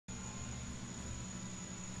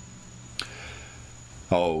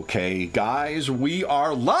Okay, guys, we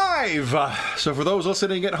are live! So for those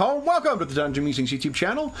listening at home, welcome to the Dungeon Musings YouTube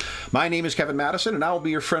channel. My name is Kevin Madison, and I will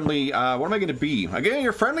be your friendly, what am I going to be? I'm going to be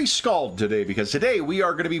your friendly Scald today, because today we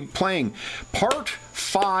are going to be playing Part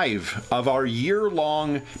 5 of our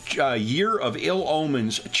year-long Year of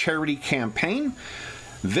Ill-Omens charity campaign.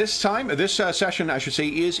 This session, I should say,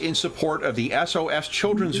 is in support of the SOS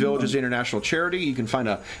Children's Villages International Charity. You can find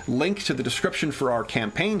a link to the description for our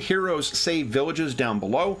campaign, Heroes Save Villages, down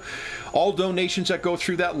below. All donations that go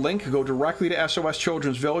through that link go directly to SOS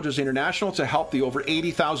Children's Villages International to help the over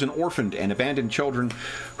 80,000 orphaned and abandoned children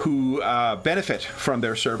who benefit from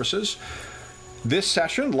their services. This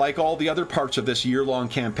session, like all the other parts of this year-long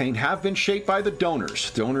campaign, have been shaped by the donors.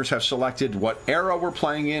 Donors have selected what era we're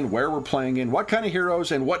playing in, where we're playing in, what kind of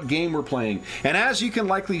heroes, and what game we're playing. And as you can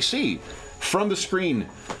likely see from the screen,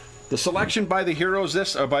 the selection by the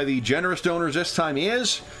heroes by the generous donors this time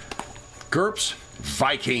is GURPS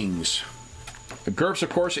Vikings. GURPS, of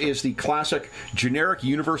course, is the classic generic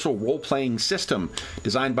Universal Roleplaying System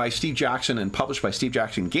designed by Steve Jackson and published by Steve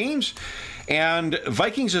Jackson Games. And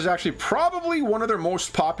Vikings is actually probably one of their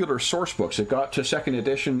most popular source books. It got to 2nd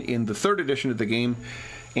edition in the 3rd edition of the game,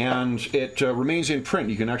 and it remains in print.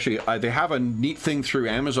 You can actually, they have a neat thing through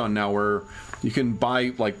Amazon now where you can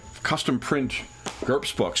buy like custom print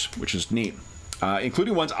GURPS books, which is neat,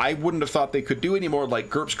 including ones I wouldn't have thought they could do anymore, like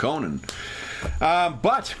GURPS Conan.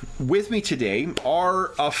 But with me today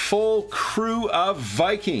are a full crew of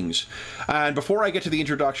Vikings. And before I get to the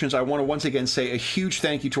introductions, I want to once again say a huge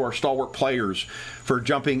thank you to our stalwart players for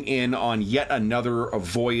jumping in on yet another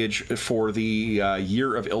voyage for the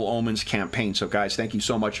Year of Ill-Omens campaign. So guys, thank you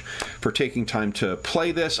so much for taking time to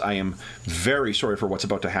play this. I am very sorry for what's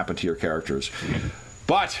about to happen to your characters.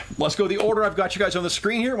 But let's go the order I've got you guys on the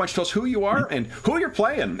screen here. Why don't you tell us who you are and who you're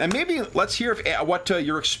playing? And maybe let's hear what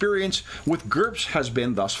your experience with GURPS has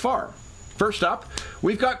been thus far. First up,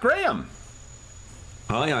 we've got Graham.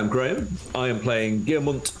 Hi, I'm Graham. I am playing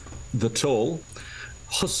Gearmont the Tall,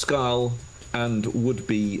 Huskarl and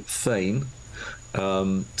would-be Thane.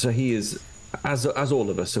 So he is, as all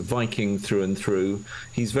of us, a Viking through and through.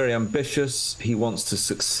 He's very ambitious. He wants to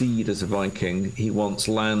succeed as a Viking. He wants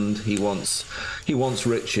land. He wants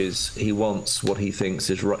riches. He wants what he thinks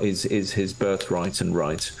is his birthright and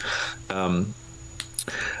right.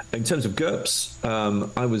 In terms of GURPS,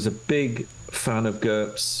 I was a big fan of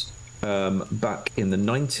GURPS back in the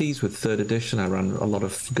 90s with 3rd edition. I ran a lot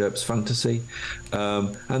of GURPS Fantasy,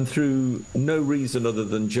 and through no reason other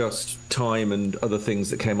than just time and other things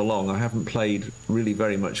that came along, I haven't played really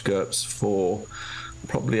very much GURPS for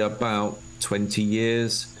probably about 20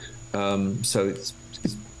 years, so it's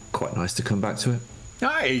quite nice to come back to it.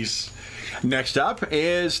 Nice. Next up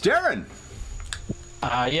is Darren.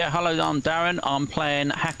 Yeah, hello, I'm Darren. I'm playing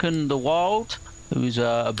Hakon the Wild, who's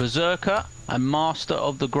a berserker and master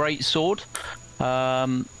of the great sword.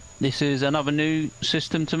 This is another new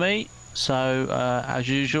system to me, so as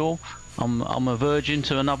usual, I'm a virgin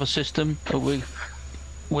to another system that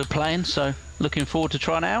we're playing, so looking forward to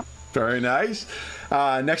trying it out. Very nice.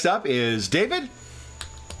 Next up is David.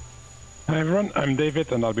 Hi everyone, I'm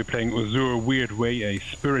David, and I'll be playing Uzur Weirdway, a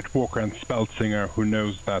spirit walker and spell singer who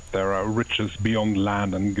knows that there are riches beyond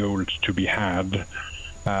land and gold to be had.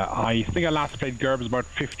 I think I last played GURPS about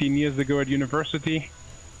 15 years ago at university.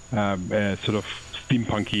 A sort of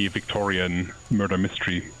steampunky Victorian murder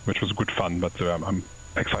mystery, which was good fun, but I'm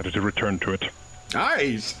excited to return to it.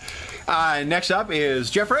 Nice. Next up is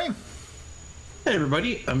Jeffrey. Hey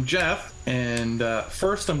everybody, I'm Jeff, and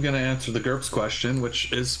first I'm going to answer the GURPS question,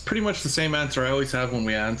 which is pretty much the same answer I always have when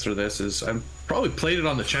we answer this. Is I've probably played it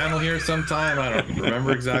on the channel here sometime. I don't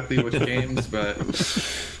remember exactly which games, but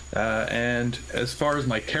and as far as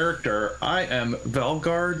my character, I am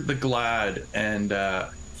Velgard the Glad, and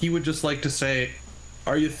he would just like to say,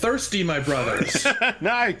 "Are you thirsty, my brothers?"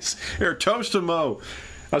 Nice. Here, toast to Mo.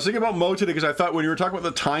 I was thinking about Mo today because I thought when you were talking about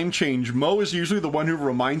the time change, Mo is usually the one who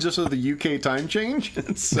reminds us of the UK time change.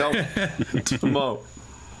 So, to Mo.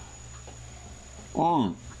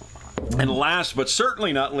 And last but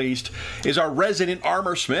certainly not least is our resident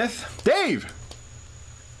armor smith, Dave.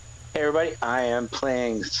 Hey everybody, I am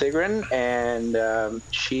playing Sigrun, and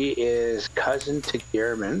she is cousin to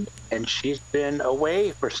Gearmund, and she's been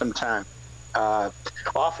away for some time,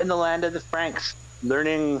 off in the land of the Franks,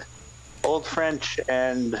 learning Old French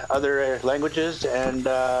and other languages, and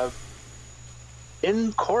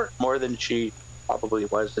in court more than she probably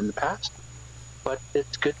was in the past. But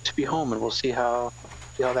it's good to be home, and we'll see how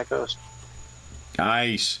that goes.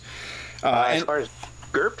 Nice. As far as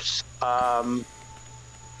GURPS,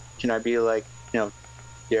 can I be like,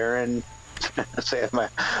 Darren, say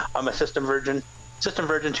I'm a system virgin, System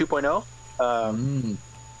version 2.0.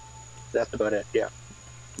 That's about it. Yeah.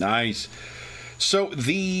 Nice. So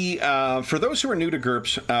the for those who are new to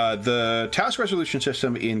GURPS, the task resolution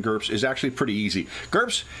system in GURPS is actually pretty easy.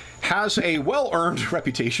 GURPS has a well-earned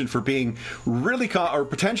reputation for being really or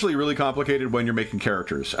potentially really complicated when you're making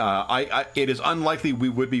characters. It is unlikely we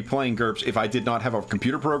would be playing GURPS if I did not have a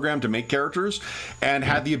computer program to make characters and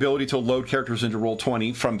had the ability to load characters into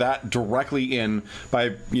Roll20 from that directly in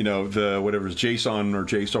by the whatever is JSON or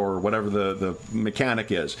JSON or whatever the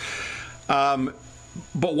mechanic is.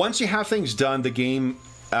 But once you have things done, the game,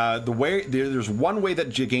 there's one way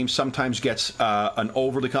that the game sometimes gets an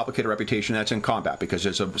overly complicated reputation. That's in combat because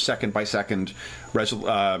it's a second-by-second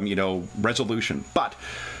resolution. But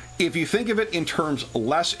if you think of it in terms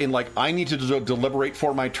less in like I need to deliberate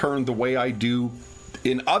for my turn the way I do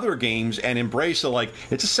in other games and embrace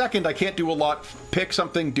it's a second, I can't do a lot, pick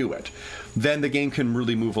something, do it, then the game can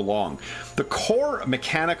really move along. The core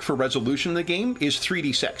mechanic for resolution in the game is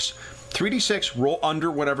 3d6. 3d6, roll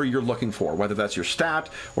under whatever you're looking for, whether that's your stat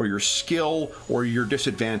or your skill or your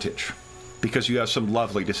disadvantage, because you have some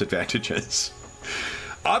lovely disadvantages.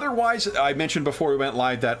 Otherwise, I mentioned before we went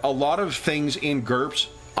live that a lot of things in GURPS,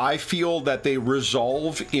 I feel that they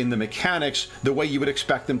resolve in the mechanics the way you would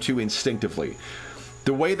expect them to instinctively.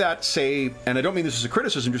 The way that, say, and I don't mean this as a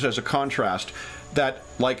criticism, just as a contrast, that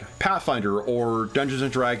like Pathfinder or Dungeons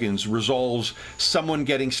 & Dragons resolves someone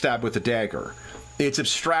getting stabbed with a dagger. It's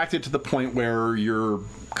abstracted to the point where you're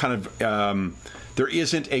kind of there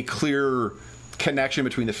isn't a clear connection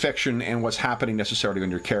between the fiction and what's happening necessarily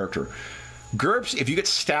on your character. GURPS, if you get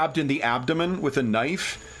stabbed in the abdomen with a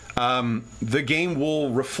knife, the game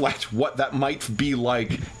will reflect what that might be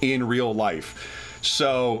like in real life.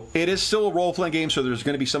 So it is still a role-playing game, so there's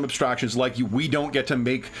going to be some abstractions like we don't get to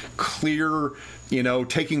make clear,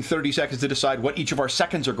 taking 30 seconds to decide what each of our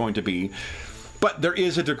seconds are going to be. But there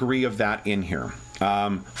is a degree of that in here.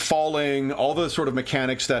 Falling, all the sort of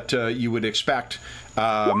mechanics that you would expect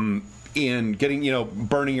in getting,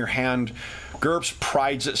 burning your hand. GURPS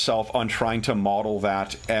prides itself on trying to model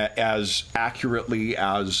that as accurately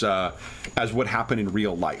as would happen in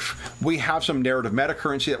real life. We have some narrative meta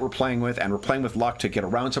currency that we're playing with, and we're playing with luck to get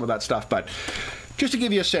around some of that stuff, but just to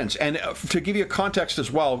give you a sense, and to give you a context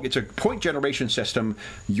as well, it's a point generation system.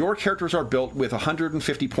 Your characters are built with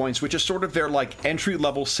 150 points, which is sort of their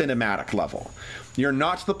entry-level cinematic level. You're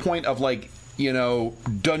not to the point of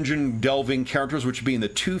dungeon delving characters, which would be in the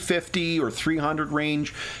 250 or 300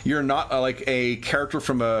 range. You're not like a character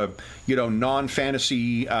from a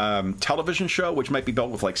non-fantasy television show, which might be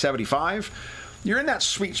built with 75. You're in that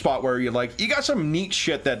sweet spot where you got some neat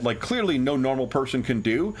shit that clearly no normal person can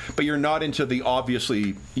do, but you're not into the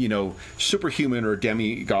obviously superhuman or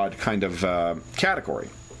demigod kind of category.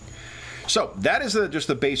 So that is just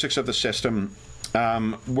the basics of the system.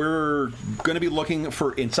 We're going to be looking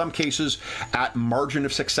for, in some cases, at margin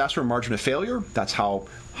of success or margin of failure. That's how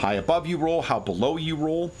high above you roll, how below you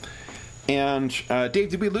roll. And Dave,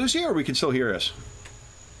 did we lose you, or we can still hear us?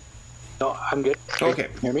 No, I'm good. Okay.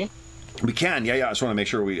 Hear me? We can, yeah. I just want to make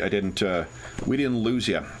sure we didn't lose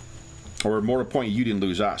you, or more to the point, you didn't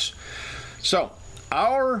lose us. So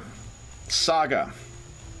our saga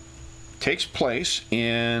takes place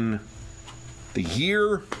in the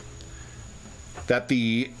year that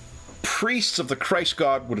the priests of the Christ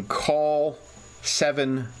God would call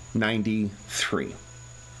 793.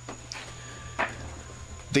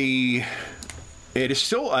 It is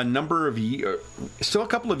still a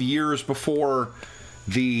couple of years before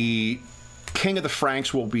the King of the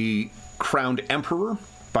Franks will be crowned emperor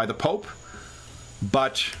by the Pope,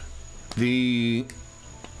 but the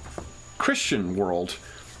Christian world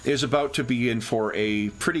is about to be in for a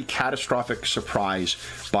pretty catastrophic surprise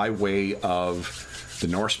by way of the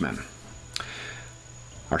Norsemen.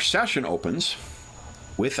 Our session opens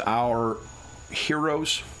with our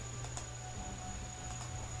heroes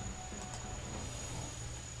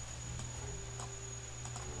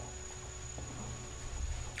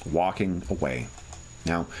walking away.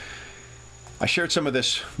 Now, I shared some of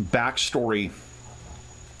this backstory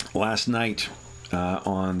last night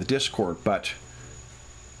on the Discord, but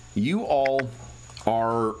you all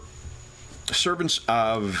are servants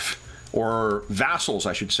of, or vassals,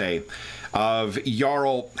 I should say, of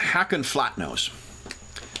Jarl Hakon Flatnose.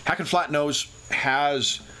 Hakon Flatnose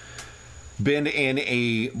has been in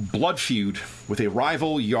a blood feud with a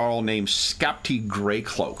rival Jarl named Skapti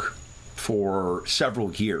Greycloak for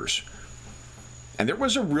several years. And there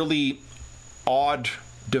was a really odd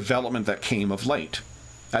development that came of late.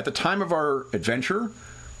 At the time of our adventure,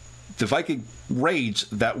 the Viking raids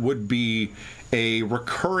that would be a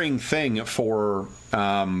recurring thing for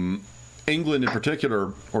in England in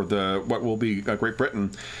particular, or what will be Great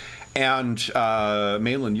Britain, and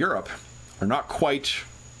mainland Europe are not quite,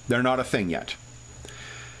 they're not a thing yet.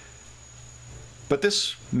 But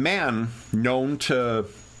this man, known to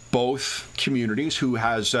both communities, who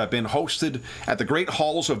has been hosted at the great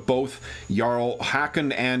halls of both Jarl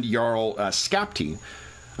Hakon and Jarl Skapti,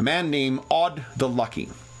 a man named Odd the Lucky,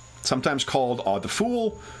 sometimes called Odd the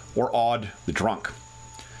Fool or Odd the Drunk.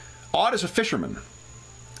 Odd is a fisherman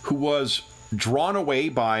who was drawn away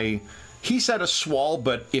by, he said, a squall,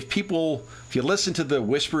 but if you listen to the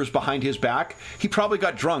whispers behind his back, he probably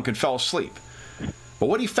got drunk and fell asleep. But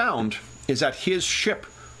what he found is that his ship,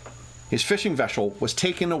 his fishing vessel, was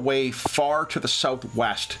taken away far to the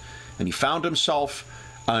southwest, and he found himself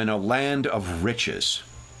in a land of riches.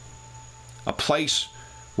 A place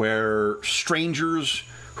where strangers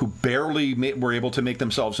who barely were able to make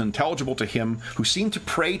themselves intelligible to him, who seemed to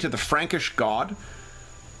pray to the Frankish god,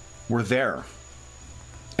 were there.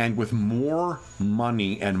 And with more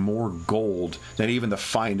money and more gold than even the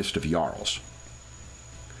finest of Jarls.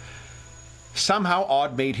 Somehow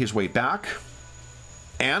Odd made his way back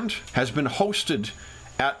and has been hosted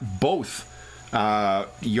at both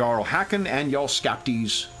Jarl Hakon and Jarl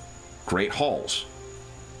Skapti's great halls.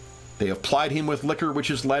 They have plied him with liquor, which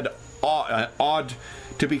has led Odd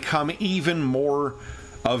to become even more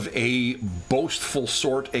of a boastful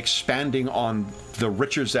sort, expanding on the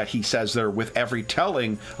riches that he says there with every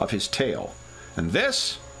telling of his tale. And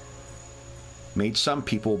this made some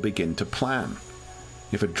people begin to plan.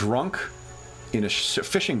 If a drunk in a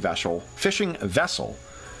fishing vessel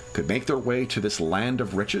could make their way to this land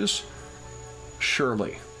of riches,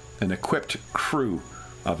 surely an equipped crew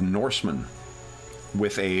of Norsemen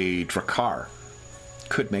with a Drakkar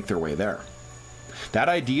could make their way there. That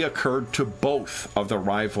idea occurred to both of the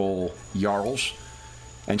rival Jarls,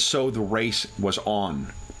 and so the race was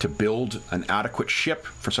on to build an adequate ship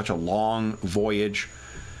for such a long voyage,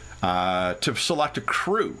 to select a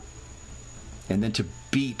crew, and then to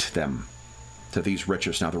beat them to these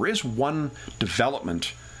riches. Now, there is one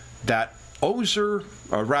development that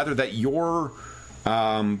that your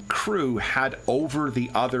crew had over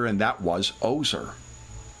the other, and that was Ozer.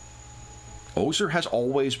 Ozer has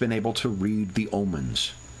always been able to read the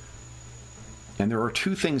omens. And there are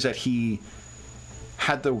two things that he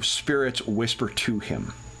had the spirits whisper to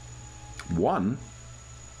him. One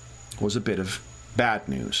was a bit of bad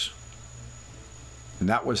news. And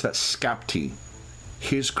that was that Skapti,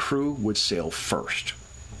 his crew, would sail first.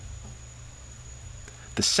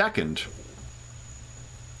 The second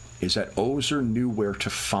is that Ozer knew where to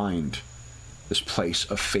find this place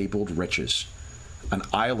of fabled riches, an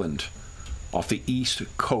island off the east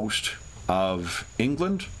coast of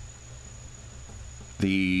England,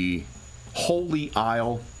 the Holy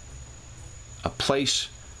Isle, a place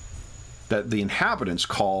that the inhabitants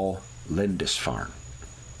call Lindisfarne.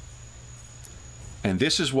 And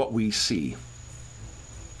this is what we see.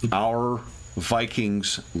 Our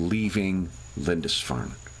Vikings leaving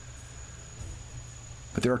Lindisfarne.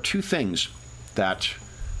 But there are two things that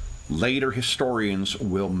later historians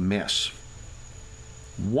will miss.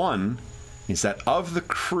 One is that of the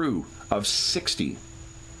crew of 60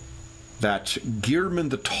 that Geirmund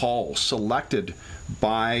the Tall selected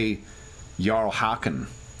by Jarl Hakon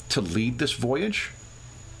to lead this voyage,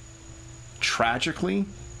 tragically,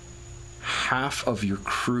 half of your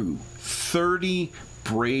crew, 30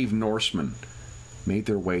 brave Norsemen, made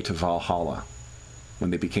their way to Valhalla when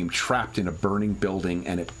they became trapped in a burning building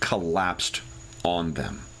and it collapsed on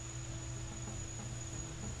them.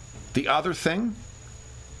 The other thing,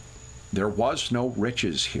 there was no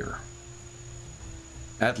riches here.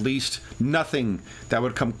 At least nothing that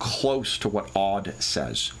would come close to what Odd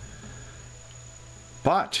says.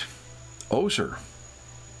 But Ozer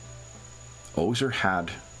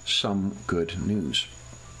had some good news.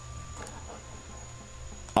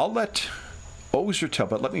 I'll let Ozer tell,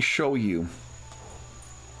 but let me show you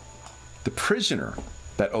the prisoner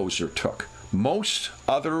that Ozer took. Most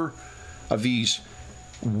other of these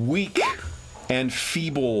weak and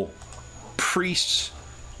feeble priests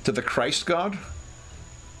to the Christ God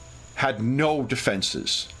had no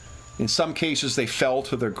defenses. In some cases, they fell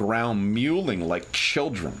to the ground mewling like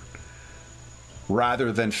children,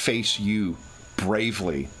 rather than face you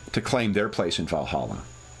bravely to claim their place in Valhalla.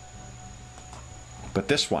 But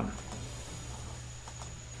this one,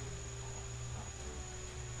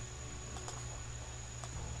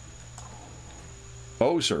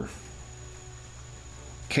 Ozer,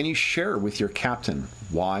 can you share with your captain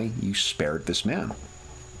why you spared this man?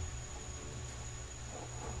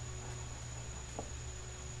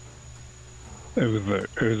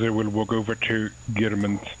 Ozer will walk over to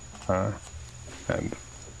Geirmund And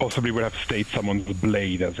possibly would have stayed someone's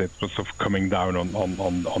blade as it was sort of coming down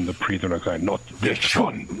on the prisoner. Like, not this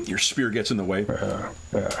one. Your spear gets in the way.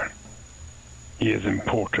 He is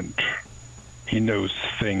important. He knows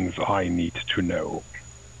things I need to know.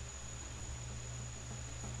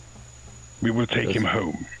 We will take him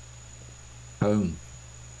home. Home?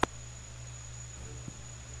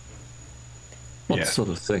 What Yes. sort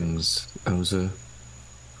of things, Ozer?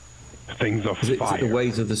 Things of Is it fire. the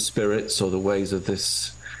ways of the spirits or the ways of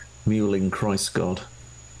this mewling Christ god?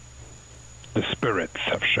 The spirits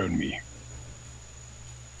have shown me.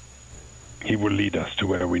 He will lead us to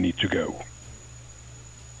where we need to go.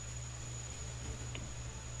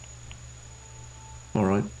 All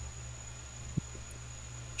right.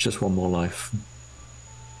 Just one more life.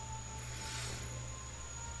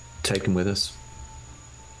 Take him with us,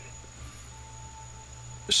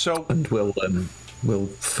 So, and we'll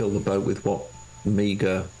fill the boat with what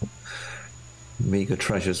meager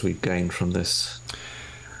treasures we've gained from this.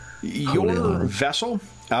 your vessel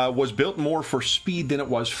was built more for speed than it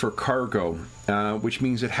was for cargo, which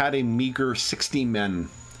means it had a meager 60 men,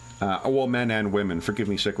 well, men and women, forgive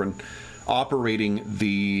me, Sikrin, operating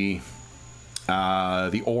the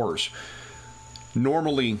oars.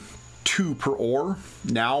 Normally 2 per oar.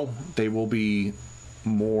 Now they will be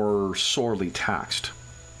more sorely taxed.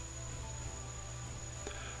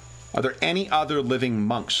 Are there any other living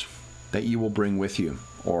monks that you will bring with you,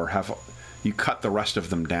 or have you cut the rest of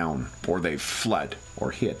them down, or they've fled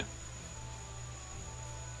or hid?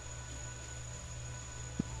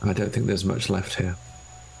 I don't think there's much left here,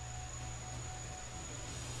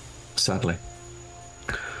 sadly.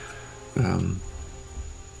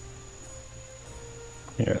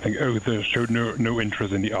 Yeah, I think Ozer showed no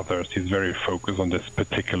interest in the others. He's very focused on this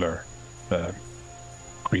particular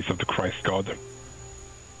priest of the Christ God.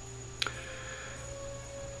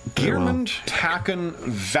 Gearmund, Hakon,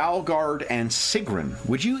 Valgard, and Sigrun,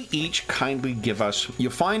 would you each kindly give us...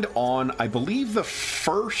 You'll find on, I believe, the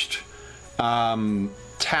first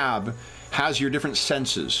tab has your different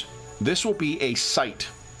senses. This will be a sight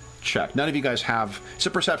check. None of you guys have... It's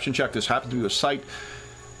a perception check. This happens to be a sight,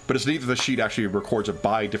 but it's neither. The sheet actually records it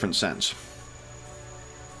by different sense.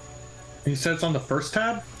 You said it's on the first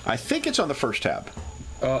tab? I think it's on the first tab.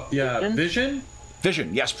 Yeah, vision?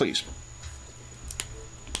 Vision, yes, please.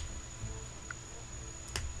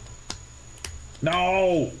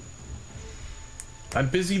 No! I'm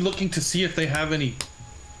busy looking to see if they have any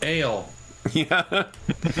ale. Yeah.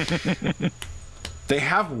 They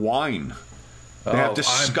have wine. They have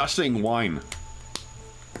disgusting wine.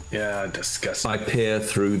 Yeah, disgusting. I peer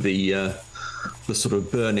through the sort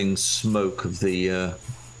of burning smoke of the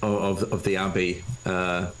abbey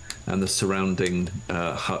and the surrounding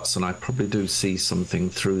huts, and I probably do see something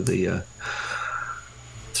through the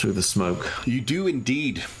smoke. You do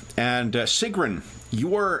indeed. And Sigrun,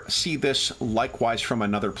 you see this likewise from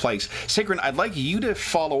another place. Sigrun, I'd like you to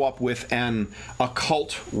follow up with an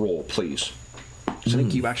occult roll, please. So I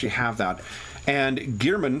think you actually have that. And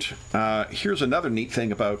Gearmund, here's another neat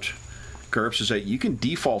thing about GURPS, is that you can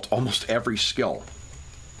default almost every skill.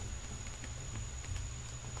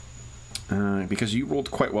 Because you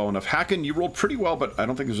rolled quite well enough. Hakon, you rolled pretty well, but I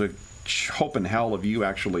don't think there's a hope in hell of you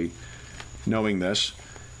actually knowing this.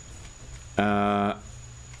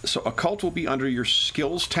 So occult will be under your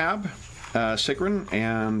skills tab, Sigrun,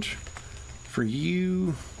 and for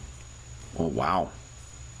you... Oh, wow.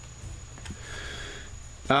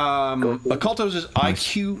 Occultos is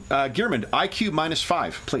IQ... Gearmund, IQ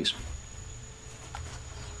 -5, please.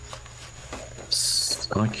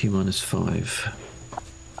 IQ -5.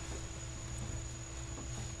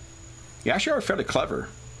 You actually are fairly clever,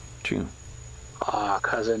 too. Ah,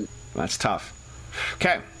 cousin. That's tough.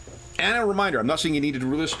 Okay. And a reminder, I'm not saying you need to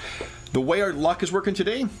do this. The way our luck is working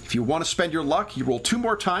today, if you want to spend your luck, you roll 2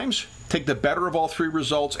 more times, take the better of all 3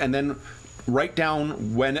 results, and then write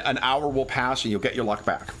down when an hour will pass and you'll get your luck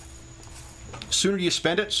back. Sooner you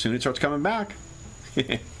spend it, sooner it starts coming back.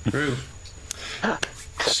 True.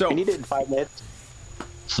 So, We need it in 5 minutes.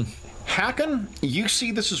 Hakon, you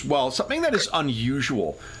see this as well. Something that is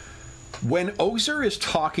unusual. When Ozer is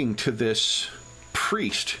talking to this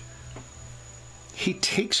priest, he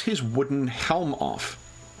takes his wooden helm off.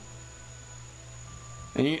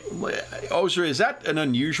 And Ozer, is that an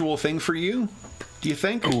unusual thing for you, do you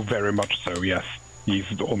think? Oh, very much so, yes. He's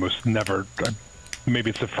almost never...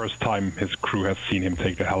 maybe it's the first time his crew has seen him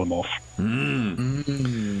take the helm off.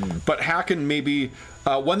 But Hakon, maybe...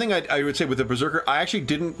 one thing I would say with the Berserker, I actually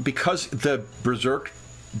didn't... Because the Berserk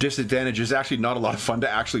disadvantage is actually not a lot of fun to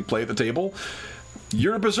actually play at the table.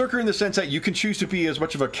 You're a berserker in the sense that you can choose to be as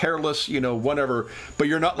much of a careless, you know, whatever, but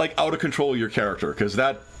you're not like out of control of your character, because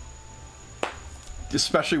that,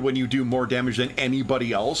 especially when you do more damage than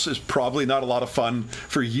anybody else, is probably not a lot of fun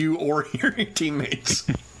for you or your teammates.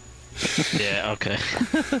 Yeah, okay.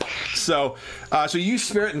 So you use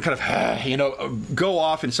spirit and kind of, you know, go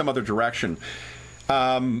off in some other direction.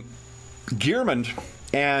 Gearmund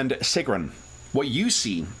and Sigrun, what you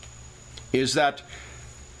see is that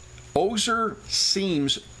Ozer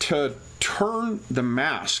seems to turn the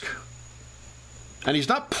mask, and he's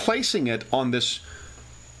not placing it on this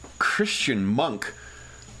Christian monk,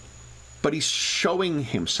 but he's showing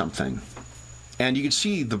him something. And you can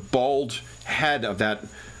see the bald head of that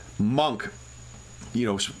monk, you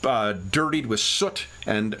know, dirtied with soot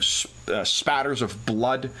and spatters of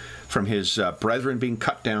blood from his brethren being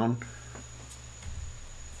cut down.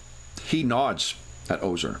 He nods at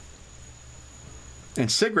Ozer. And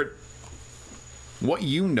Sigrid, what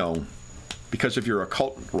you know, because of your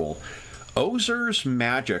occult role, Ozer's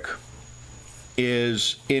magic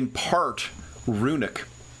is in part runic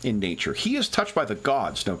in nature. He is touched by the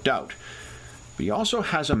gods, no doubt, but he also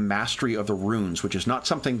has a mastery of the runes, which is not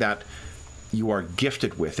something that you are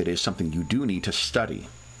gifted with. It is something you do need to study.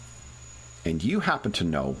 And you happen to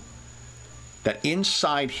know that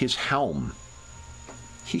inside his helm,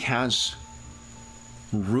 he has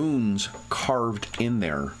runes carved in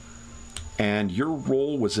there. And your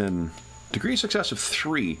roll was in degree of success of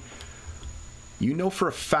 3. You know for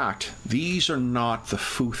a fact these are not the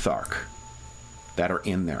Futhark that are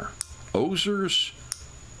in there. Ozer's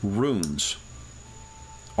runes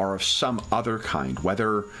are of some other kind,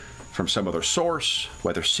 whether from some other source,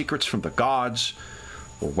 whether secrets from the gods,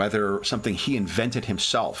 or whether something he invented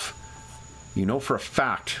himself. You know for a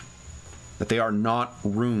fact that they are not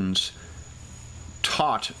runes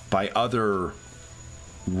taught by other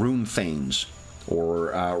rune thanes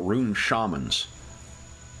or rune shamans.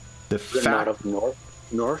 They're not of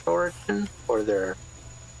North origin, or they're...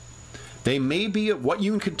 They may be, what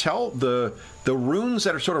you can tell, the runes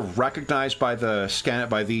that are sort of recognized by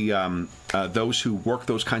the those who work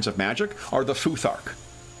those kinds of magic are the Futhark.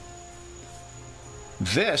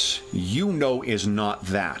 This, you know, is not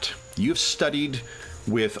that. You've studied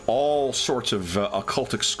with all sorts of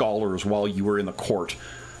occultic scholars while you were in the court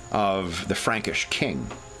of the Frankish king.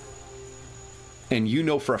 And you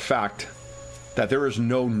know for a fact that there is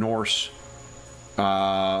no Norse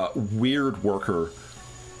weird worker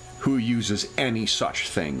who uses any such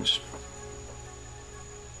things.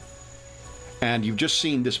 And you've just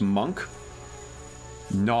seen this monk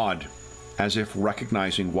nod as if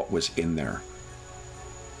recognizing what was in there.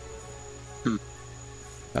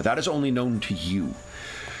 Now that is only known to you.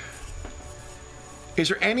 Is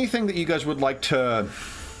there anything that you guys would like to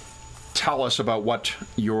tell us about what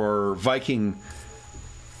your Viking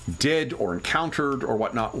did or encountered or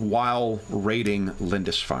whatnot while raiding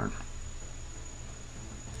Lindisfarne?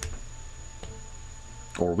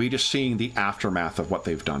 Or are we just seeing the aftermath of what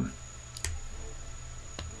they've done?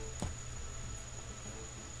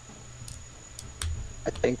 I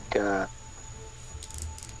think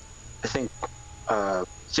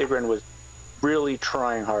Sigrun was really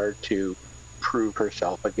trying hard to prove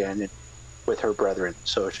herself again with her brethren.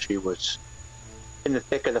 So she was in the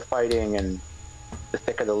thick of the fighting and the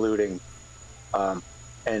thick of the looting,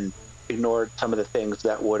 and ignored some of the things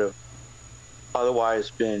that would have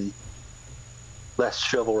otherwise been less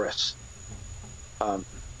chivalrous.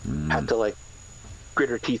 Had to like grit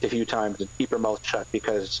her teeth a few times and keep her mouth shut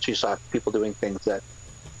because she saw people doing things that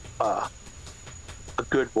a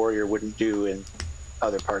good warrior wouldn't do in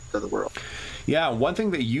other parts of the world. Yeah, one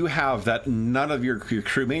thing that you have that none of your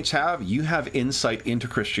crewmates have, you have insight into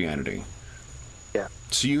Christianity. Yeah.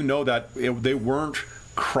 So you know that they weren't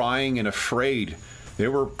crying and afraid. They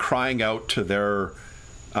were crying out to their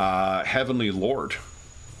heavenly Lord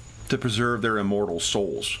to preserve their immortal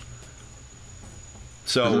souls.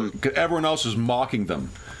 So everyone else is mocking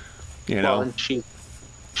them, you know. Well, and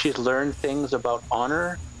she's learned things about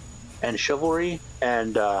honor and chivalry,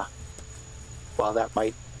 and while that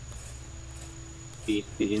might be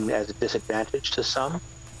seen as a disadvantage to some,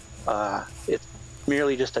 it's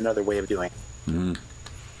merely just another way of doing it.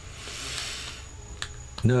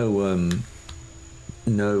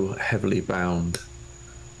 No heavily bound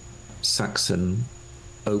Saxon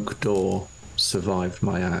oak door survived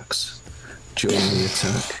my axe during the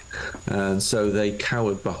attack, and so they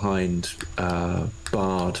cowered behind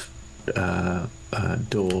barred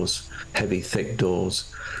doors, heavy, thick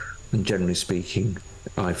doors, and generally speaking,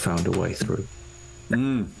 I found a way through.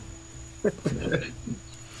 And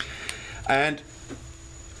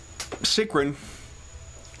Sigrun,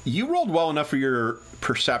 You rolled well enough for your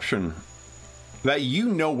perception that you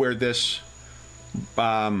know where this...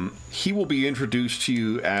 he will be introduced to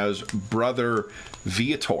you as Brother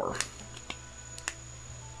Viator.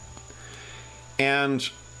 And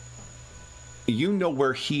you know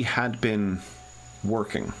where he had been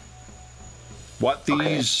working. What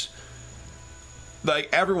these... Like,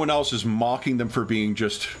 everyone else is mocking them for being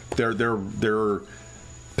just... They're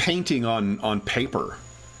painting on paper.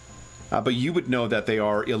 But you would know that they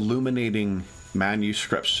are illuminating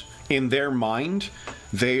manuscripts. In their mind,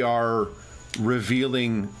 they are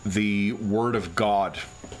revealing the Word of God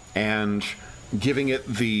and giving it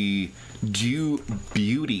the due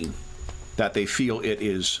beauty that they feel it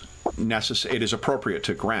is necessary, it is appropriate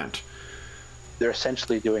to grant. They're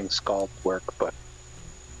essentially doing scald work, but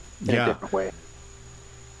in a different way.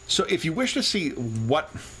 So if you wish to see what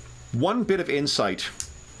one bit of insight,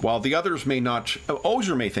 while the others may not,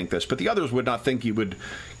 Ozer may think this, but the others would not think you would,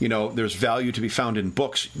 you know, there's value to be found in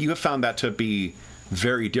books. You have found that to be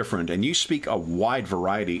very different, and you speak a wide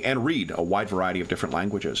variety and read a wide variety of different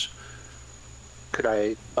languages. Could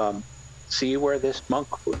I see where this monk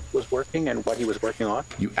was working and what he was working on?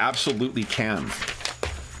 You absolutely can.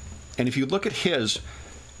 And if you look at his,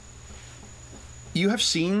 you have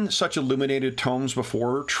seen such illuminated tomes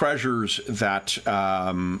before, treasures that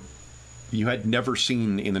you had never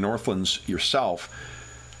seen in the Northlands yourself,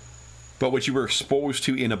 but which you were exposed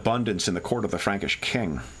to in abundance in the court of the Frankish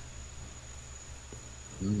king.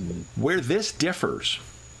 Where this differs,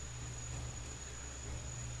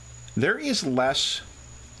 there is less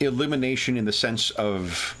illumination in the sense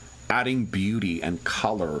of adding beauty and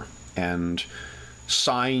color and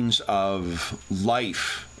signs of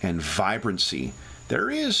life and vibrancy. There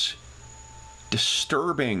is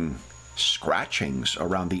disturbing scratchings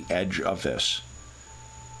around the edge of this.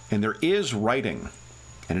 And there is writing,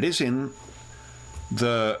 and it is in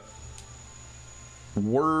the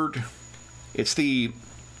word, it's the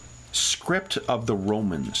script of the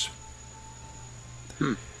Romans.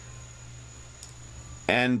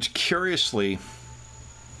 And curiously,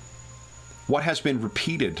 what has been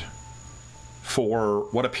repeated for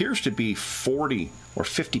what appears to be 40 or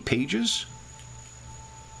 50 pages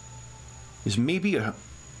is maybe a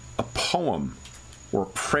poem or a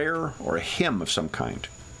prayer or a hymn of some kind.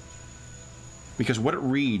 Because what it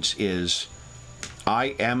reads is,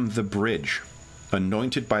 I am the bridge,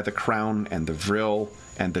 anointed by the crown and the vril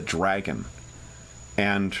and the dragon.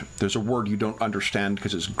 And there's a word you don't understand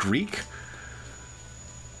because it's Greek,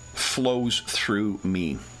 flows through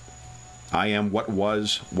me. I am what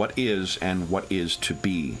was, what is, and what is to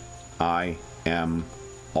be. I am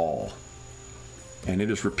all. And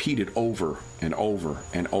it is repeated over and over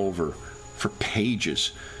and over for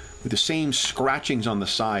pages with the same scratchings on the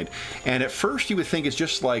side. And at first you would think it's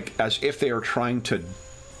just like as if they are trying to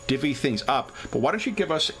divvy things up. But why don't you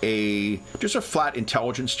give us just a flat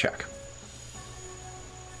intelligence check?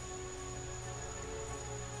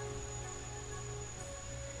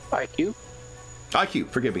 IQ? IQ,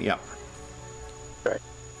 forgive me, yeah. Right.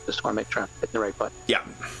 Just want to make sure I'm hitting the right button. Yeah.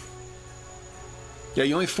 Yeah,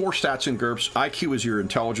 you only have 4 stats in GURPS. IQ is your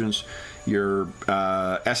intelligence, your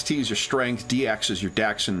ST is your strength, DX is your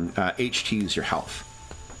dex, and HT is your health.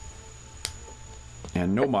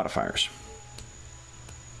 And no modifiers.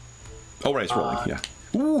 Oh, right, it's rolling, yeah.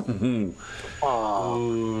 Ooh.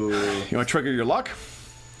 Ooh. You want to trigger your luck?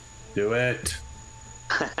 Do it.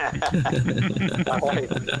 All right.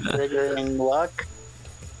 Triggering luck.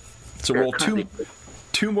 So roll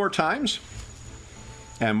two more times.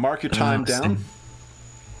 And mark your time down.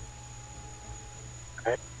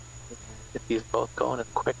 All right. Get these both going as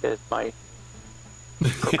quick as my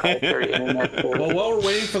proprietary internet. Well, while we're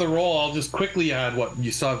waiting for the roll, I'll just quickly add what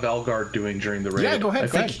you saw Valgard doing during the raid. Yeah, go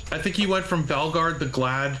ahead. I think he went from Valgard the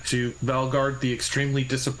Glad to Valgard the Extremely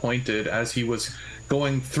Disappointed as he was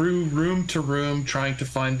going through room to room trying to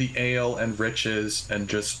find the ale and riches, and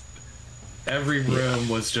just every room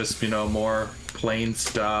was just, you know, more plain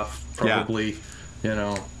stuff, probably, you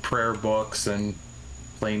know, prayer books and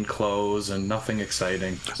plain clothes and nothing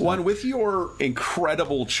exciting. So. One, with your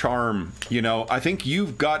incredible charm, you know, I think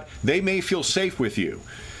you've got, they may feel safe with you.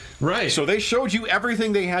 Right. So they showed you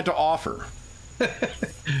everything they had to offer.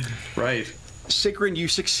 Right. Sigrun, you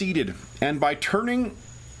succeeded. And by turning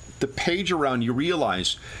the page around, you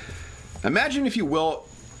realize, imagine, if you will,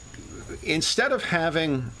 instead of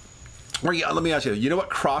having, or yeah, let me ask you, you know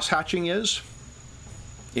what cross-hatching is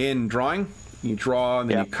in drawing? You draw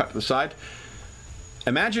and then you cut to the side.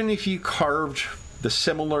 Imagine if you carved the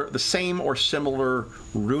same or similar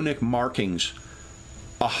runic markings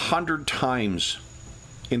 100 times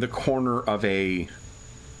in the corner of a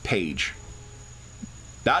page.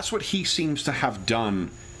 That's what he seems to have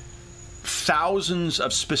done. Thousands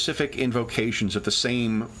of specific invocations of the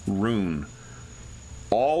same rune.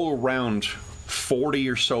 All around 40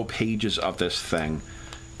 or so pages of this thing.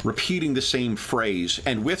 Repeating the same phrase.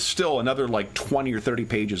 And with still another like 20 or 30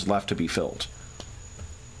 pages left to be filled.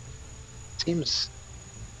 Seems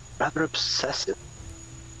rather obsessive.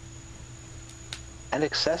 And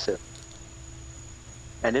excessive.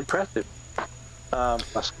 And impressive.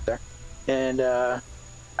 Let's get there. And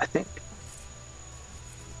I think,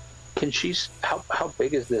 can she, how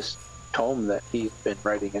big is this tome that he's been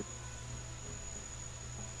writing in?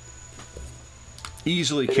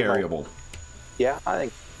 Easily carryable. Yeah, I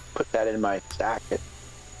think put that in my stack.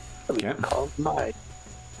 Okay. Called my.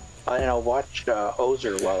 And I'll watch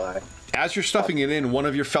Ozer while I. As you're stuffing it in, one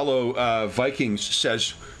of your fellow Vikings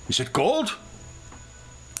says, "Is it gold?"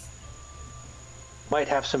 Might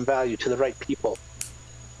have some value to the right people.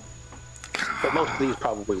 But most of these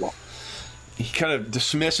probably won't. He kind of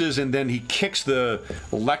dismisses, and then he kicks the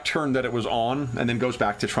lectern that it was on, and then goes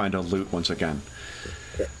back to trying to loot once again.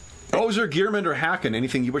 Okay. Ozer, Gearmund, or Hacken,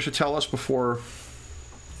 anything you wish to tell us before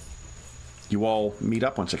you all meet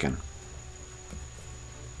up once again?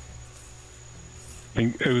 I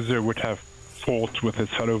think Ozer would have fought with his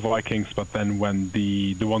fellow Vikings, but then when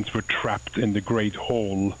the ones were trapped in the Great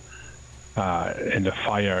Hall in the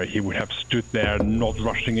fire, he would have stood there, not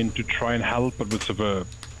rushing in to try and help, but with sort of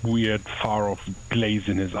a weird, far-off glaze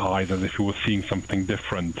in his eyes, as if he was seeing something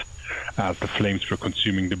different as the flames were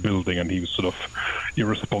consuming the building, and he was sort of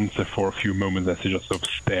irresponsive for a few moments as he just sort of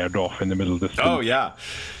stared off in the middle distance. Oh, yeah.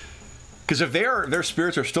 Because if their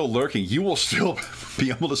spirits are still lurking, you will still be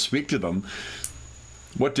able to speak to them.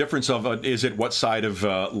 What difference is it what side of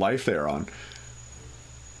life they're on?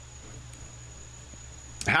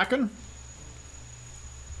 Hacken?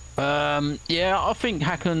 Yeah, I think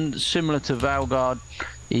Hacken, similar to Valgard,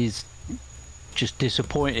 is just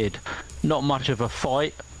disappointed. Not much of a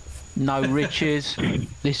fight, no riches.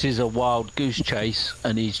 This is a wild goose chase,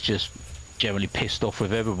 and he's just generally pissed off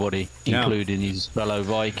with everybody, including his fellow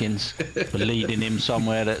Vikings, for leading him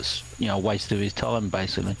somewhere that's, you know, a waste of his time,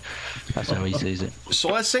 basically. That's how he sees it. So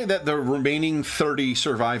let's say that the remaining 30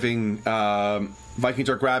 surviving Vikings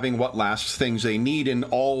are grabbing what last things they need, and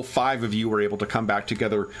all 5 of you are able to come back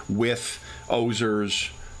together with Ozer's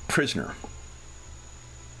prisoner.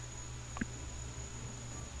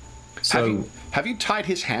 So, have you tied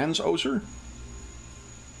his hands, Ozer?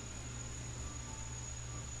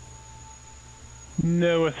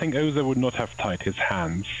 No, I think Ozer would not have tied his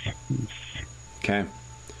hands. Okay.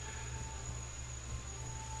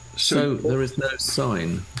 So there is no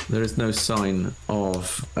sign. There is no sign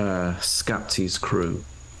of Skapti's crew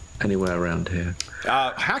anywhere around here.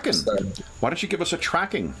 Hacken, why don't you give us a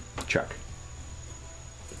tracking check?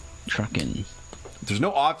 Tracking. There's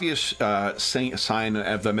no obvious sign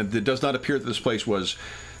of them. It does not appear that this place was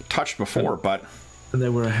touched before, but... And they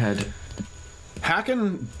were ahead.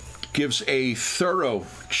 Hacken gives a thorough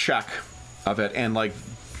check of it, and, like,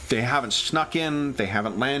 they haven't snuck in, they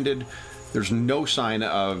haven't landed. There's no sign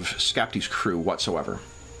of Skapti's crew whatsoever.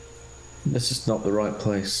 This is not the right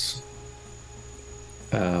place.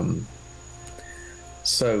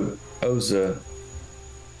 So, Ozer,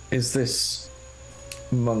 is this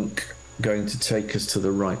monk going to take us to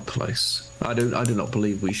the right place? I do not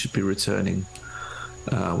believe we should be returning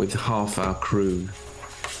with half our crew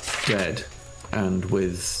dead and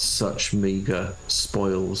with such meager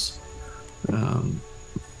spoils.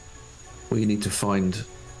 We need to find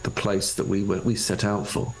the place that we set out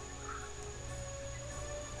for.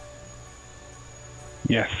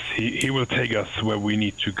 Yes, he will take us where we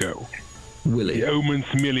need to go. Will he? The omens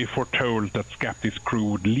merely foretold that Skapti's crew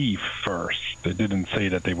would leave first. They didn't say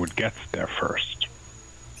that they would get there first.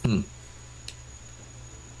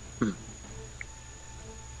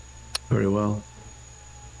 Very well.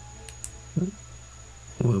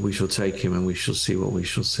 Well, we shall take him and we shall see what we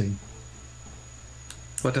shall see.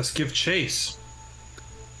 Let us give chase.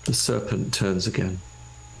 The serpent turns again.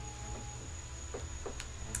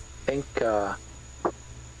 I think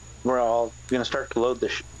we're all going to start to load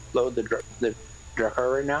the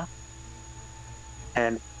Drakkar right now.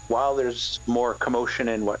 And while there's more commotion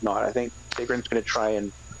and whatnot, I think Sigrun's going to try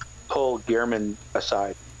and pull Gearman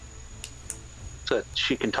aside so that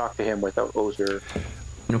she can talk to him without Ozer.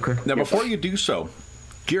 Okay. Now, before you do so,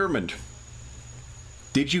 Gearman,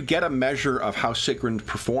 did you get a measure of how Sigrun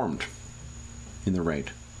performed in the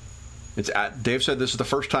raid? Dave said this is the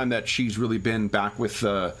first time that she's really been back with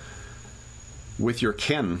your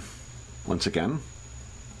kin once again.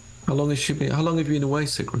 How long has she been? How long have you been away,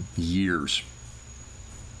 Sigrun? Years.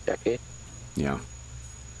 Decade. Yeah.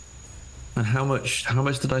 And how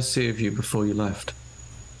much did I see of you before you left?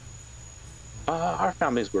 Our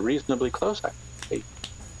families were reasonably close. I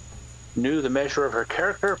knew the measure of her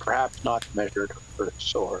character, perhaps not the measure of her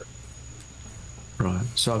sword. Right.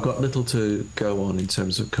 So I've got little to go on in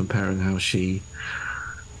terms of comparing how she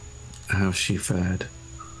fared.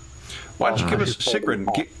 Why don't you give us, Sigrun,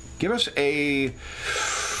 give us a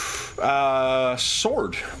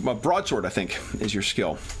sword, a broadsword, I think, is your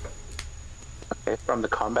skill. Okay, from the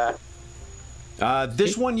combat.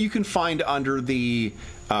 This one you can find under the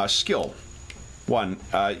skill one,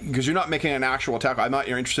 because you're not making an actual attack. I'm not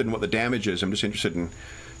interested in what the damage is. I'm just interested in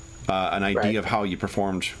an idea of how you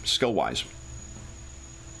performed skill-wise.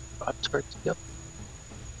 Broadsword skill.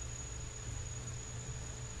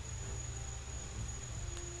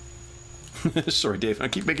 Sorry, Dave. I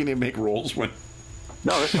keep making you make rolls when...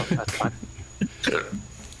 No, that's fine.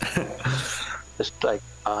 Just like,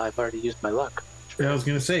 I've already used my luck. Yeah, I was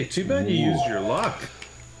going to say, too bad you used your luck.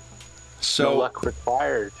 So no luck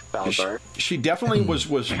required, Balbart. She definitely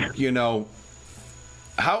was, you know...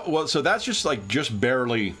 So that's just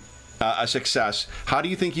barely a success. How do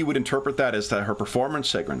you think you would interpret that as to her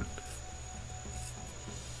performance, Sigrun?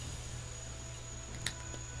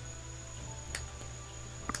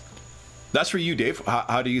 That's for you, Dave.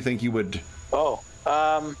 How do you think you would...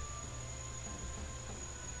 I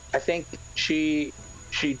think she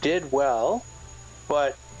did well,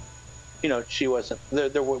 but you know, she wasn't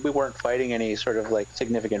we weren't fighting any sort of like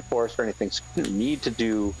significant force or anything, so she didn't need to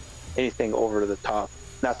do anything over the top.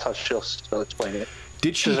 That's how she'll explain it.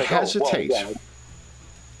 Did she hesitate? Well, yeah.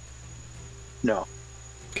 No.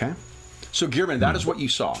 Okay. So Gearman, that is what you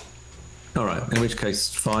saw. All right. In which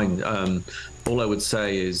case, fine. All I would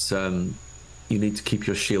say is you need to keep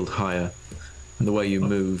your shield higher, and the way you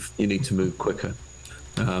move, you need to move quicker.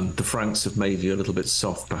 The Franks have made you a little bit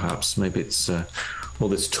soft, perhaps. Maybe it's all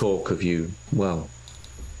this talk of you, well,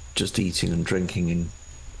 just eating and drinking in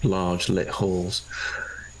large lit halls.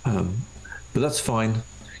 But that's fine.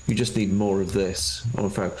 You just need more of this, or in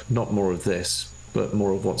fact, not more of this, but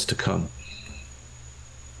more of what's to come.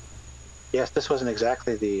 Yes, this wasn't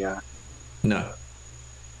exactly the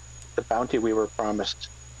bounty we were promised.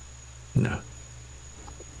 No.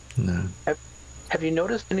 Have you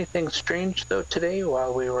noticed anything strange though today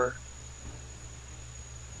while we were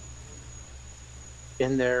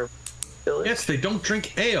in their village? Yes, they don't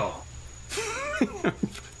drink ale.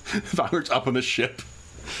 Valor's up on the ship.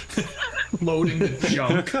 Loading the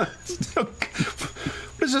junk.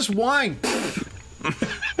 What is this wine?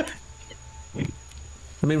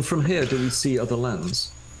 I mean, from here, do we see other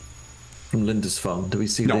lands? From Lindisfarne, do we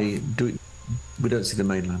see we don't see the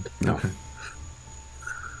mainland? No. Okay.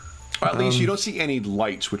 Or at least you don't see any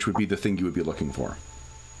lights, which would be the thing you would be looking for.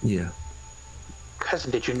 Yeah. Cousin,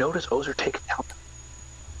 did you notice Ozer taking out?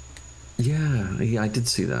 Yeah, I did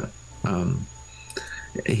see that.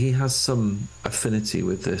 He has some affinity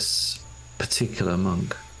with this particular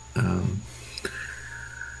monk.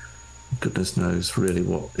 Goodness knows really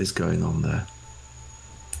what is going on there.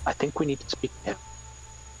 I think we need to speak to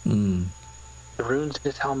him. The runes in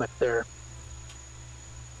his helmet, they're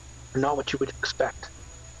not what you would expect.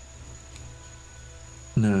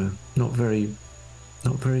 No, not very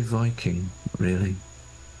Viking, really.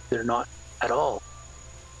 They're not at all.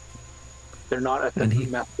 They're not at the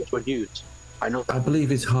masters would use. I know that. I believe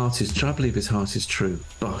his heart is true,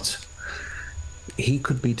 but he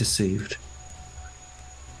could be deceived.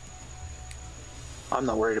 I'm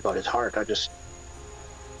not worried about his heart. I just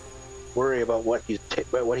worry about what he's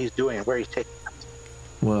doing and where he's taking us.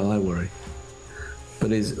 Well, I worry,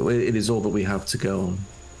 but it is all that we have to go on.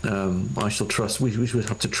 I shall trust. We should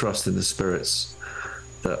have to trust in the spirits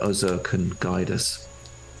that Ozer can guide us.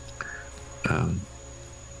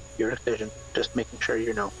 Your decision. Just making sure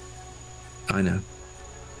you know. I know.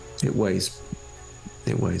 It weighs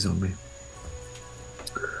on me,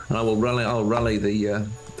 and I'll rally the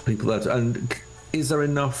people that. And is there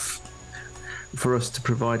enough for us to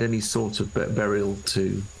provide any sort of burial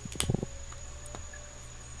to,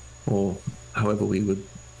 or however we would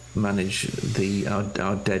manage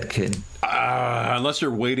our dead kin? Unless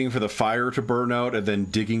you're waiting for the fire to burn out and then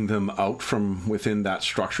digging them out from within that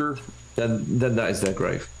structure, then that is their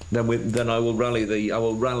grave. Then I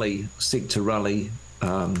will seek to rally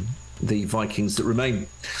the Vikings that remain,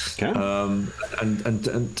 okay.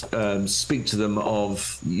 and speak to them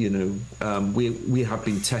of, you know, we have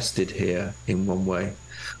been tested here in one way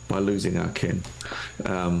by losing our kin.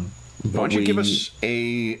 Why don't you give us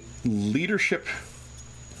a leadership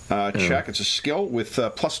check? It's a skill with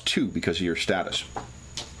 +2 because of your status.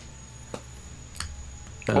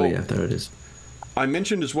 Oh yeah, there it is. I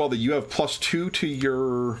mentioned as well that you have +2 to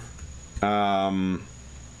your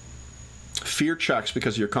fear checks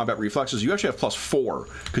because of your combat reflexes, you actually have +4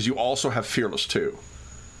 because you also have fearless too.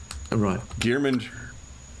 Right. Gearman,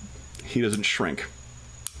 he doesn't shrink.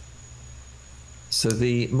 So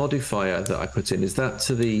the modifier that I put in, is that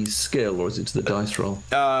to the skill or is it to the dice roll?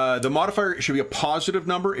 The modifier should be a positive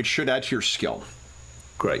number. It should add to your skill.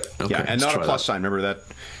 Great. Okay, Yeah, and not a plus sign. Remember, that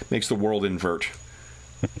makes the world invert.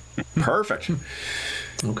 Perfect.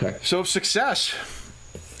 Okay. So success.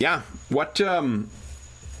 Yeah. What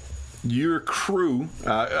your crew?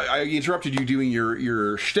 I interrupted you doing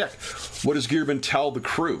your shtick. What does Gearman tell the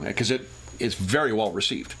crew? Because it is very well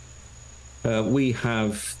received. We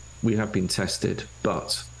have been tested,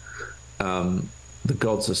 but the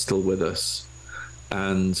gods are still with us,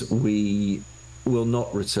 and we will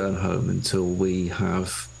not return home until we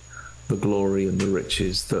have the glory and the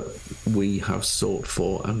riches that we have sought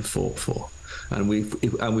for and fought for. And we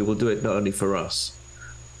will do it not only for us,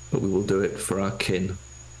 but we will do it for our kin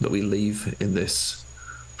that we leave in this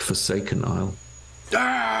forsaken isle.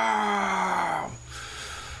 Ah!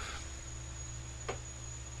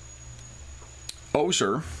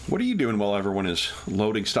 Ozer, what are you doing while everyone is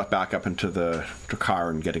loading stuff back up into the car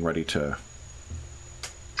and getting ready to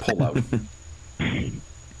pull out?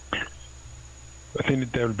 I think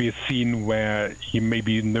that there will be a scene where he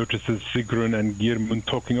maybe notices Sigrun and Geirmund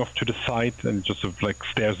talking off to the side and just sort of like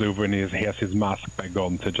stares over and he has his mask back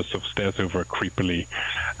on, so just sort of stares over creepily.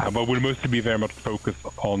 But we'll mostly be very much focused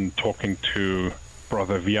on talking to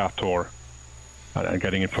Brother Viator and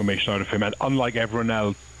getting information out of him. And unlike everyone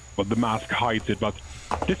else, well, the mask hides it, but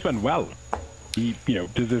this went well. This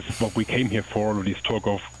is what we came here for, all of this talk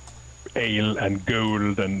of ale and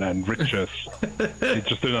gold and riches. They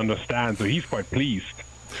just don't understand, so he's quite pleased.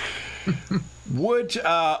 Would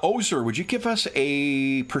Ozer, would you give us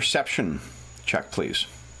a perception check, please?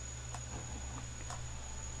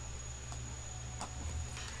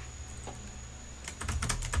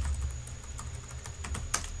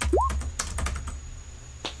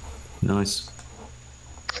 Nice.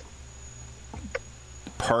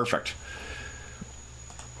 Perfect.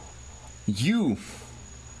 You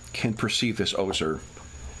can perceive this, Ozer.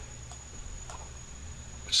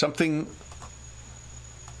 Something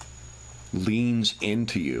leans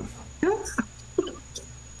into you.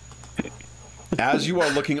 As you are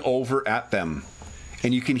looking over at them,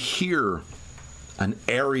 and you can hear an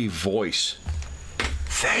airy voice.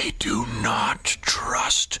 They do not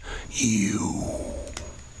trust you.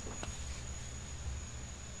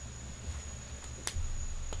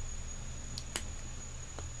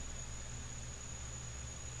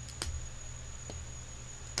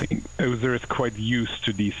 I think Ozer is quite used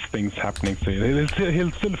to these things happening, so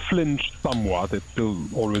he'll still flinch somewhat. It's still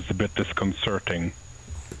always a bit disconcerting.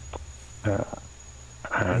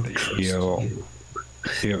 And he'll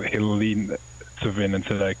lean to Vin and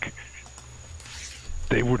say, like,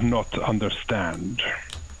 they would not understand.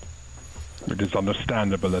 It is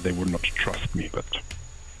understandable that they would not trust me, but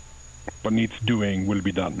what needs doing will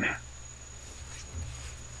be done.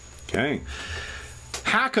 Okay.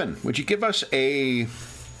 Hakon, would you give us a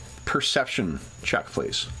perception check,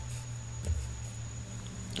 please?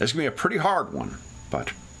 It's going to be a pretty hard one,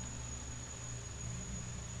 but...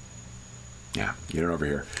 yeah, you don't over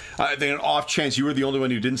here. I think an off chance you were the only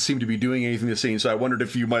one who didn't seem to be doing anything this scene, so I wondered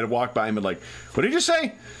if you might have walked by him and like, what did you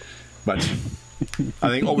say? But I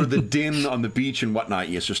think over the din on the beach and whatnot,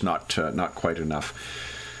 it's just not quite enough.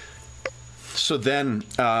 So then,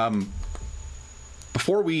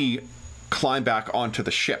 before we climb back onto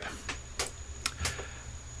the ship,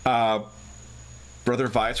 Brother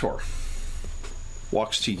Viator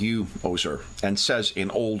walks to you, Ozer, and says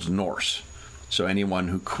in Old Norse, so anyone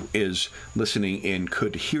who is listening in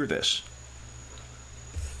could hear this.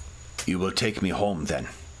 You will take me home, then.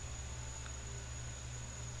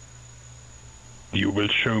 You will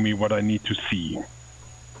show me what I need to see.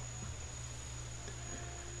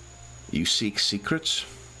 You seek secrets?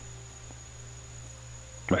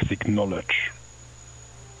 I seek knowledge.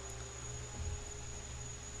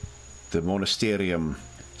 The Monasterium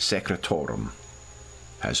Secretorum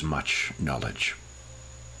has much knowledge.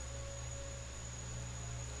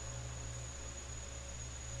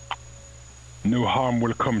 No harm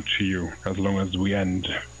will come to you as long as we end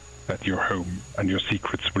at your home, and your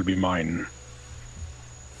secrets will be mine.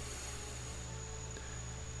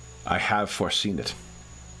 I have foreseen it.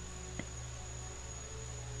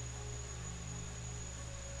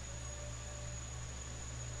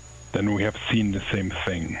 Then we have seen the same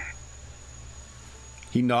thing.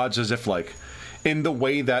 He nods as if, like, in the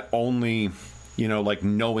way that only, like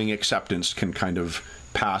knowing acceptance can kind of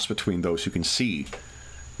pass between those who can see,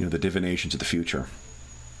 the divinations of the future.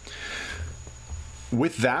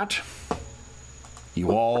 with that,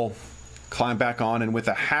 you all climb back on, and with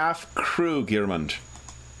a half crew, Gearmund,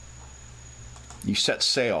 you set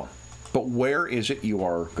sail. But where is it you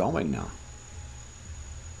are going now?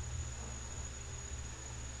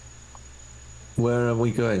 Where are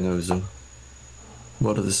we going, Ozu?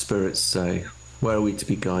 What do the spirits say? Where are we to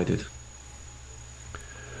be guided?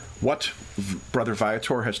 What Brother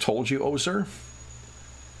Viator has told you, Ozer?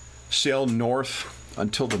 Sail north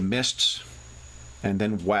until the mists, and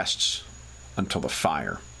then west until the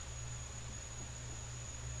fire.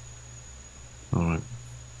 All right.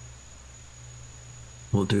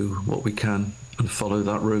 We'll do what we can and follow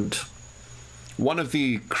that route. One of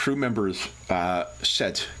the crew members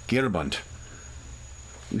said, Gearmund,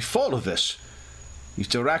 we follow these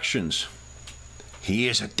directions. He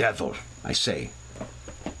is a devil, I say.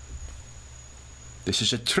 This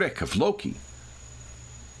is a trick of Loki.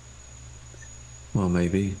 Well,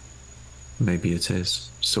 maybe it is.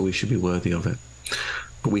 So we should be worthy of it.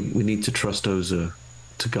 But we need to trust Ozer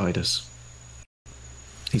to guide us.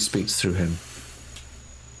 He speaks through him.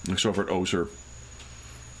 Looks over at Ozer.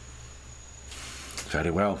 Very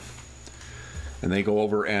well. And they go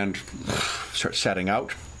over and start setting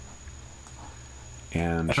out.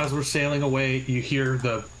 And as we're sailing away, you hear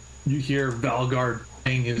Valgard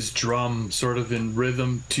playing his drum sort of in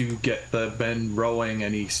rhythm to get the men rowing,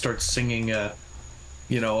 and he starts singing a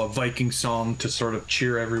Viking song to sort of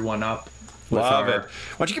cheer everyone up. Love it. Why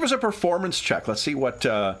don't you give us a performance check? Let's see what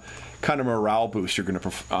kind of morale boost you're going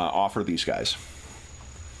to offer these guys.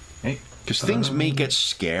 Because things may get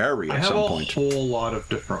scary at some point. I have a whole lot of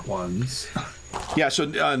different ones. Yeah, so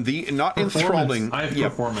the not enthralling. I have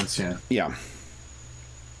performance, yeah. Yeah.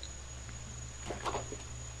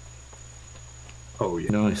 Oh,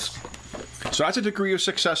 yeah. Nice. So that's a degree of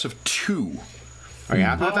success of 2. Are you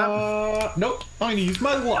happy with that? Nope. I'm going to use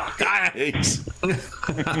my luck. Nice. I'm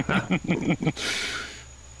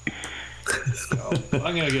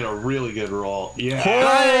going to get a really good roll. Yeah.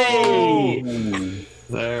 Hey!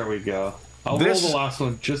 There we go. I'll roll the last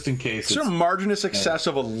one just in case. It's a margin of success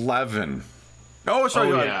of 11. Oh,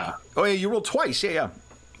 sorry. Oh, yeah. Oh, yeah, you rolled twice. Yeah.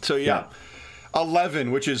 So, yeah.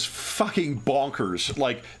 11, which is fucking bonkers.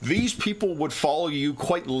 Like, these people would follow you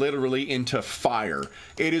quite literally into fire.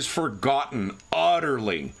 It is forgotten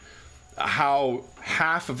utterly how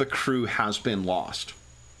half of the crew has been lost.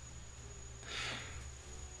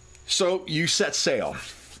 So you set sail.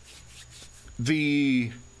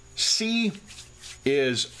 The sea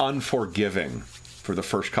is unforgiving for the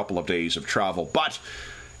first couple of days of travel, but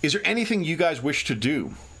is there anything you guys wish to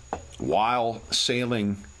do while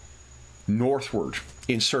sailing northward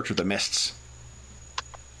in search of the mists?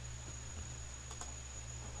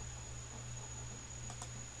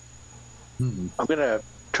 I'm gonna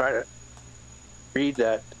try to read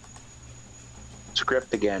that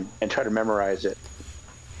script again and try to memorize it.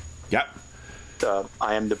 Yep.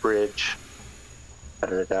 I am the bridge.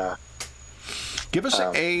 Da-da-da-da. Give us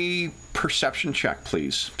a perception check,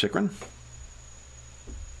 please, Sigrid.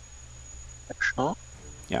 Oh,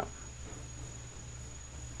 Yeah. is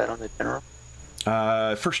that on the general?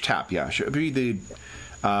 First tap, yeah. Should be the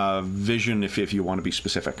vision if you want to be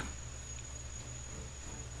specific.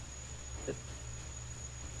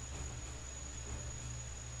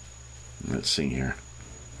 Let's see here.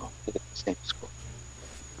 Oh, I get the same score.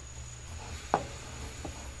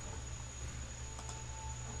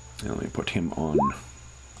 Let me put him on.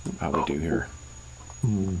 How we do here?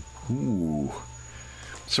 Ooh.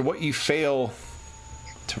 So what you fail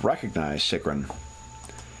to recognize, Sigrid?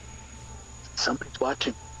 Somebody's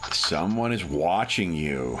watching. Someone is watching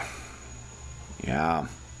you. Yeah.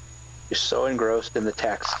 You're so engrossed in the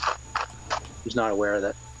text. He's not aware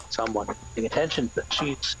that someone is paying attention, that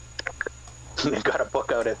she's got a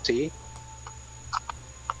book out at sea.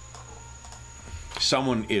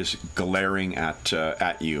 Someone is glaring at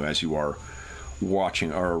you as you are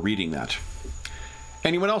watching or reading that.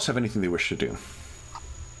 Anyone else have anything they wish to do?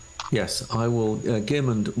 Yes, I will.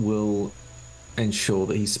 Gearmund will ensure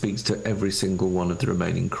that he speaks to every single one of the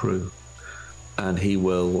remaining crew, and he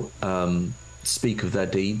will speak of their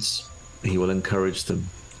deeds. He will encourage them,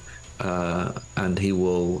 and he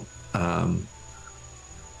will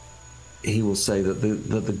say that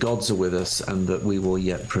the gods are with us and that we will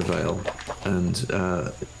yet prevail, and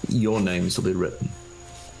your names will be written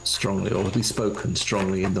strongly, or will be spoken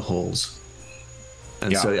strongly in the halls.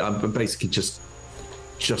 And so I'm basically just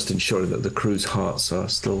ensuring that the crew's hearts are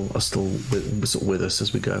still with us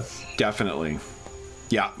as we go. Definitely.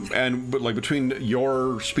 Yeah, and like between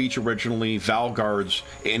your speech originally, Valgard's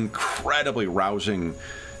incredibly rousing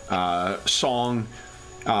song,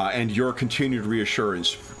 and your continued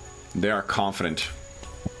reassurance, they are confident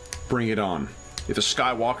Bring it on. If the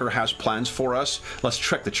Skywalker has plans for us, let's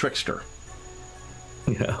trick the trickster.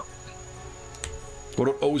 Yeah. What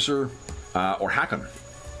about Ozer or Hakon?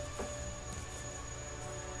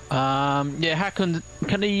 Yeah, Hakon,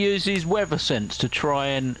 can he use his weather sense to try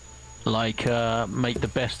and like make the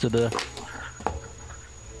best of the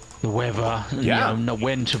weather? Yeah. You know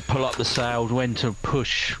when to pull up the sails, when to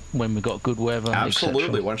push when we've got good weather. Absolutely.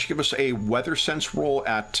 etc. Why don't you give us a weather sense roll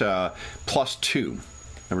at +2?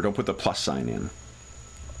 Remember, don't put the plus sign in.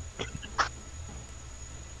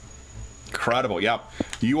 Incredible. Yep.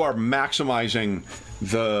 You are maximizing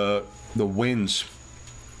the winds.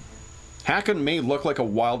 Hakon may look like a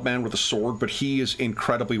wild man with a sword, but he is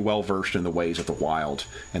incredibly well versed in the ways of the wild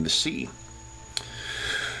and the sea.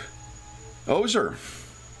 Ozer.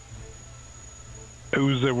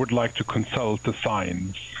 Ozer would like to consult the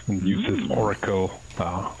signs and use his oracle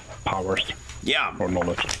powers. Yeah. Or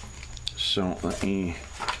knowledge. So let me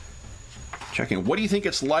check in. What do you think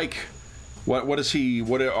it's like? What is he?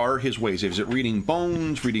 What are his ways? Is it reading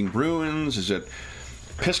bones, reading ruins? Is it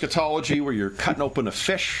piscatology, where you're cutting open a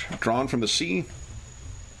fish drawn from the sea?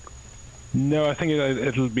 No, I think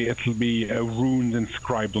it'll be runes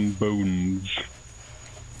inscribed on bones.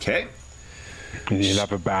 Okay. And he'll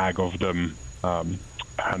have a bag of them,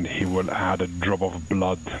 and he will add a drop of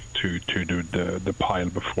blood to do the pile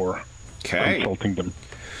before consulting them.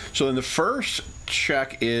 So then the first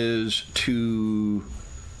check is to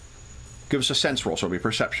give us a sense roll, so it'll be a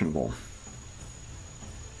perception roll.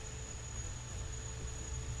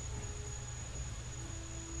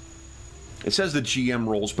 It says the GM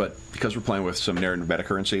rolls, but because we're playing with some narrative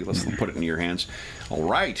metacurrency, let's put it in your hands. All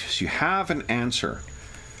right, so you have an answer.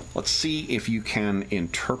 Let's see if you can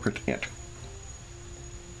interpret it.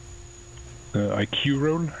 IQ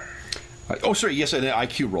roll? Oh, sorry, yes, an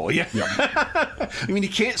IQ roll, yeah. I mean, you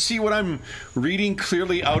can't see what I'm reading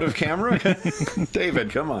clearly out of camera?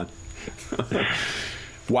 David, come on.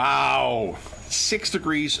 Wow. 6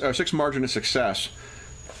 margin of success.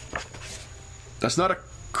 That's not a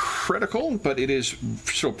critical, but it is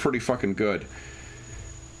still pretty fucking good.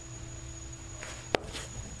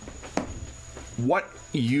 What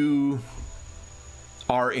you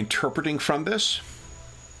are interpreting from this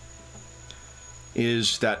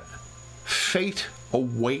is that fate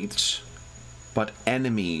awaits, but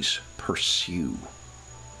enemies pursue.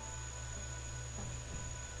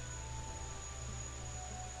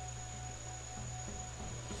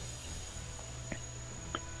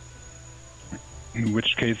 In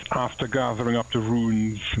which case, after gathering up the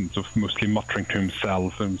runes and sort of mostly muttering to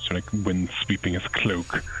himself and sort of like wind sweeping his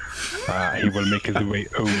cloak, he will make his way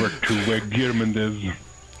over to where Gearmund is.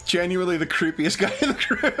 Genuinely the creepiest guy in the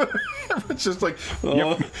crew. Everyone's just like,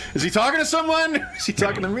 oh, is he talking to someone? Is he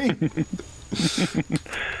talking to me?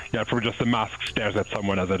 Yeah, probably just the mask stares at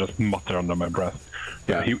someone as I just mutter under my breath.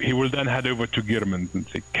 Yeah. He will then head over to Gearmund and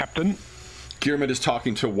say, Captain? Gearmund is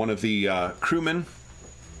talking to one of the crewmen.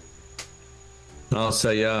 I'll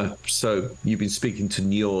say, so you've been speaking to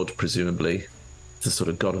Njord, presumably, the sort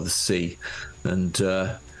of god of the sea, and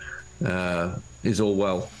is all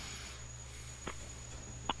well?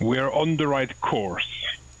 We're on the right course,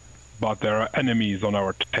 but there are enemies on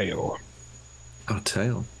our tail. Our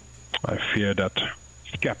tail? I fear that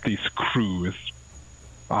Skapti's crew is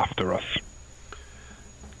after us.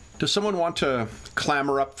 Does someone want to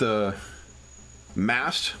clamber up the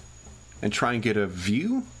mast and try and get a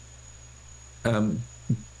view?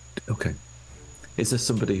 Okay. Is there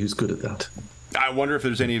somebody who's good at that? I wonder if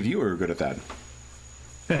there's any of you who are good at that.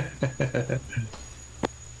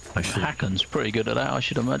 Hakon's pretty good at that, I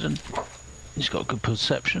should imagine. He's got good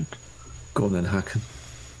perception. Go on then, Hakon.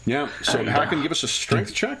 Yeah, so Hakon, give us a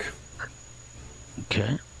strength check.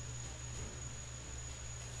 Okay.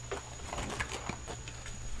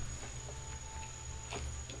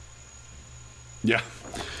 Yeah.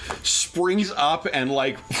 Springs up and,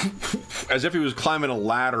 like, as if he was climbing a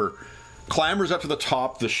ladder, clambers up to the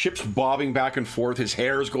top, the ship's bobbing back and forth, his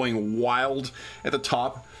hair is going wild at the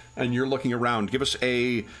top, and you're looking around. Give us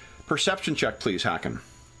a perception check, please, Hakon.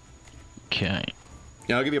 Okay.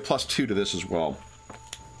 Yeah, I'll give you a +2 to this as well.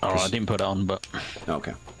 All right, I didn't put it on, but...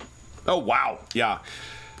 Okay. Oh, wow. Yeah.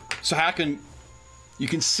 So, Hakon, you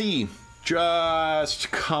can see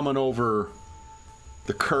just coming over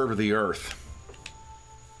the curve of the earth,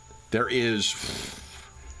 there is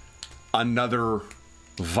another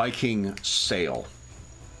Viking sail.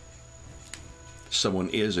 Someone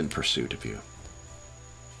is in pursuit of you.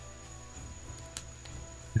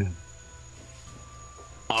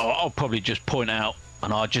 I'll probably just point out,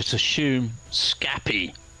 and I'll just assume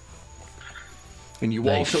Scappy. And you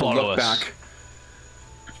They also follow look us. back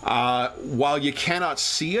While you cannot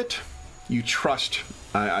see it, you trust,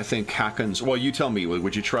 I think, Hakon's... Well, you tell me,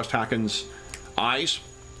 would you trust Hakon's eyes?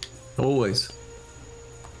 Always.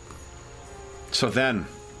 So then,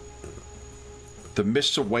 the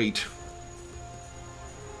mists await.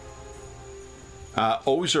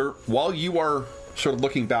 Ozer, while you are sort of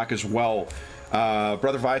looking back as well,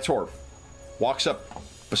 Brother Viator walks up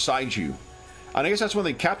beside you. And I guess that's one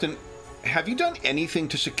thing. Captain, have you done anything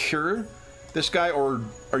to secure this guy, or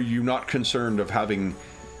are you not concerned of having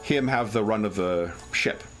him have the run of the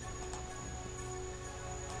ship?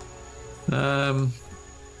 I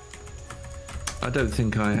don't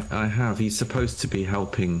think I have. He's supposed to be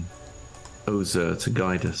helping Ozer to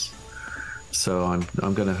guide us. So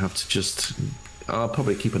I'm going to have to just... I'll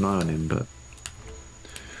probably keep an eye on him, but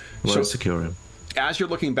won't secure him. As you're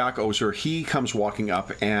looking back, Ozer, he comes walking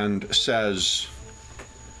up and says,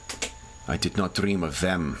 I did not dream of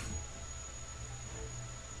them.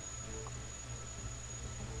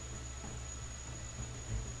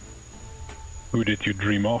 Who did you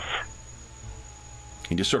dream of?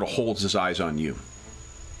 He just sort of holds his eyes on you.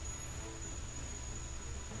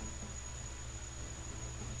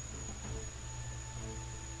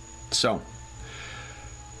 So,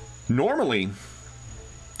 normally,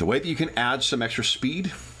 the way that you can add some extra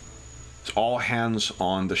speed is all hands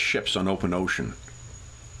on the ships on open ocean.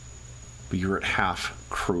 But you're at half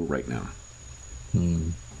crew right now.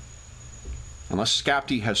 Unless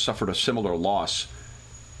Skapti has suffered a similar loss,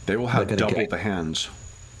 they will have double the hands.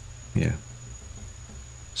 Yeah.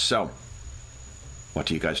 So, what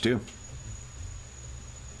do you guys do?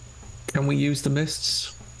 Can we use the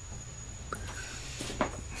mists?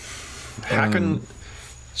 Hakon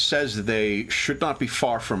says they should not be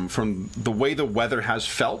far from the way the weather has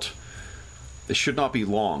felt. They should not be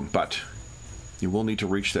long, but you will need to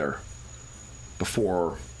reach there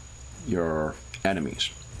before your enemies.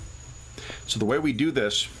 So the way we do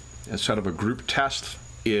this, as sort of a group test,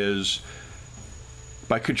 is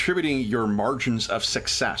by contributing your margins of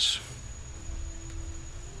success.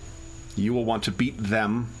 You will want to beat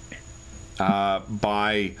them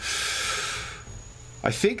by... I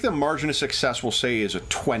think the margin of success we'll say is a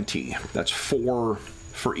 20. That's 4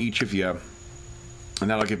 for each of you. And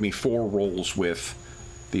that'll give me 4 rolls with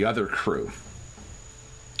the other crew.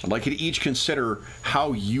 I'd like you to each consider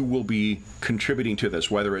how you will be contributing to this,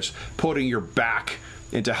 whether it's putting your back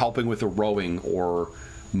into helping with the rowing, or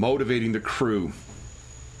motivating the crew,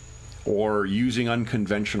 or using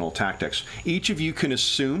unconventional tactics. Each of you can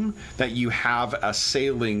assume that you have a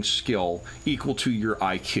sailing skill equal to your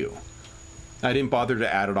IQ. I didn't bother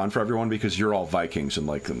to add it on for everyone because you're all Vikings and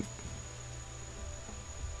like them.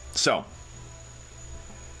 So,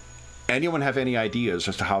 anyone have any ideas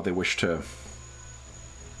as to how they wish to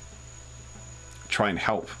try and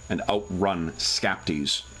help and outrun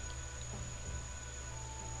Skaptis?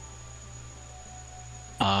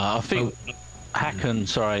 I think Hakon,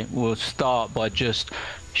 will start by just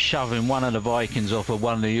shoving one of the Vikings off of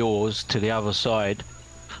one of the oars to the other side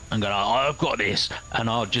and go, oh, I've got this, and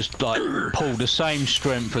I'll just like pull the same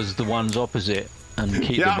strength as the ones opposite and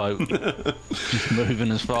keep the boat just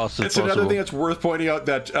moving as fast as possible. It's another thing that's worth pointing out,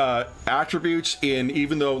 that attributes in,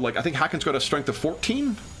 even though, like, I think Hakon's got a strength of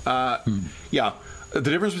 14. Yeah, the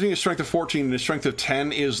difference between a strength of 14 and a strength of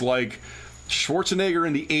 10 is like Schwarzenegger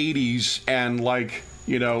in the 80s and, like,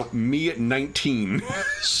 you know, me at 19.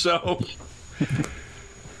 So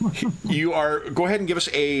you are, go ahead and give us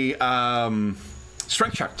a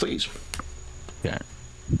strength check, please. Yeah.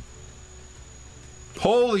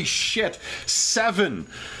 Holy shit, 7.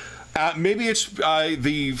 Maybe it's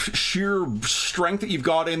the sheer strength that you've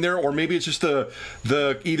got in there, or maybe it's just the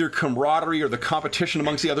either camaraderie or the competition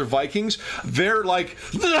amongst the other Vikings. They're like,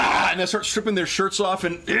 and they start stripping their shirts off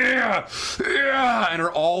and and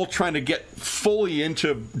are all trying to get fully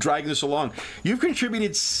into dragging this along. You've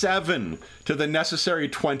contributed 7 to the necessary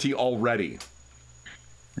 20 already.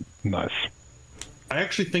 Nice. I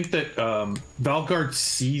actually think that Valgard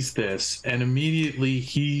sees this, and immediately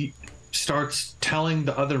he starts telling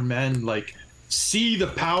the other men, like, see the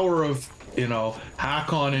power of, you know,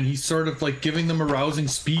 Hakon, and he's sort of like giving them a rousing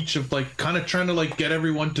speech of like kind of trying to like get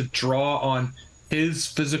everyone to draw on his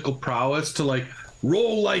physical prowess to like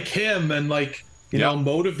roll like him and like, you know,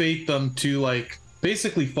 motivate them to like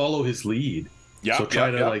basically follow his lead. So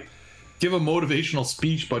try to like give a motivational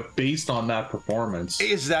speech, but based on that performance.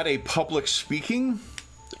 Is that a public speaking?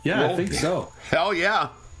 Yeah, roll? I think so. Hell yeah.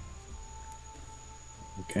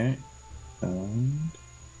 Okay.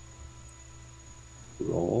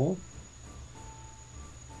 Roll.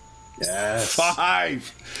 Yes. Yes.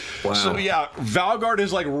 5. Wow. So yeah, Valgard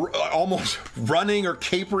is like almost running or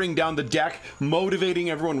capering down the deck, motivating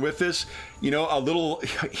everyone with this. You know, a little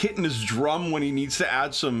hitting his drum when he needs to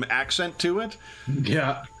add some accent to it.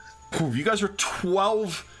 Yeah. You guys are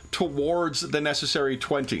 12 towards the necessary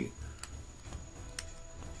 20.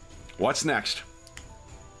 What's next?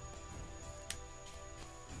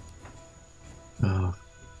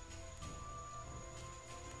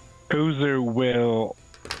 Ozer will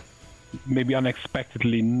maybe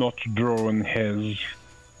unexpectedly not draw on his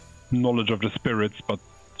knowledge of the spirits, but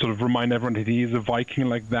sort of remind everyone that he is a Viking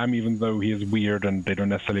like them, even though he is weird and they don't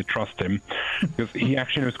necessarily trust him. Because he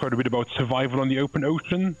actually knows quite a bit about survival on the open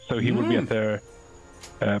ocean, so he will be at the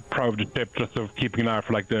prow of the ship, just sort of keeping an eye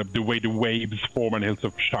for like the way the waves form, and he'll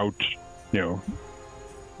sort of shout, you know,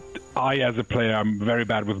 I, as a player, I'm very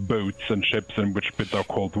bad with boats and ships and which bits are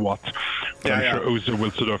called what. But I'm sure Ozer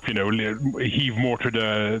will sort of, you know, heave more to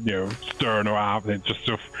the, you know, stern or aft, and just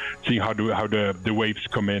sort of see how the waves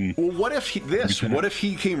come in. Well, what if what if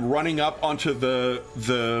he came running up onto the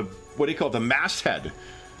what do you call it, the masthead,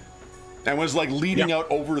 and was like leading out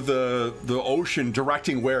over the ocean,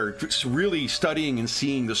 directing where, just really studying and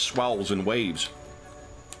seeing the swells and waves.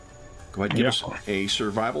 Go ahead and give us a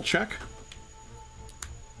survival check.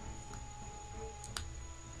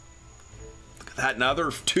 That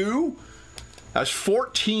another 2. That's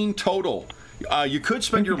 14 total. You could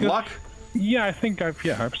spend your luck. Yeah, I think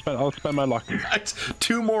I'll spend my luck. That's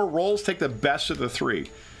 2 more rolls. Take the best of the 3,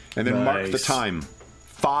 and then mark the time.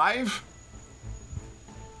 5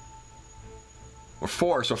 or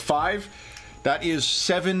 4. So 5. That is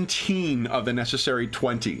 17 of the necessary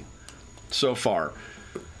 20 so far.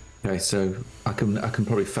 Okay, so I can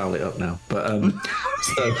probably foul it up now, but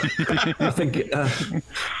so I think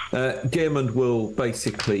Gearmund will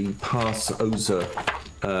basically pass Ozer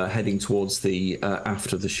heading towards the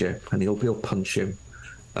aft of the ship, and he'll punch him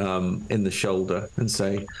in the shoulder and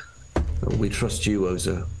say, "We trust you,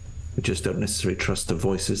 Ozer. We just don't necessarily trust the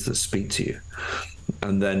voices that speak to you."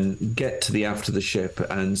 And then get to the aft of the ship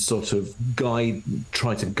and sort of try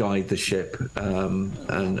to guide the ship, and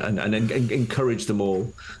encourage them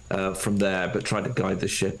all from there, but try to guide the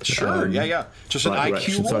ship. Sure, yeah. Just an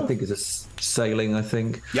IQ roll? So I think it's sailing, I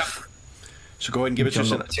think. Yep. So go ahead and give it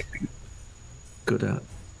just an... Good at.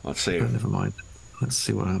 Let's see. Oh, never mind. Let's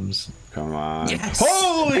see what happens. Come on. Yes!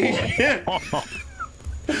 Holy shit!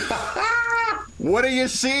 What do you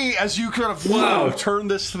see as you kind of turn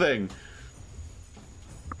this thing?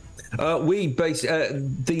 We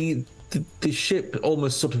basically the ship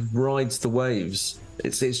almost sort of rides the waves.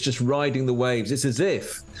 It's just riding the waves. It's as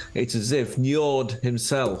if Njord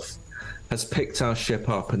himself has picked our ship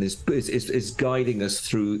up and is guiding us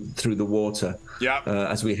through the water. Yeah.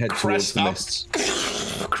 As we head towards the mists.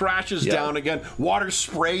 Crashes down again. Water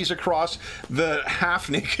sprays across the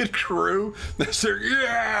half-naked crew.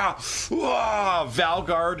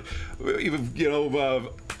 Valgard, you know,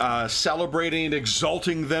 celebrating and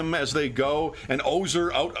exalting them as they go, and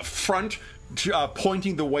Ozer out front,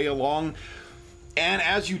 pointing the way along. And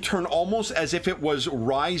as you turn, almost as if it was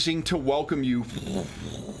rising to welcome you,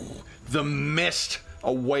 the mist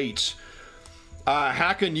awaits.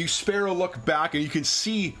 Hakon, you spare a look back, and you can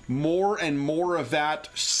see more and more of that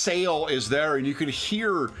sail is there, and you can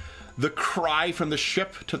hear the cry from the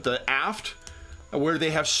ship to the aft, where they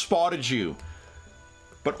have spotted you.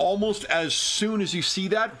 But almost as soon as you see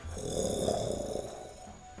that,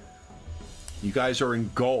 you guys are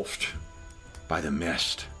engulfed by the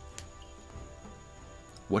mist.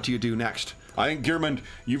 What do you do next? I think, Gearmund,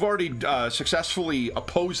 you've already successfully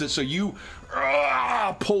opposed it, so you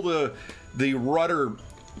pull the rudder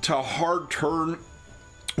to a hard turn.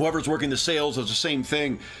 Whoever's working the sails does the same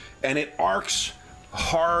thing, and it arcs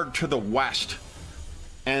hard to the west,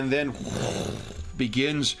 and then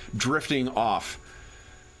begins drifting off.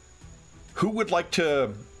 Who would like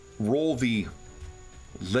to roll the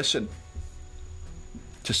listen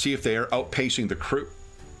to see if they are outpacing the crew?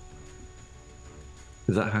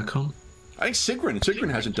 Is that Hakon? I think Sigrun. Sigrun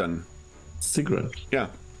hasn't done. Sigrun? Yeah.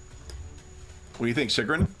 What do you think,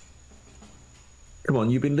 Sigrun? Come on,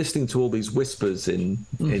 you've been listening to all these whispers in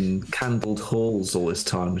candled halls all this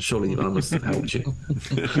time. Surely I must have helped you.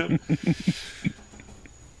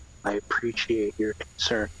 I appreciate your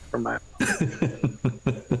concern for my...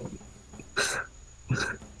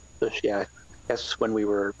 So, yeah, I guess when we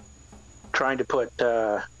were trying to put...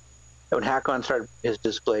 when Hakon started his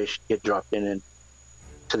display, she had dropped in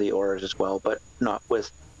to the oars as well, but not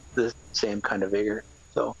with the same kind of vigor,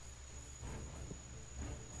 so...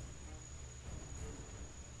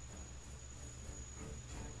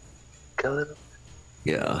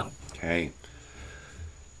 Yeah. Okay.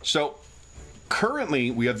 So, currently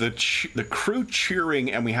we have the crew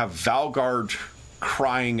cheering, and we have Valgard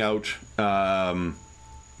crying out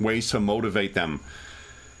ways to motivate them.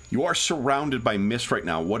 You are surrounded by mist right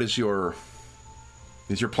now. What is your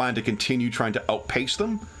plan to continue trying to outpace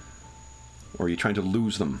them, or are you trying to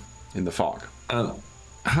lose them in the fog?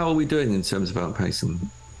 How are we doing in terms of outpacing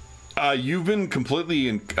them? You've been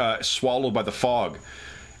completely swallowed by the fog.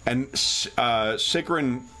 And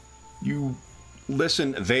Sigrun, you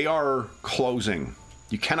listen, they are closing.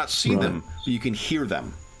 You cannot see them, but you can hear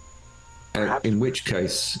them. In which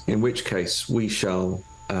case, we shall.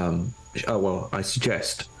 Well, I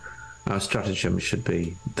suggest our stratagem should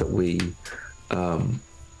be that we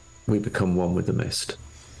become one with the mist,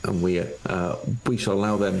 and we shall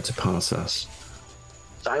allow them to pass us.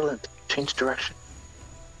 Silent. Change direction.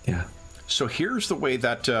 Yeah. So here's the way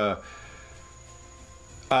that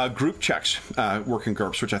group checks work in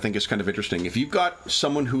GURPS, which I think is kind of interesting. If you've got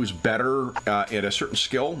someone who's better at a certain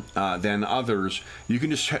skill than others, you can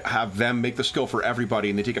just have them make the skill for everybody,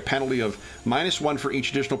 and they take a penalty of -1 for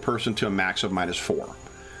each additional person to a max of -4.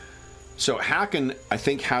 So Hacken, I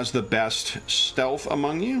think, has the best stealth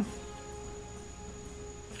among you.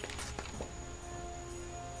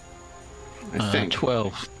 I think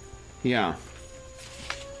 12. Yeah.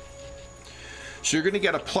 So you're going to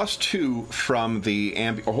get a +2 from the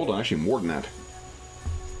Oh, hold on, actually more than that.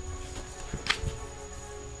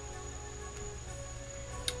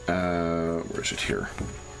 Where is it here?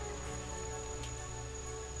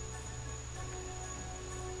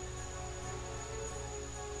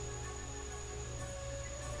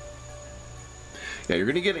 Yeah, you're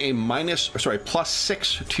going to get a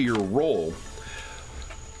 +6 to your roll.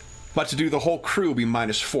 But to do the whole crew will be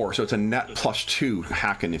 -4, so it's a net +2,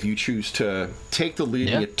 Hacken, if you choose to take the lead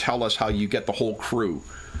and you tell us how you get the whole crew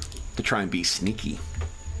to try and be sneaky.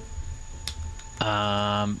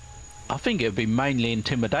 I think it would be mainly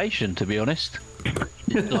intimidation, to be honest.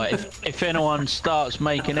 Like, if anyone starts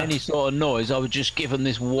making any sort of noise, I would just give them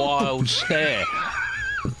this wild stare.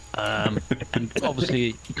 And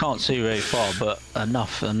obviously, you can't see very far, but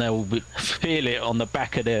enough, and they'll feel it on the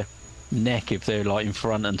back of their neck if they're like in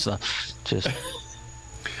front and stuff. Just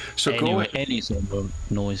so any sort of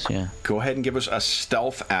noise. Yeah. Go ahead and give us a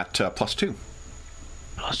stealth at +2.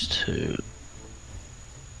 +2.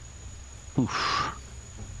 Oof.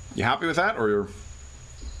 You happy with that, or you're?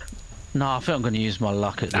 No, I think I'm going to use my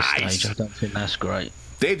luck at this stage. I don't think that's great.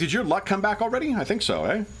 Dave, did your luck come back already? I think so,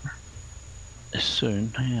 eh?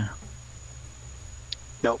 Soon, yeah.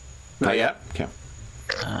 Nope. Not yet. Okay.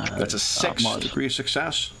 That's a 6 degree of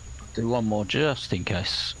success. Do one more just in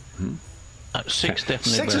case. 6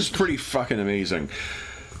 definitely. 6 is pretty fucking amazing.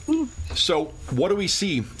 So, what do we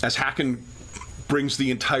see as Hacken brings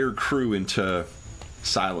the entire crew into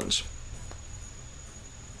silence?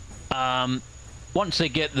 Once they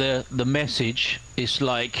get the message, it's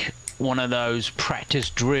like one of those practice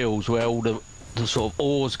drills where all the sort of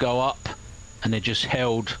oars go up and they're just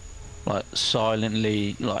held like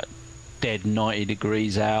silently, like dead 90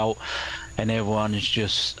 degrees out, and everyone is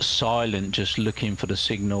just silent, just looking for the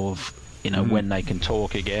signal of, you know, when they can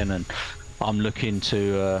talk again. And I'm looking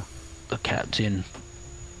to the captain,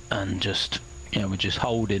 and just, you know, we're just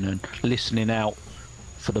holding and listening out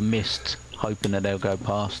for the mist, hoping that they'll go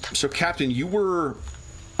past. So, Captain, you were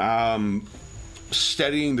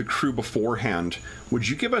steadying the crew beforehand. Would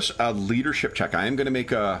you give us a leadership check? I am going to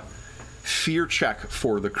make a fear check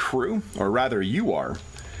for the crew, or rather, you are.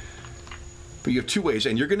 But you have 2 ways,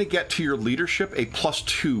 and you're going to get to your leadership a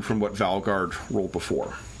 +2 from what Valgard rolled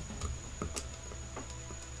before.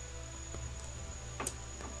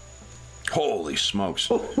 Holy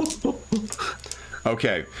smokes.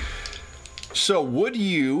 Okay. So would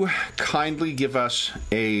you kindly give us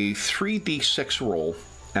a 3d6 roll,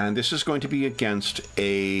 and this is going to be against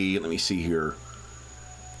a, let me see here,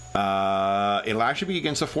 it'll actually be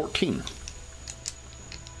against a 14.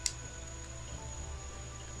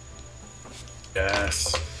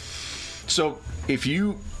 Yes. So if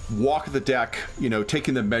you walk the deck, you know,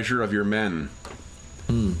 taking the measure of your men,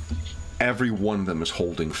 every one of them is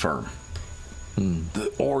holding firm.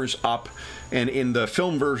 The oars up, and in the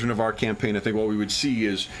film version of our campaign, I think what we would see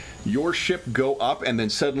is your ship go up and then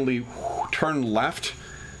suddenly turn left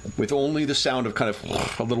with only the sound of kind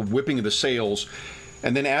of a little whipping of the sails,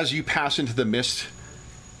 and then as you pass into the mist,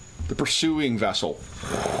 the pursuing vessel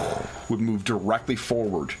would move directly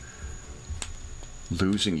forward,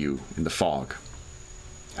 losing you in the fog.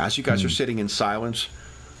 As you guys are sitting in silence,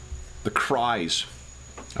 the cries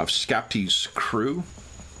of Skapti's crew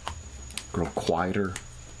grow quieter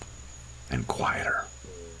and quieter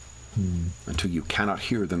until you cannot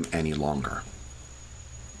hear them any longer.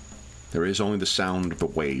 There is only the sound of the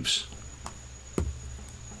waves.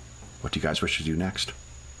 What do you guys wish to do next?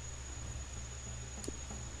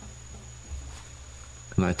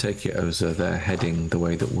 And I take it, Oza, they're heading the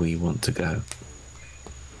way that we want to go.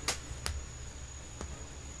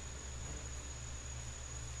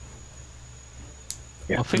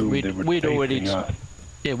 I think we'd already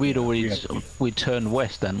we turned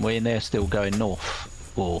west, then we, and they're still going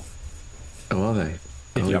north. Or oh, are they?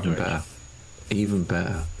 Oh, even better. Even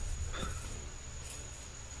better.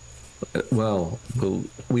 Well,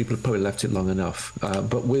 we've probably left it long enough,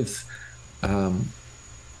 but with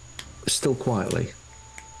still quietly,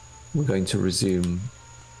 we're going to resume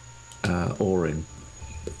Orin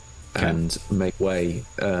and make way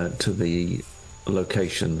to the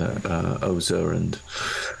location that Oza and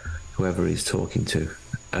whoever he's talking to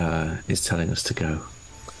is telling us to go.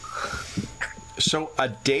 So a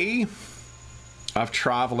day of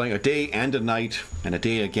traveling, a day and a night, and a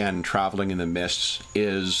day again traveling in the mists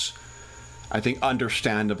is, I think,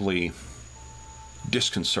 understandably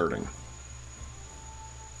disconcerting.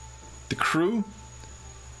 The crew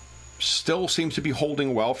still seems to be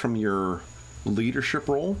holding well from your leadership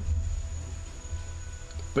role,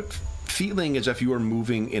 but feeling as if you are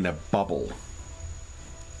moving in a bubble,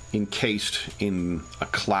 encased in a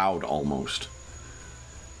cloud almost,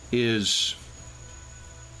 is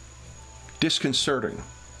disconcerting.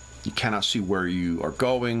 You cannot see where you are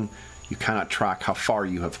going. You cannot track how far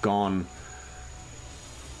you have gone.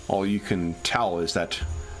 All you can tell is that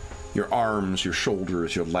your arms, your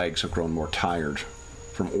shoulders, your legs have grown more tired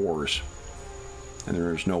from oars. And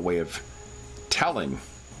there is no way of telling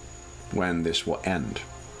when this will end.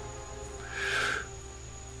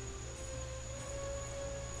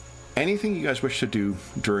 Anything you guys wish to do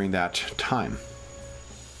during that time?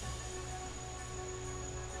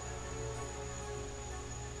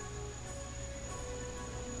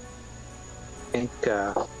 I think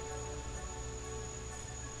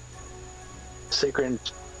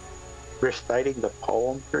Sigrun's reciting the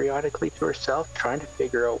poem periodically to herself, trying to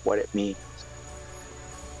figure out what it means.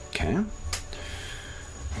 Okay.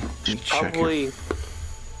 She's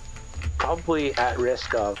probably at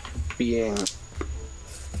risk of being.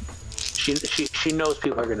 She knows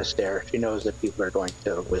people are going to stare. She knows that people are going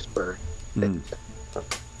to whisper.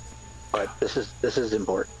 But this is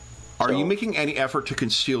important. Are you making any effort to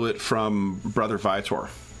conceal it from Brother Viator?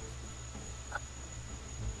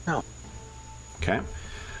 No. Okay.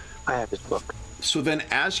 I have his book. So then,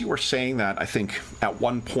 as you were saying that, I think at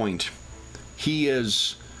one point he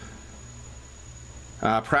is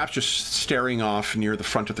perhaps just staring off near the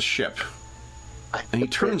front of the ship, and he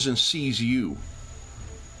turns and sees you.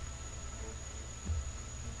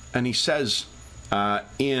 And he says,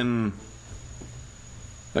 in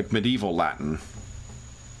like medieval Latin,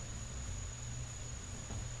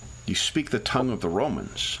 "You speak the tongue of the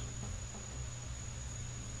Romans."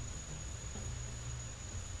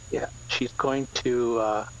 Yeah, she's going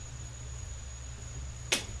to.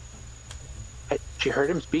 She heard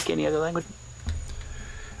him speak any other language?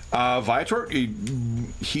 Viator,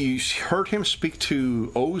 he heard him speak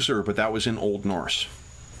to Ozer, but that was in Old Norse.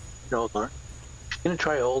 In Old Norse. She's going to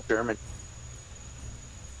try Old German.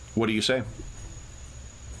 What do you say?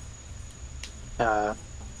 I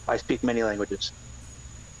speak many languages.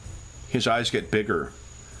 His eyes get bigger,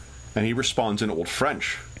 and he responds in Old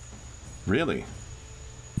French. Really?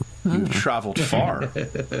 You've traveled far.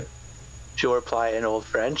 She'll reply in Old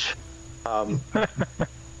French.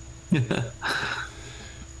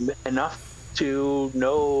 Enough to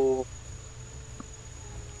know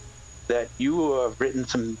that you have written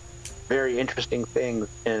some very interesting things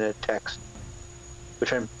in a text,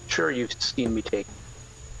 which I'm sure you've seen me take.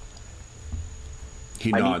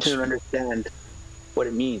 He nods. I need to understand what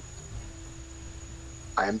it means.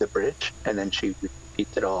 I am the bridge, and then she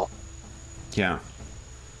repeats it all. Yeah.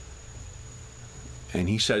 And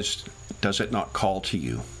he says, "Does it not call to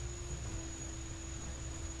you?"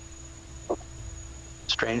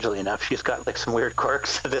 Strangely enough, she's got like some weird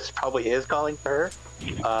quirks. This probably is calling to her.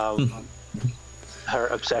 Her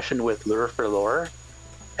obsession with lure for lore,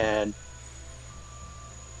 and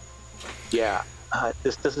yeah,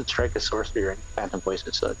 this doesn't strike a sorcery or any phantom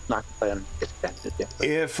voices, so it's not going to play on disadvantage yet.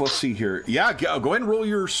 If, let's see here. Yeah, go ahead and roll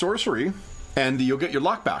your sorcery, and you'll get your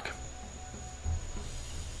luck back.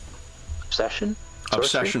 Obsession?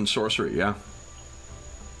 Obsession, sorcery, yeah.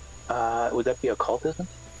 Would that be occultism?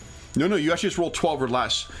 No, you actually just roll 12 or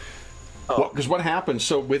less. Because what happens,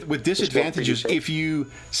 so with disadvantages, if you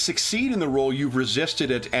succeed in the roll, you've resisted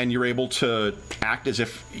it, and you're able to act as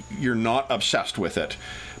if you're not obsessed with it.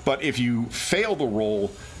 But if you fail the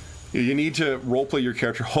roll, you need to roleplay your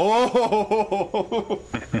character.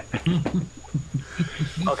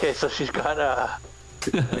 Okay, so she's got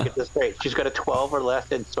let me get this straight. She's got a 12 or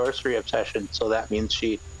less in sorcery obsession, so that means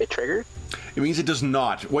it triggers? It means it does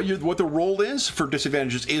not. What the roll is for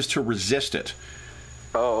disadvantages is to resist it.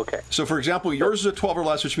 Oh, okay. So, for example, yours is a 12 or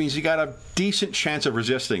less, which means you got a decent chance of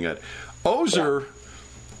resisting it. Ozer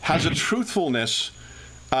has a truthfulness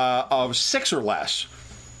of 6 or less,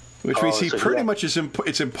 which means he pretty much is.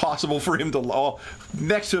 It's impossible for him to lie.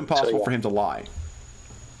 Next to impossible for him to lie.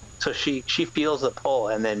 So she feels the pull,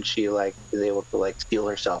 and then she is able to steel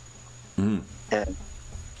herself, and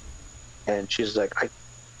she's like,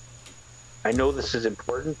 I know this is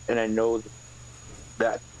important, and I know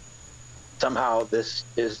that somehow this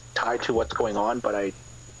is tied to what's going on, but I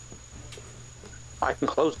can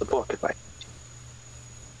close the book if I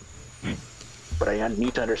need to. But I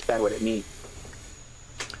need to understand what it means.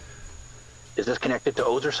 Is this connected to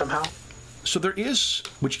Ozer somehow? So there is.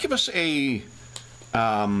 Would you give us an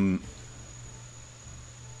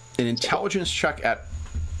intelligence check at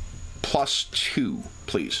 +2,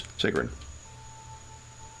 please, Sigrun?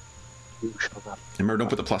 Remember, don't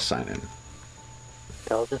put the plus sign in.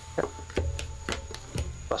 Intelligence check.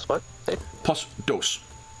 Plus what? Plus dos.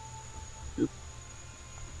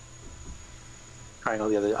 Trying all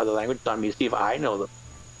the other languages on me to see if I know them.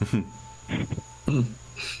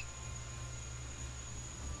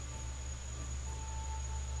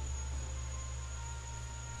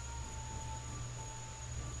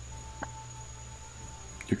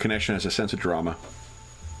 Your connection has a sense of drama.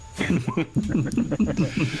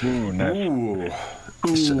 Ooh,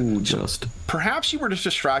 nice. Ooh, just. Perhaps you were just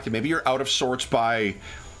distracted. Maybe you're out of sorts by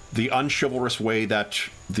the unchivalrous way that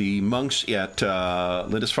the monks at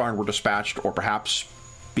Lindisfarne were dispatched, or perhaps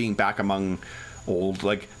being back among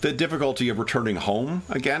the difficulty of returning home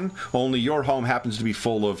again. Only your home happens to be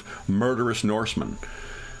full of murderous Norsemen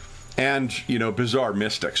and, bizarre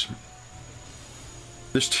mystics.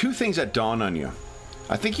 There's two things that dawn on you.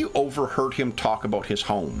 I think you overheard him talk about his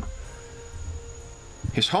home.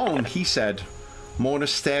 His home, he said,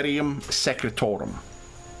 Monasterium Secretorum.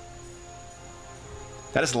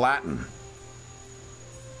 That is Latin.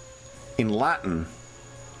 In Latin,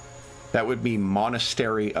 that would be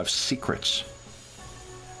Monastery of Secrets.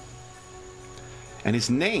 And his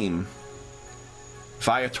name,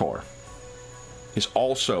 Viator, is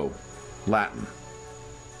also Latin.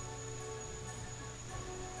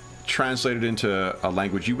 Translated into a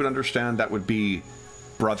language you would understand, that would be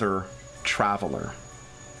brother traveler.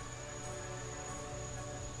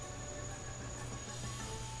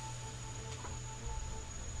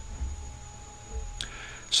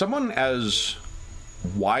 Someone as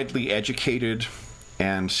widely educated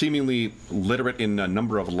and seemingly literate in a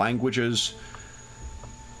number of languages,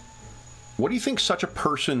 what do you think such a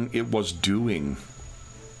person was doing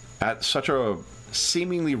at such a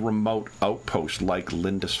seemingly remote outpost like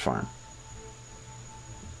Lindisfarne?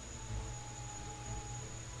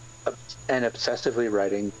 And obsessively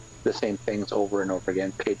writing the same things over and over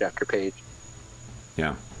again, page after page.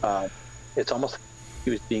 Yeah. It's almost like he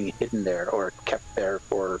was being hidden there or kept there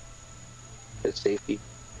for his safety.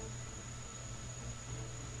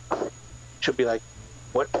 Should be like,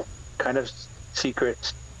 what kind of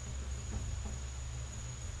secrets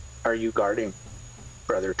are you guarding,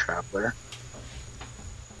 brother traveler?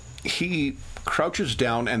 He crouches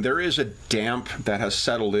down, and there is a damp that has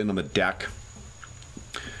settled in on the deck.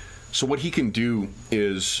 So what he can do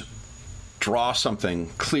is draw something,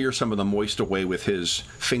 clear some of the moist away with his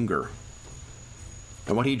finger.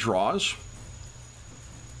 And what he draws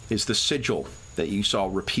is the sigil that you saw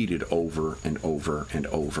repeated over and over and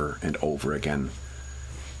over and over again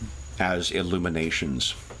as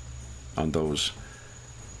illuminations on those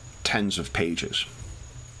tens of pages.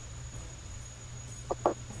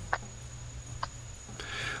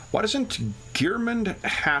 Why doesn't Gearmund,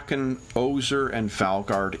 Hakon, Ozer, and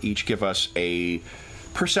Valgard each give us a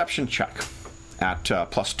perception check at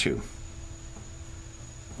 +2?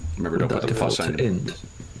 Remember, don't put the plus sign in.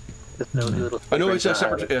 I know it's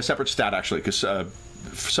a separate stat, actually, because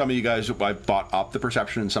some of you guys I've bought up the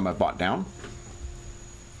perception and some I've bought down.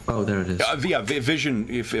 Oh, there it is. Yeah, vision,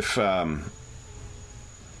 if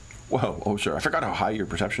whoa, Ozer, I forgot how high your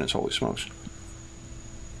perception is, holy smokes.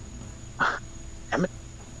 Damn it.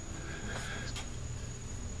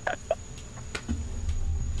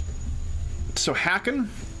 So Hakon,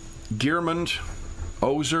 Gearmund,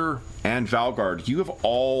 Ozer, and Valgard, you have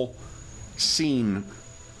all seen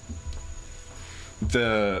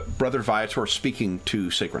the brother Viator speaking to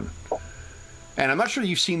Sigrun. And I'm not sure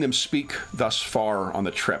you've seen them speak thus far on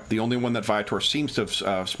the trip. The only one that Viator seems to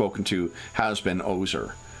have spoken to has been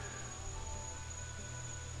Ozer.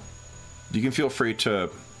 You can feel free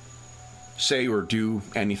to say or do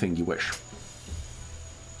anything you wish.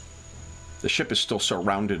 The ship is still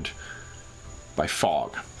surrounded by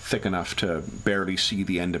fog, thick enough to barely see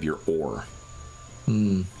the end of your oar.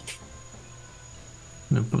 There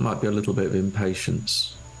might be a little bit of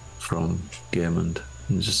impatience from Gearmund,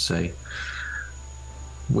 and just say,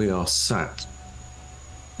 we are sat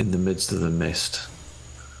in the midst of the mist,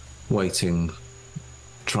 waiting,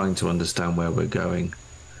 trying to understand where we're going.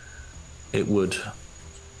 It would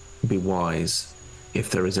be wise if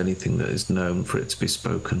there is anything that is known for it to be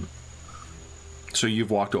spoken. So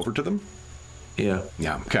you've walked over to them? Yeah.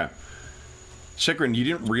 Yeah, okay. Sigrun, you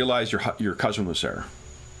didn't realize your cousin was there.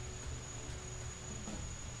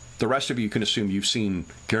 The rest of you can assume you've seen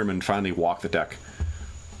Gearmund finally walk the deck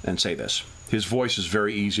and say this. His voice is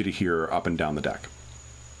very easy to hear up and down the deck.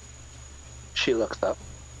 She looks up.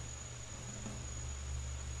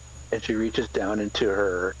 And she reaches down into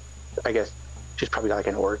her, I guess she's probably got like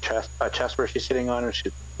an ore chest, a chest where she's sitting on, and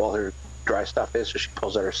all her dry stuff is, so she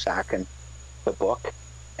pulls out her sack and the book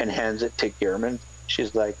and hands it to Gearmund.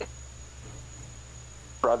 She's like,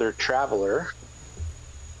 brother traveler,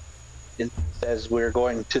 and says we're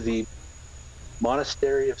going to the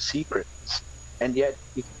Monastery of Secrets, and yet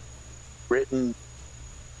you've written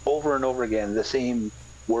over and over again the same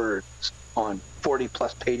words on 40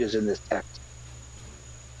 plus pages in this text,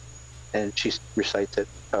 and she recites it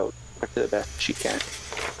out to the best she can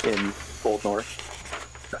in Old Norse.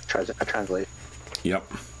 I translate.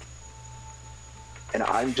 Yep. And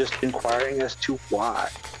I'm just inquiring as to why.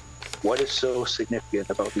 What is so significant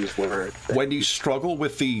about these words? When you struggle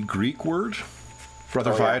with the Greek word,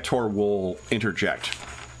 Brother Viator will interject.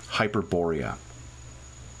 Hyperborea,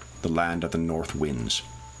 the land of the north winds.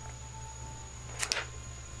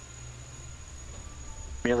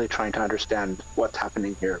 Merely trying to understand what's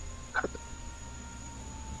happening here.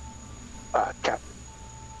 Captain.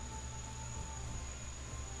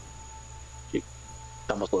 It's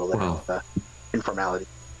almost a little like informality.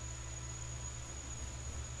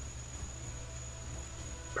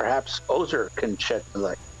 Perhaps Ozer can shed some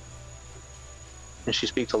light. And she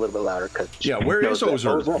speaks a little bit louder because where is Ozer?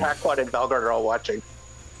 Ozer, MacLeod, and Belgard are all watching.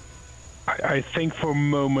 I think for a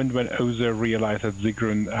moment when Ozer realized that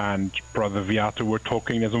Sigrun and Brother Viato were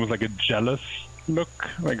talking, there's almost like a jealous look.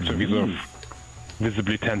 Like, so he sort of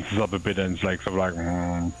visibly tenses up a bit and is like, sort of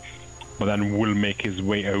like, But then will make his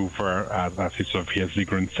way over as he sort of hears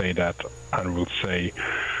Sigrun say that, and will say,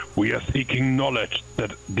 we are seeking knowledge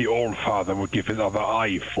that the All-Father would give his other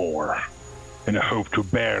eye for, in a hope to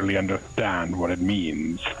barely understand what it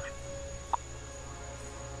means.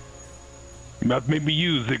 But maybe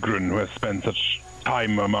you, Sigrun, who has spent such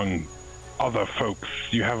time among other folks,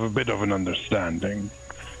 you have a bit of an understanding.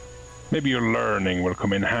 Maybe your learning will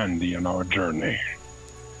come in handy on our journey.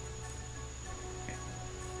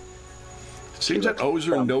 Seems that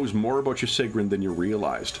Ozer knows more about you, Sigrun, than you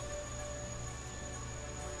realized.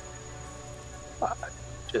 I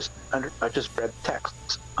just read the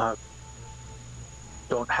texts.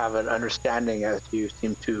 Don't have an understanding, as you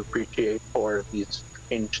seem to appreciate, for these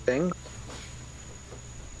strange things.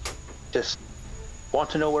 Just want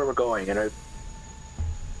to know where we're going, and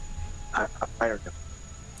I don't know.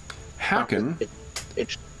 Hacken,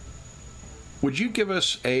 would you give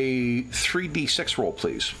us a 3d6 roll,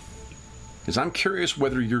 please? Because I'm curious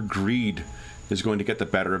whether your greed is going to get the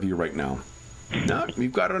better of you right now. No,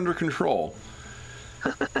 you've got it under control.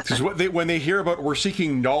 Because when they hear about we're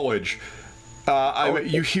seeking knowledge,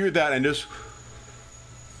 you hear that and just...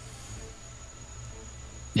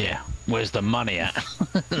 Yeah, where's the money at?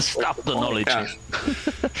 Stuff the knowledge. Yeah.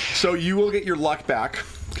 So you will get your luck back,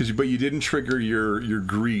 but you didn't trigger your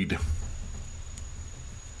greed.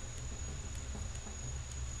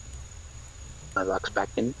 My luck's back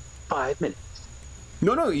in 5 minutes.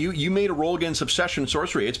 No, you made a roll against obsession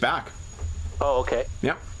sorcery. It's back. Oh, okay.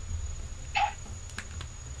 Yeah.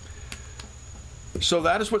 So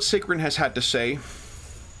that is what Sigrun has had to say.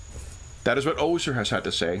 That is what Ozer has had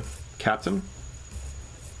to say. Captain?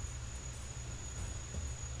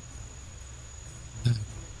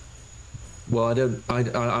 Well,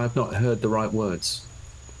 I've not heard the right words.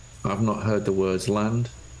 I've not heard the words land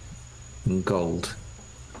and gold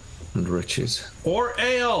and riches. Or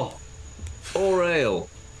ale. Or ale.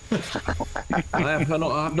 I've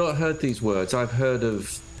not heard these words. I've heard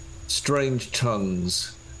of strange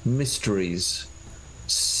tongues, mysteries,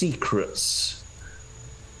 secrets.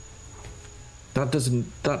 That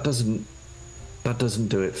doesn't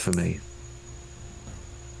do it for me.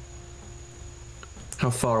 How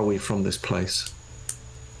far are we from this place?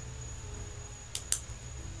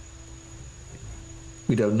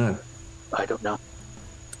 We don't know. I don't know.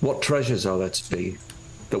 What treasures are there to be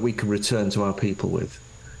that we can return to our people with,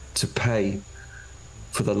 to pay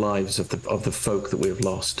for the lives of the folk that we have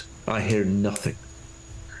lost. I hear nothing.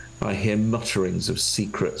 I hear mutterings of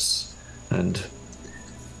secrets and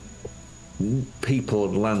people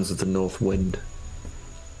and lands of the North Wind.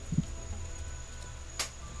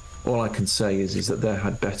 All I can say is that there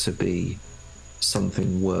had better be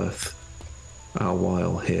something worth our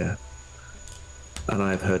while here. And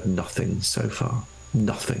I have heard nothing so far.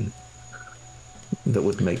 Nothing that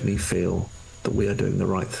would make me feel that we are doing the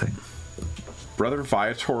right thing. Brother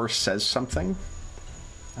Viator says something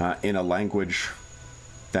in a language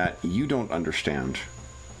that you don't understand.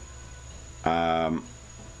 But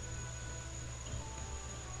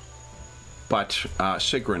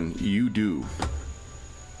Sigrun, you do.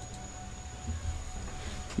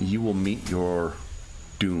 You will meet your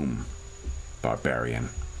doom, barbarian.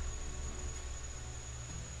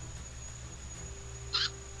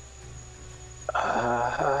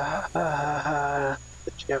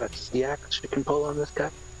 Did you have a sea axe you can pull on this guy?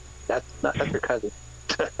 That's your cousin.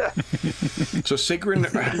 So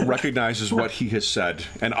Sigrun recognizes what he has said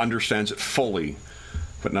and understands it fully,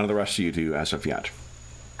 but none of the rest of you do as of yet.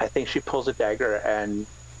 I think she pulls a dagger and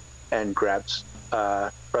grabs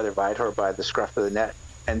Brother Viator by the scruff of the neck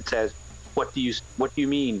and says, "What do you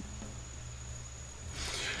mean?"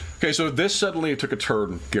 Okay, so this suddenly took a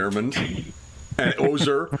turn, Gearmund and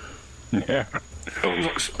Ozer. Yeah.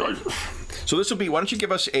 So this will be, why don't you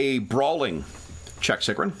give us a brawling check,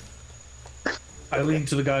 Sigrun? I lean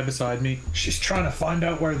to the guy beside me. She's trying to find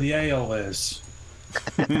out where the ale is.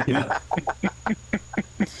 Yeah.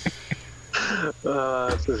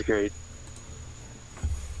 This is great.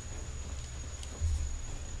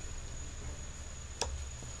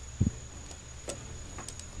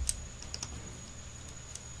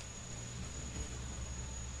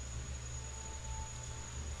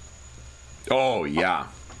 Oh, yeah.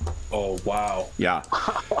 Oh, wow. Yeah.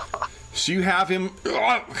 So you have him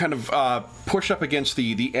kind of push up against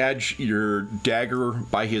the edge, your dagger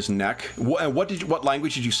by his neck. What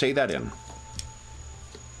language did you say that in?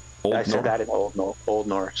 I said that in Old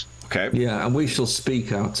Norse. Okay. Yeah, and we shall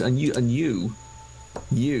speak out, and you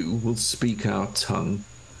will speak our tongue,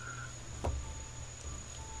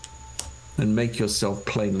 and make yourself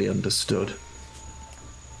plainly understood.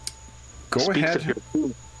 Go ahead.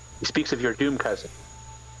 He speaks of your doom, cousin.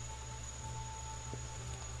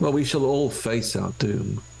 Well, we shall all face our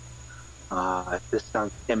doom. This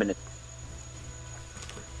sounds imminent.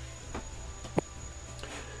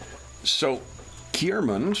 So,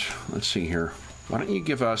 Gearmund, let's see here. Why don't you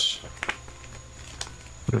give us...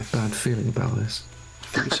 I have a bad feeling about this. I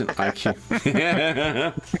think it's an IQ.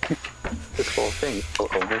 This whole thing.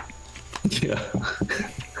 Yeah.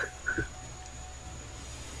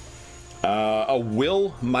 A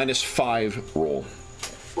will -5 roll.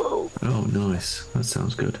 Whoa. Oh, nice. That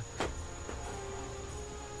sounds good.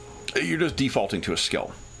 You're just defaulting to a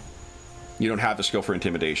skill. You don't have the skill for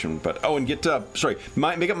intimidation, but... Oh, and get... sorry,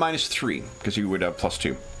 make it -3, because you would have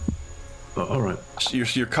 +2. Oh, all right. So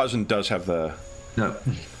your cousin does have the... No.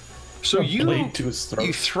 So Blade to his throat.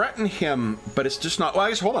 you threaten him, but it's just not... Well, I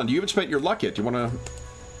guess, hold on. You haven't spent your luck yet. Do you want to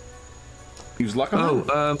use luck on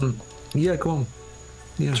that? Yeah, go on.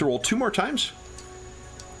 Yeah. So roll 2 more times.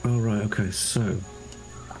 All right, okay, so...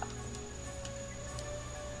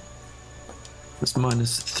 That's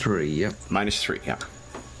 -3, yep. -3, yeah.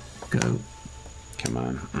 Go. Come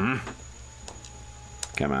on.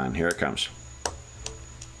 Come on, here it comes.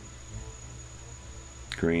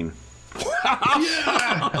 Green.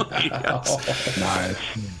 Yes. Nice.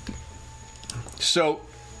 So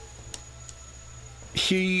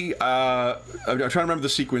he I'm trying to remember the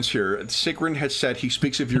sequence here. Sigrun had said he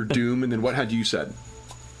speaks of your doom, and then what had you said?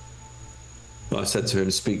 I said to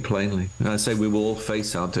him, speak plainly. And I say we will all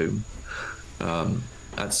face our doom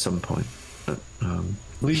at some point.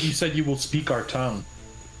 Lee, you said you will speak our tongue.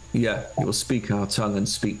 Yeah, you will speak our tongue and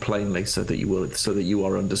speak plainly so that you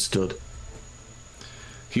are understood.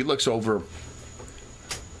 He looks over.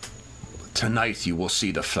 Tonight you will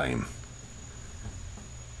see the flame,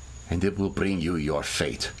 and it will bring you your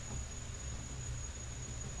fate.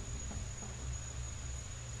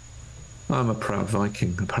 I'm a proud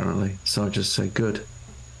Viking, apparently, so I just say, good,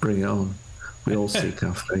 bring it on. We all seek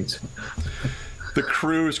our fate. The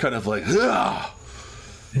crew is kind of like, ah!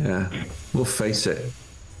 Yeah, we'll face it.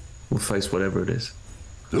 We'll face whatever it is.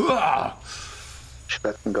 Ah! Should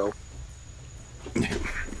let them go.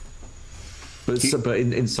 But,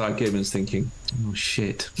 inside Gibbon's thinking, oh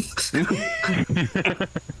shit.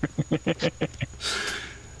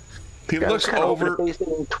 He looks over.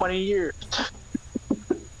 In 20 years.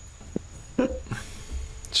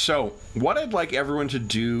 So, what I'd like everyone to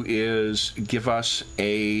do is give us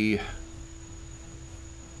a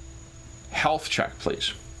health check,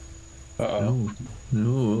 please. Uh-oh.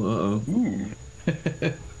 No,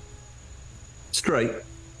 uh-oh. Straight.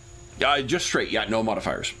 Just straight, yeah, no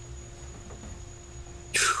modifiers.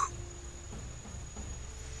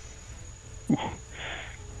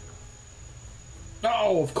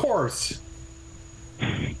 Oh, of course.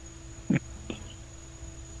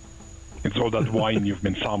 It's all that wine you've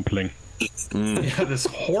been sampling. Yeah, this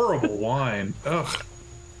horrible wine. Ugh.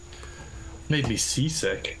 Made me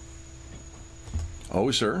seasick.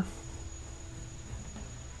 Oh, sir.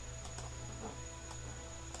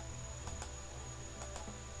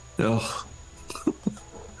 Ugh.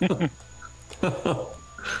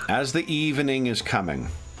 As the evening is coming.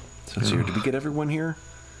 So let's see here. Did we get everyone here?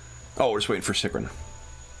 Oh, we're just waiting for Sigrun.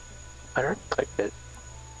 I already clicked it.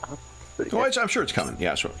 Oh, I'm sure it's coming.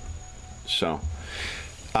 Yeah, so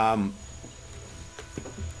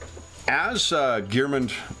as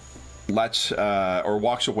Gearmund lets or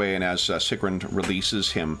walks away, and as Sigrun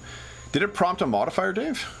releases him, did it prompt a modifier,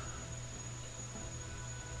 Dave?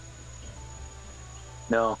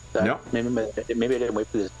 No. No. Maybe I didn't wait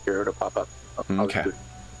for this zero to pop up. Okay.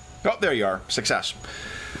 Oh, there you are. Success.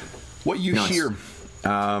 What you hear,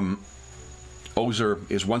 Ozer,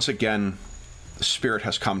 is once again, the spirit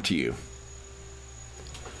has come to you.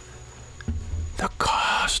 The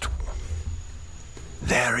cost.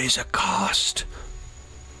 There is a cost.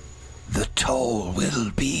 The toll will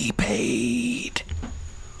be paid.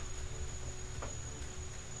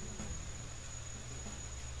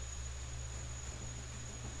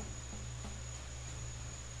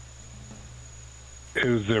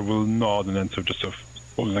 Uzer will nod and then sort of just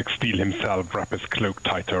like steel himself, wrap his cloak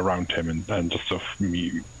tighter around him, and then just sort of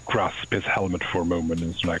grasp his helmet for a moment,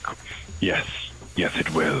 and it's like, yes,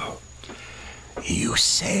 it will. You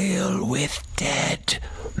sail with dead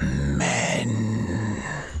men.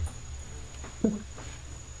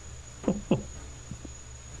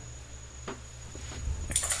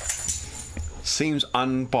 Seems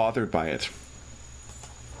unbothered by it.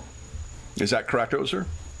 Is that correct, Ozer?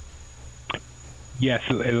 Yes,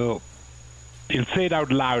 he'll say it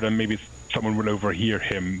out loud, and maybe someone will overhear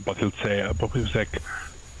him. But he'll say, like,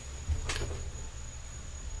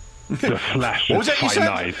 the flesh is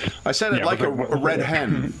finite. I said it like a red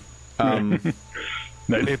hen. No,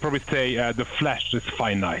 he'll probably say, the flesh is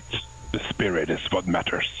finite. The spirit is what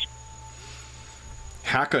matters.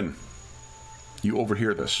 Hakon, you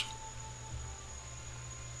overhear this.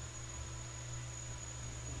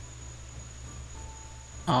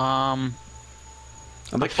 Um,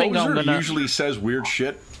 And like, I think Ozer I'm gonna... usually says weird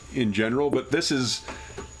shit in general, but this is...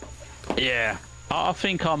 Yeah. I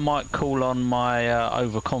think I might call on my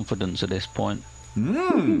overconfidence at this point.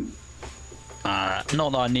 Mm. Not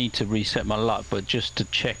that I need to reset my luck, but just to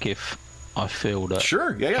check if I feel that...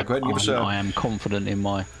 Sure, yeah, go ahead and give us a... I am confident in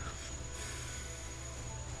my...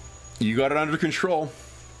 You got it under control,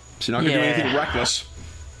 so you're not going to do anything reckless.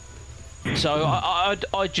 So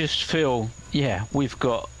I just feel, yeah, we've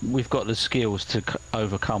got the skills to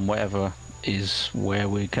overcome whatever is where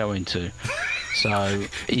we're going to. So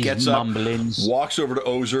he's gets mumbling, up, walks over to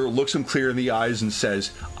Ozer, looks him clear in the eyes, and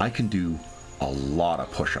says, "I can do a lot of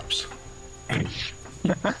push-ups."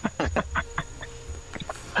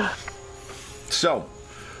 So,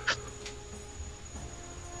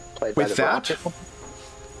 with that,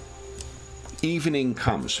 evening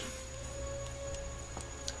comes.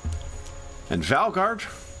 And Valgard,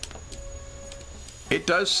 it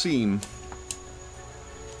does seem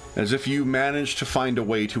as if you managed to find a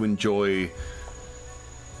way to enjoy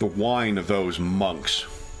the wine of those monks,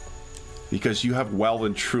 because you have well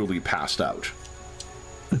and truly passed out.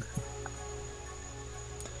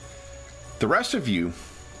 The rest of you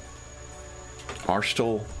are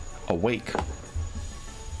still awake.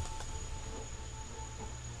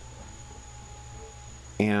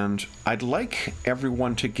 And I'd like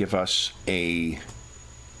everyone to give us a...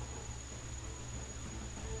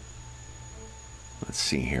 Let's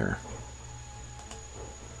see here.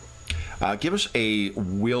 Give us a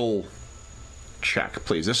will check,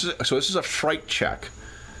 please. This is a fright check.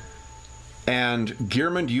 And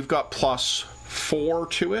Gearmund, you've got +4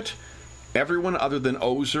 to it. Everyone other than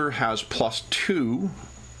Ozer has +2.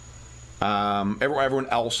 Everyone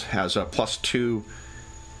else has a +2.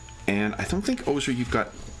 And I don't think, Ozer, you've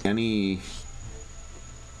got any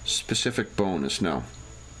specific bonus, no.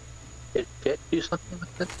 Did it do something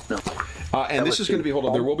like that? No. And this is going to be, hold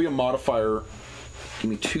on, there will be a modifier.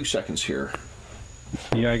 Give me 2 seconds here.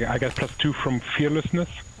 Yeah, I got +2 from fearlessness.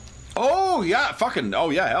 Oh, yeah, fucking,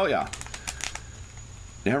 oh, yeah, hell yeah.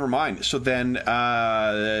 Never mind. So then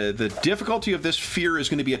the difficulty of this fear is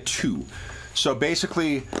going to be a 2. So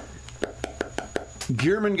basically,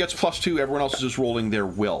 Gearman gets +2. Everyone else is just rolling their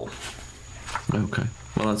will. Okay.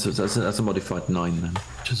 Well, that's a modified 9 then,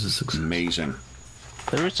 which is a success. Amazing.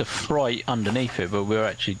 There is a fright underneath it, but we're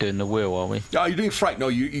actually doing the will, are we? Oh, you're doing fright. No,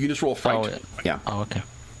 you can just roll fright. Oh, yeah. Oh, okay.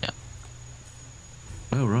 Yeah.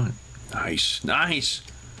 Oh, right. Nice. Nice.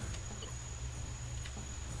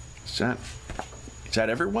 Is that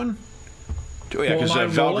everyone? Oh, yeah, because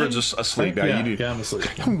Valgrid's asleep. Yeah, you do. I'm asleep.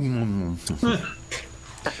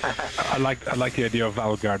 I like the idea of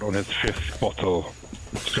Valgard on his 5th bottle.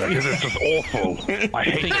 Because it's just awful. I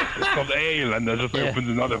hate it. It's called ale, and then just opens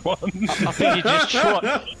another one. I think you just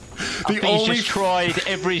tried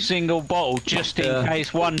every single bottle just in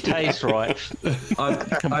case one tastes right. I've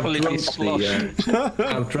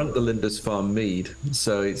drunk the Lindisfarne mead,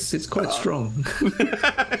 so it's quite strong.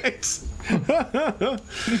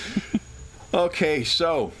 Okay,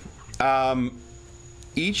 so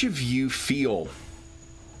each of you feel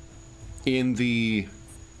in the...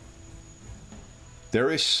 There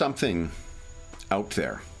is something out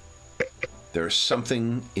there. There is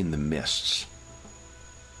something in the mists.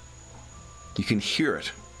 You can hear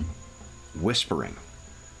it whispering.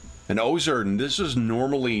 And Ozern, this is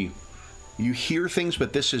normally... You hear things,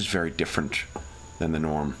 but this is very different than the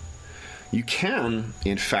norm. You can,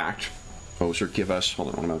 in fact... Ozer, give us... Hold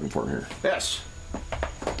on, what am I looking for here? Yes!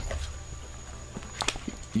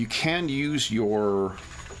 You can use your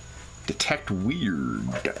Detect Weird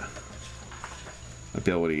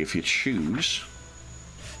ability if you choose,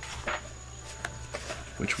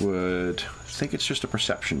 which would, I think it's just a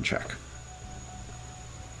perception check.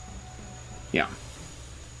 Yeah.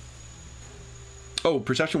 Oh,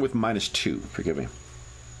 perception with -2, forgive me.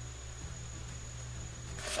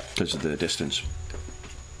 Because of the distance.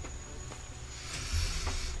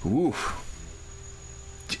 Ooh.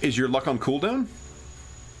 Is your luck on cooldown?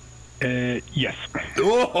 Yes.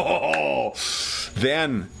 Oh!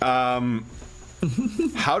 Then,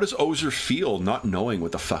 how does Ozer feel not knowing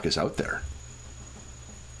what the fuck is out there?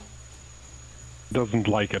 Doesn't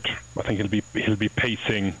like it. I think he'll be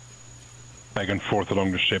pacing back and forth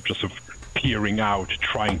along the ship, just sort of peering out,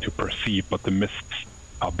 trying to perceive, but the mists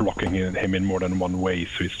are blocking him in more than one way,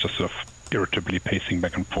 so he's just sort of irritably pacing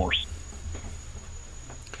back and forth.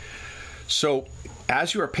 So,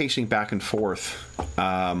 as you are pacing back and forth,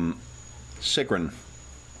 Sigrun,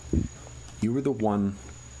 you were the one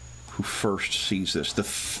who first sees this. The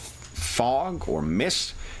fog or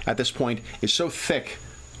mist at this point is so thick,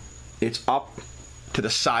 it's up to the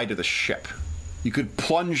side of the ship. You could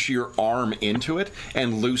plunge your arm into it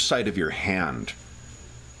and lose sight of your hand.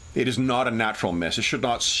 It is not a natural mist. It should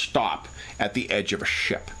not stop at the edge of a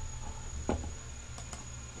ship.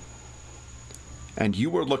 And you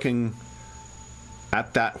were looking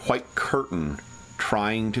at that white curtain,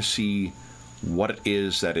 trying to see what it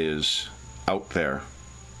is that is out there.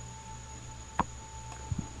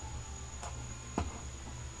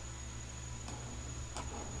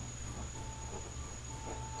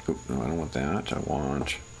 Oh, no, I don't want that. I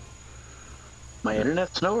want... My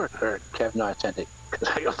internet's nowhere. Or Kev, no, I sent it. Because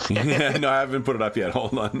I don't see it. No, I haven't put it up yet.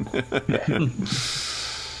 Hold on.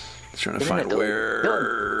 Trying to find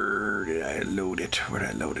where did I load it? Where did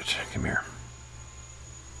I load it? Come here.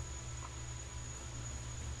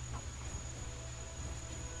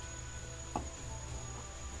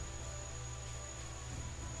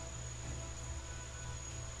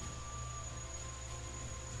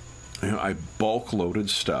 You know, I bulk loaded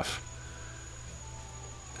stuff,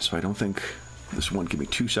 so I don't think this one. Give me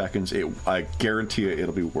 2 seconds. I guarantee you,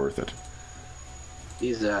 it'll be worth it.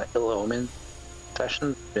 These Ill-Omens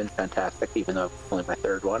sessions have been fantastic, even though it's only my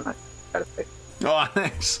 3rd one. I gotta say. Oh,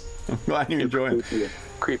 thanks. I'm glad you're enjoying.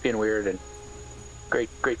 Creepy and weird, and great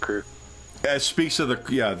crew. It speaks of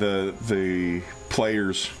the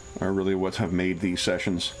players are really what have made these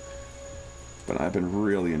sessions, but I've been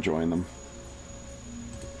really enjoying them.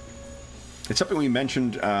 It's something we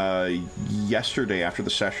mentioned yesterday after the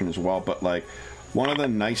session as well, but like one of the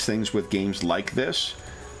nice things with games like this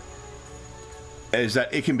is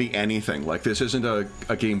that it can be anything. Like this isn't a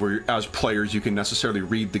game where as players you can necessarily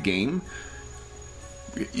read the game.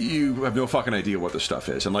 You have no fucking idea what the stuff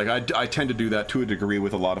is. And like I tend to do that to a degree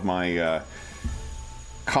with a lot of my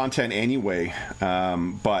content anyway,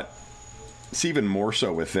 but it's even more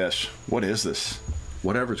so with this. What is this?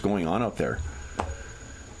 Whatever's going on out there.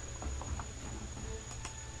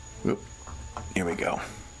 Oop. Here we go.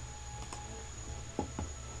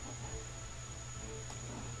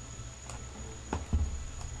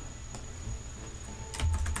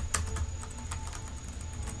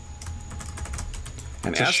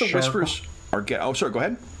 And It's a as the shark. whispers are get, oh, sorry, go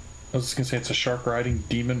ahead. I was just gonna say it's a shark riding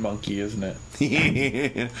demon monkey, isn't it?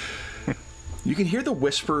 You can hear the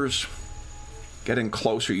whispers getting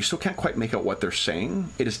closer. You still can't quite make out what they're saying.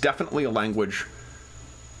 It is definitely a language,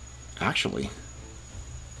 actually,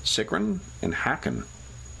 Sigrun and Hakon.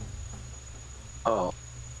 Oh.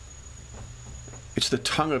 It's the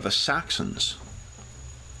tongue of the Saxons.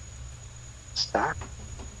 Stack?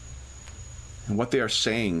 And what they are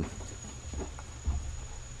saying.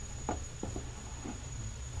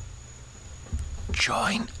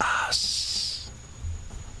 Join us.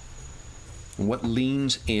 And what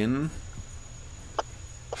leans in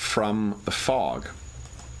from the fog,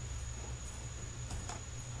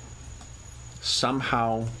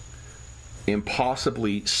 somehow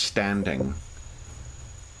impossibly standing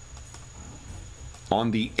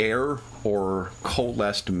on the air or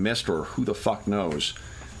coalesced mist or who the fuck knows,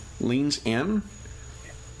 leans in,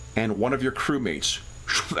 and one of your crewmates,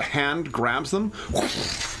 the hand grabs them,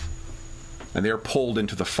 and they're pulled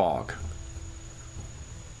into the fog.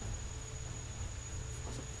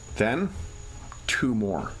 Then 2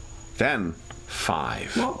 more. Then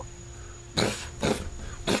 5. What?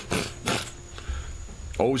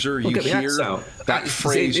 Ozer, you hear that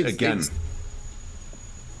phrase again.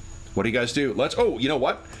 What do you guys do? Let's. Oh, you know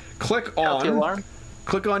what? Click on.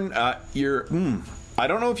 Click on your. I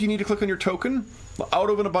don't know if you need to click on your token. Out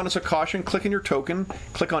of an abundance of caution, click on your token.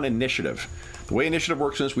 Click on initiative. The way initiative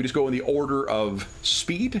works is we just go in the order of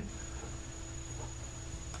speed.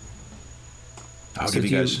 I'll give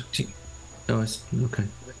you guys. Okay.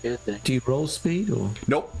 Do you roll speed or?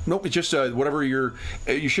 Nope. It's just whatever your.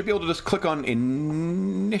 You should be able to just click on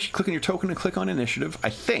click on your token and click on initiative. I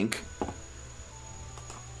think.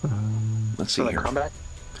 Let's see here. Combat?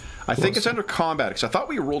 I think it's under combat because I thought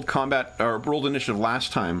we rolled combat or rolled initiative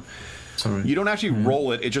last time. Sorry. You don't actually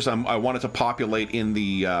roll it. It just I want it to populate in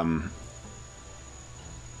the.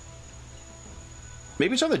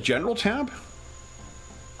 Maybe it's on the general tab.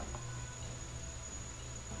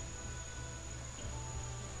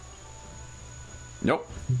 Nope.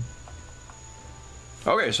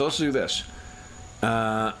 Okay, so let's do this.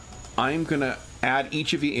 I'm gonna add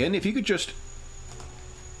each of you in. If you could just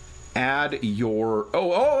add your.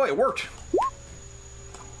 Oh, it worked.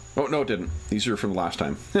 Oh no, it didn't. These are from the last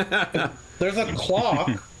time. There's a clock.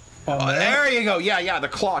 There you go. Yeah. The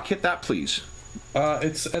clock. Hit that, please.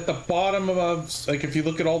 It's at the bottom of, like, if you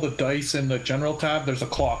look at all the dice in the general tab, there's a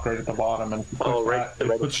clock right at the bottom, and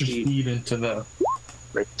it puts your speed into the.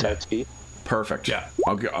 Right, tab speed. Perfect. Yeah.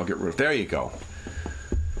 I'll get rid of. There you go.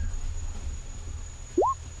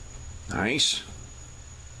 Nice.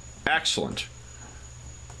 Excellent.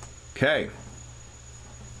 Okay.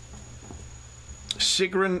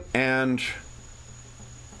 Sigrun and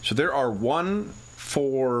so there are 1,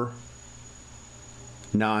 4,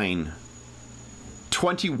 9,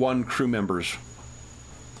 21 crew members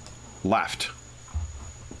left.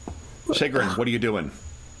 Sigrun, what are you doing?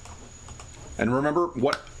 And remember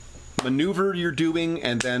what maneuver you're doing,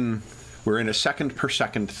 and then we're in a second per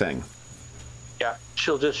second thing. Yeah,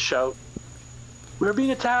 she'll just shout, "We're being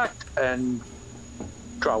attacked!" and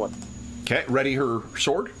draw one. Okay, ready her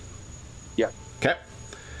sword? Yeah. Okay.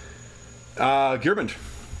 Gearman.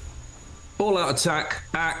 All out attack,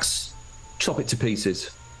 axe, chop it to pieces.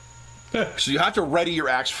 So you have to ready your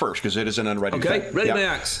axe first, because it is an unready thing. Okay, ready my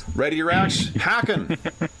axe. Ready your axe. Hakon.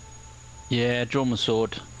 Yeah, draw my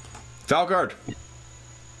sword. Valgard.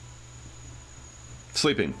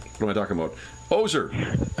 Sleeping. What am I talking about? Ozer.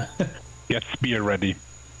 Get spear ready.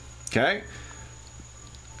 Okay.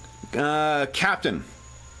 Captain.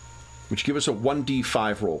 Would you give us a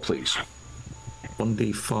 1d5 roll, please?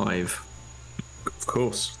 1d5. Of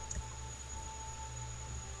course.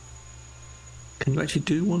 Can you actually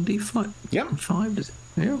do 1d5? Yeah. 5, does it?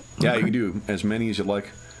 Yeah. Yeah, okay. you can do as many as you'd like.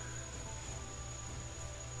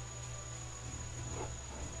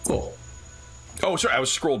 4. Oh, sorry, I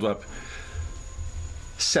was scrolled up.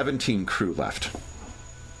 17 crew left.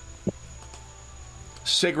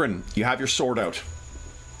 Sigrun, you have your sword out.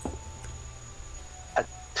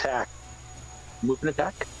 Attack. Movement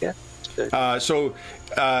attack? Yeah.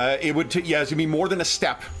 It would it's gonna be more than a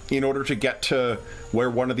step in order to get to where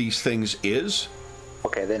one of these things is.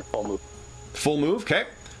 Okay, then full move. Full move, okay.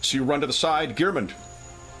 So you run to the side. Gearman.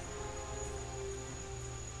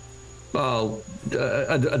 I'll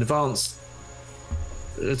advance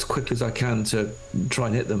as quickly as I can to try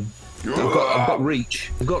and hit them. I've got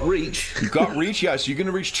reach. I've got reach. You've got reach, yes. You're going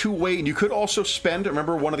to reach 2 way, and you could also spend,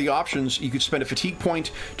 remember one of the options, you could spend a fatigue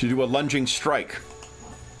point to do a lunging strike.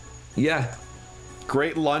 Yeah.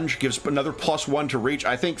 Great lunge, gives another +1 to reach.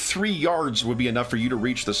 I think 3 yards would be enough for you to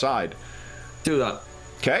reach the side. Do that.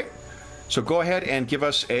 Okay. So go ahead and give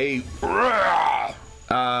us a...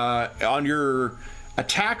 on your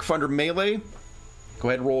attack under melee, go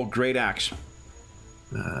ahead and roll Great Axe.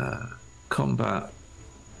 Combat.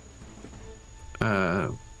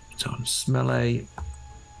 Melee.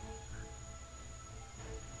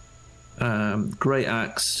 Great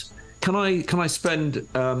Axe. Can I spend?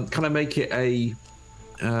 Can I make it a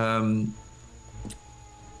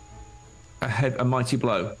mighty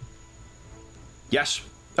blow? Yes.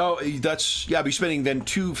 Oh, that's yeah. Be spending then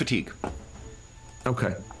 2 fatigue.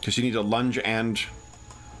 Okay. Because you need a lunge and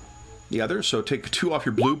the other. So take 2 off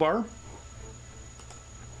your blue bar.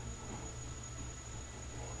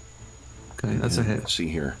 Okay, that's a hit. Let's see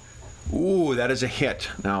here. Ooh, that is a hit.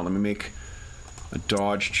 Now let me make a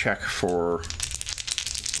dodge check for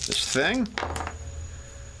this thing.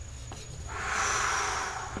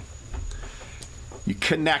 You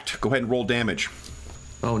connect. Go ahead and roll damage.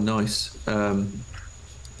 Oh, nice.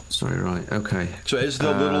 Sorry, right. Okay. So it's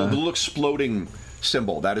the little exploding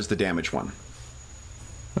symbol. That is the damage one.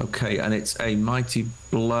 Okay, and it's a mighty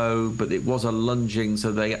blow, but it was a lunging,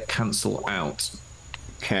 so they cancel out.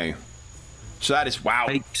 Okay. So that is, wow.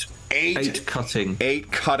 8 cutting.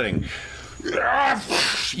 8 cutting.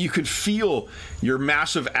 You could feel your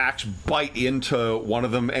massive axe bite into one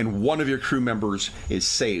of them, and one of your crew members is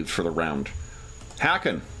saved for the round.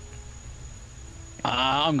 Hacken.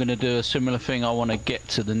 I'm going to do a similar thing. I want to get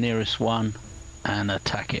to the nearest one and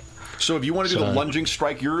attack it. So if you want to do the lunging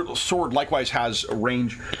strike, your sword likewise has a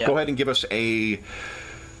range. Yep. Go ahead and give us a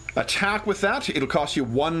attack with that. It'll cost you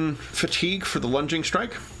 1 fatigue for the lunging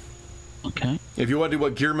strike. Okay. If you want to do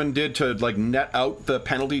what Gearman did to like net out the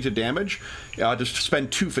penalty to damage, just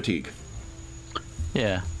spend 2 fatigue.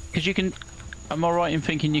 Yeah, because you can. Am I right in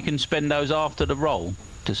thinking you can spend those after the roll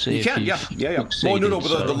to see? You can, yeah. Oh no,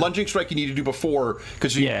 but the lunging strike you need to do before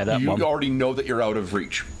because you already know that you're out of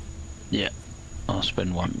reach. Yeah, I'll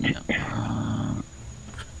spend 1.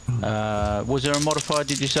 Yeah. Was there a modifier?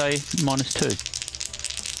 Did you say -2?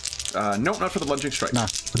 No, not for the lunging strike. No.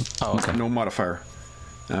 Oh, okay. No modifier.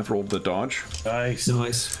 I've rolled the dodge. Nice.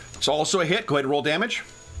 It's also a hit. Go ahead and roll damage.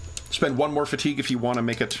 Spend 1 more fatigue if you want to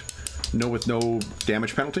make it with no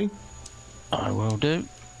damage penalty. I will do.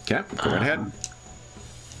 Okay, go right ahead.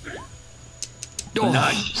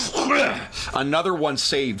 Nice. Another one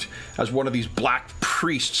saved as one of these black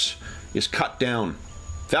priests is cut down.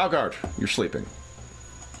 Valgard, you're sleeping.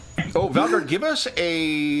 Oh, Valgard, give us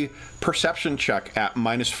a perception check at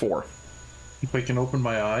 -4. If I can open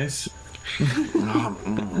my eyes.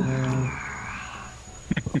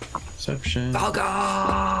 Perception.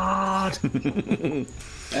 Valgard!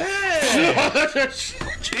 Hey!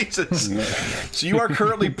 Jesus. So you are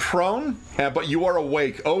currently prone, but you are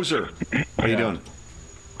awake. Ozer, what are you doing?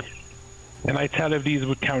 Can I tell if these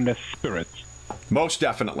would count as spirits? Most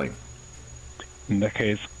definitely. In that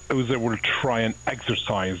case, Ozer will try and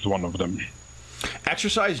exercise one of them.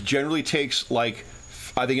 Exercise generally takes like,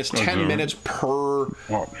 I think it's 10 minutes per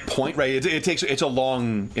point, right? It's a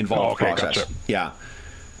long, involved process. Gotcha. Yeah.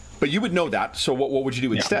 But you would know that, so what would you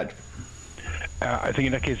do instead? I think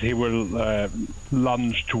in that case he will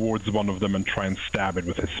lunge towards one of them and try and stab it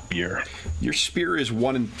with his spear. Your spear is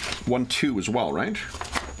 1 and 1, 2 as well, right?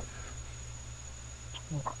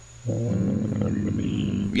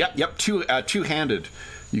 Yep, two-handed.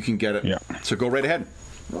 You can get it. Yeah. So go right ahead.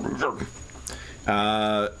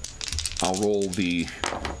 I'll roll the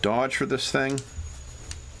dodge for this thing.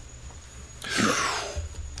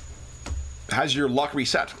 Has your luck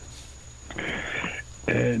reset?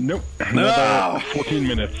 Nope. Another 14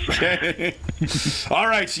 minutes. All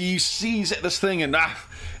right, so you seize this thing and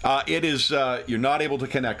it is you're not able to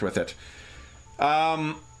connect with it.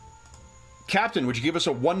 Captain, would you give us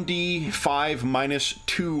a 1d5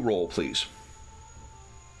 -2 roll, please?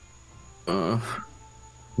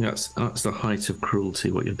 That's the height of cruelty,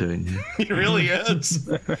 what you're doing here. It really is.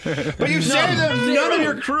 But you saved them! None of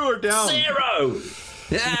your crew are down. 0!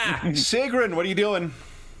 Yeah! Sigrun, what are you doing?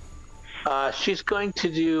 She's going to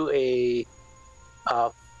do a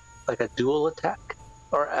dual attack,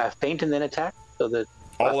 or a feint and then attack. So the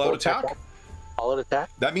all-out attack? All-out attack.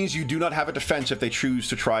 That means you do not have a defense if they choose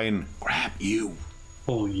to try and grab you.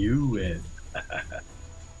 Pull you in.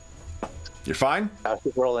 You're fine? How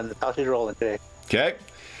she's rolling today. Okay.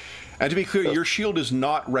 And to be clear, your shield is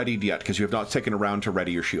not readied yet because you have not taken a round to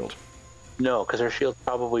ready your shield. No, because her shield's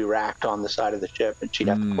probably racked on the side of the ship, and she'd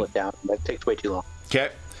have to pull it down. That takes way too long. Okay.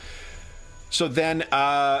 So then,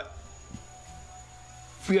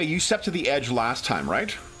 you stepped to the edge last time,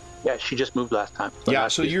 right? Yeah, she just moved last time.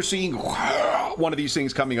 So you're seeing one of these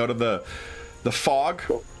things coming out of the fog.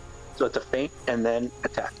 So it's a feint and then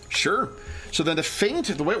attack. Sure. So then the feint,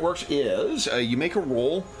 the way it works is you make a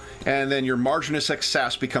roll, and then your margin of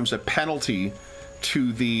success becomes a penalty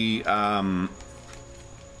to the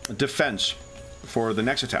defense for the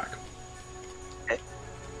next attack. Okay.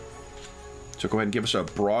 So go ahead and give us a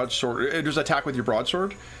broadsword. Does attack with your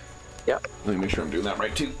broadsword? Yep. Let me make sure I'm doing that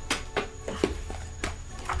right too.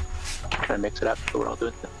 Try to mix it up so we're all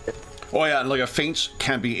doing it. Oh yeah, and like a feint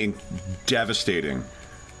can be devastating.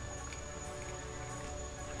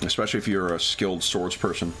 Especially if you're a skilled swords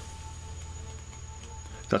person.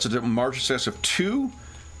 That's a margin of success of 2,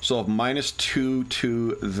 so they'll have -2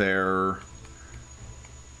 to their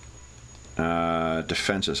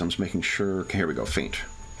defenses. I'm just making sure. Okay, here we go. Feint.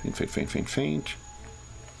 Feint, feint, feint, feint, feint.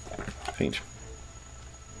 Feint.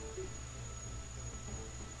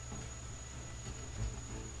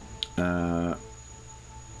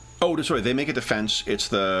 Oh, sorry, they make a defense. It's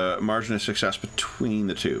the margin of success between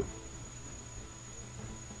the two.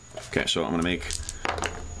 Okay, so I'm going to make...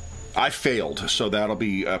 I failed, so that'll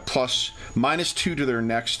be -2 to their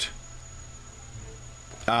next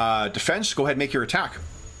defense. Go ahead and make your attack.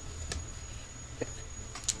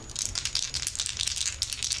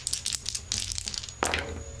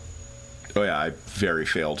 Oh yeah, I very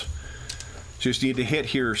failed. So you just need to hit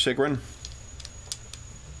here, Sigrun.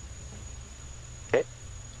 Okay.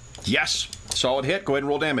 Yes, solid hit. Go ahead and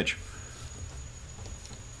roll damage.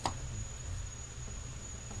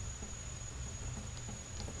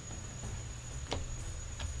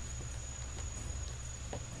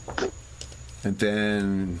 And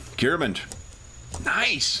then Gearmund.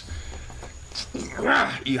 Nice.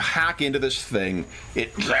 You hack into this thing.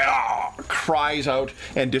 It cries out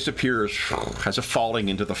and disappears as if falling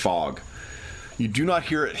into the fog. You do not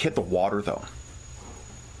hear it hit the water, though.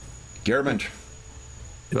 Gearmund.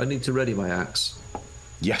 Do I need to ready my axe?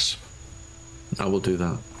 Yes. I will do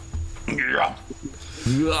that.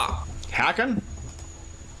 Hacken?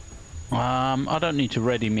 I don't need to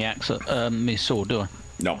ready me axe, me sword, do I?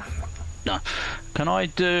 No. No. Can I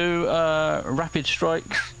do rapid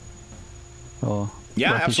strikes? Or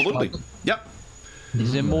Yeah, rapid absolutely. strikes? Yep.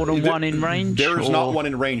 Is there more than one in range? There is or... not one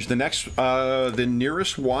in range. The next, the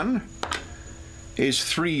nearest one is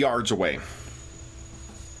 3 yards away.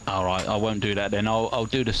 All right, I won't do that then. I'll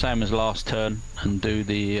do the same as last turn and do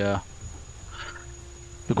the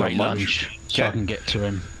great lunge, so I Okay. can get to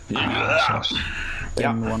him. Yeah.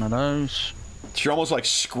 Spin one of those. So you're almost like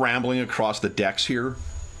scrambling across the decks here.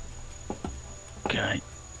 Okay.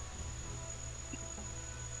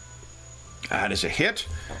 That is a hit.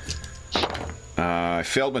 I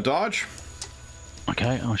failed my dodge.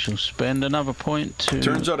 Okay, I shall spend another point to...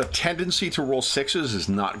 Turns out a tendency to roll 6s is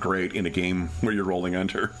not great in a game where you're rolling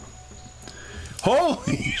under.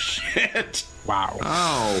 Holy shit! Wow.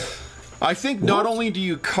 Oh. I think not only do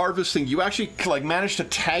you carve this thing, you actually like manage to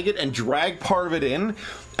tag it and drag part of it in,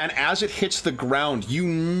 and as it hits the ground, you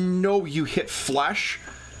know you hit flesh,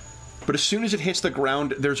 but as soon as it hits the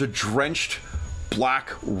ground, there's a drenched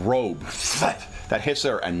black robe that hits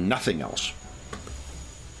there and nothing else.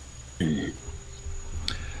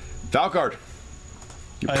 Valgard,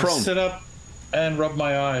 you're I prone. sit up and rub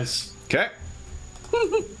my eyes. Okay.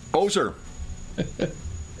 Ozer.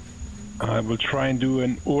 I will try and do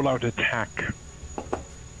an all-out attack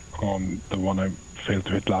on the one I failed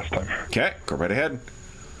to hit last time. Okay, go right ahead.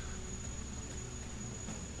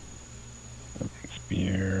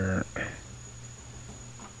 Spear.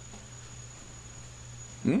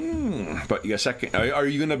 But you got a second. Are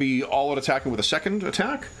you going to be all out attacking with a second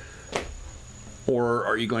attack? Or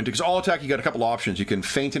are you going to... Because all attack, you got a couple options. You can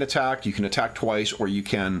feint an attack, you can attack twice, or you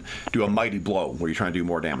can do a mighty blow, where you're trying to do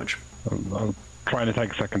more damage. I'll try and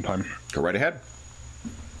attack a second time. Go right ahead.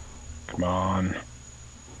 Come on.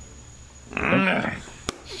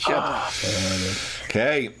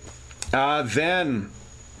 Okay. Then...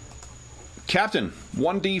 Captain,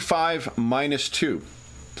 1d5 minus 2,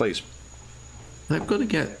 please. I've got to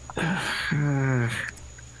get...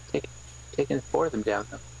 Taking 4 of them down,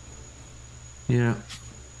 though. Yeah.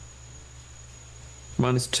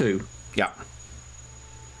 -2. Yeah.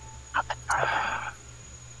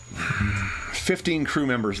 15 crew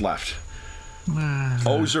members left.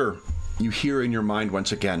 Ozer, you hear in your mind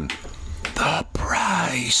once again, the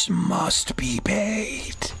price must be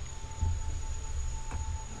paid.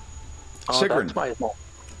 Oh, Sigrun.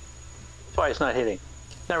 That's why it's not hitting.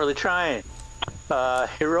 It's not really trying.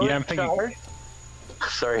 Heroic Yeah, I'm thinking. charge.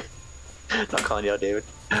 Sorry. Not calling you out, David.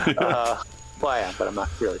 Well, I am, but I'm not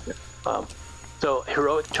really. So,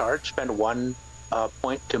 heroic charge, spend 1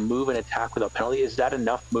 point to move and attack without penalty. Is that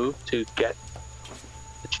enough move to get...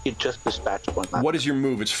 She just dispatched one last. What is your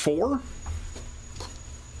move? It's 4?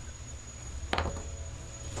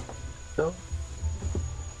 So.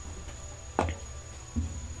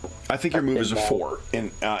 I think your move is a 4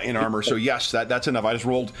 in armor, so yes, that's enough. I just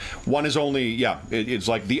rolled. 1 is only, yeah, it's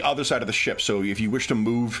like the other side of the ship, so if you wish to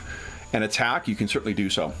move and attack, you can certainly do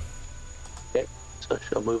so. Okay, so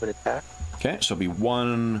she'll move and attack. Okay, so it'll be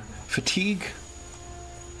 1 fatigue.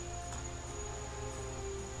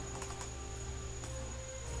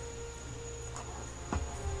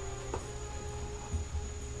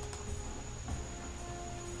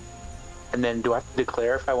 And then do I have to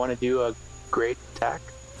declare if I want to do a great attack?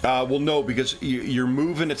 Well, no, because your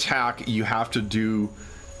move and attack, you have to do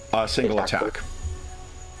a single attack.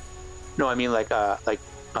 No, I mean like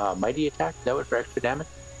mighty attack. Is that what for extra damage?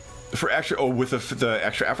 For extra, oh, with the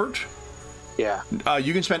extra effort? Yeah.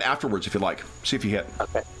 You can spend afterwards if you like. See if you hit.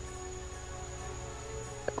 Okay.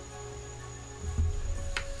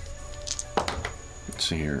 Let's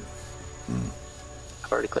see here.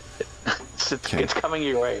 I've already clicked it. It's coming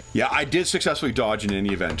your way. Yeah, I did successfully dodge in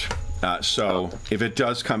any event. So if it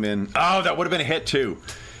does come in... Oh, that would have been a hit too.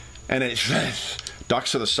 And it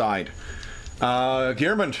ducks to the side.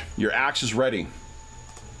 Gearmund, your axe is ready.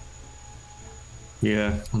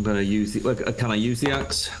 Yeah, I'm going to use the... Can I use the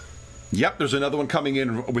axe? Yep, there's another one coming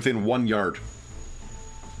in within 1 yard.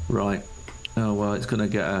 Right. Oh, well, it's going to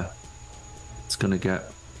get a... It's going to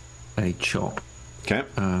get a chop. Okay.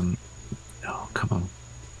 Oh, come on.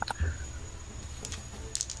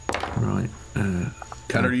 Right. And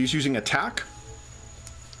are you using attack?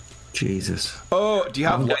 Jesus. Oh, do you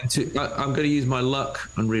have... I'm going to use my luck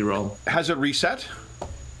and reroll. Has it reset?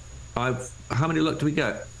 How many luck do we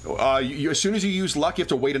get? As soon as you use luck, you have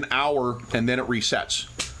to wait an hour, and then it resets.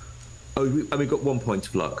 Oh, and we got 1 point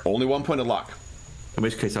of luck. Only 1 point of luck. In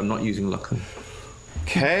which case, I'm not using luck then.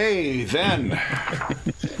 Okay, then.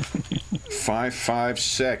 5, 5,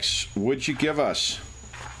 6. What'd you give us?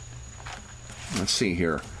 Let's see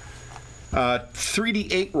here.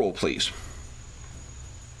 3d8 roll, please.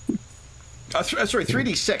 Sorry,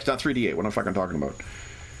 3d6, not 3d8. What the fuck I'm talking about?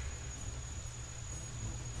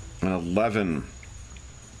 An 11.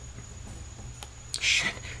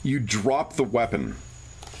 Shit. You drop the weapon.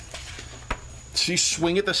 So you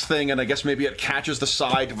swing at this thing, and I guess maybe it catches the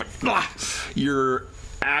side. But, your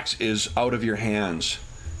axe is out of your hands.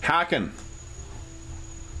 Hacken.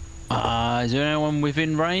 Is there anyone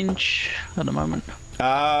within range at the moment?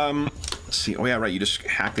 Let's see. Oh yeah, right. You just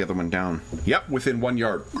hack the other one down. Yep, within 1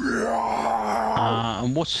 yard.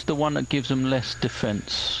 And what's the one that gives them less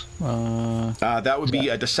defense? That would be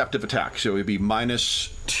a deceptive attack. So it would be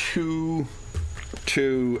 -2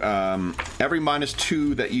 to every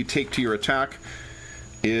 -2 that you take to your attack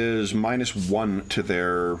is -1 to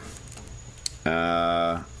their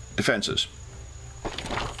defenses.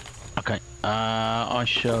 Okay. I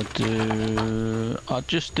shall do. I'll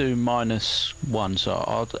just do -1,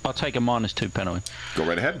 so I'll take a -2 penalty. Go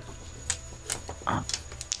right ahead.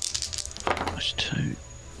 -2.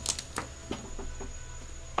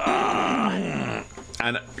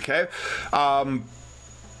 And okay,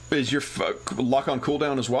 is your luck on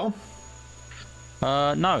cooldown as well?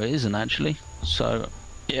 No, it isn't actually. So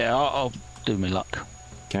yeah, I'll do my luck.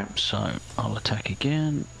 Okay. So I'll attack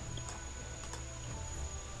again.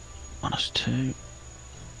 -2.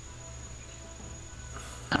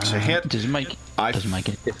 It's a hit. Doesn't make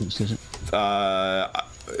any difference, does it?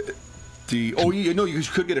 You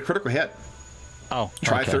could get a critical hit. Oh,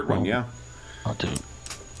 try okay, third one, yeah. I'll do.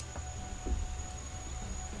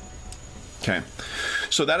 Okay,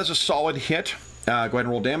 so that is a solid hit. Go ahead and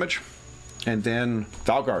roll damage, and then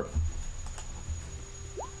Valgard.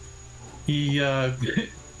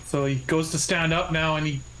 So he goes to stand up now, and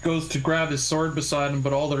he goes to grab his sword beside him,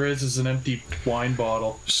 but all there is an empty wine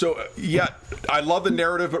bottle. So, yeah, I love the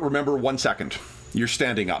narrative, but remember 1 second. You're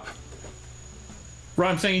standing up. Right,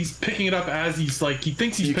 I'm saying he's picking it up as he's like, he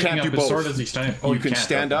thinks he's you picking can't up do his both. sword as he's standing. Oh, you can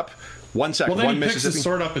stand up. 1 second. Well, then one he picks his Mississippi.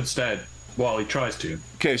 sword up instead. Well, he tries to.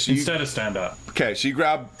 Okay, so instead of stand up. Okay, so you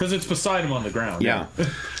grab... Because it's beside him on the ground. Yeah.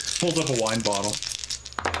 Pulls up a wine bottle.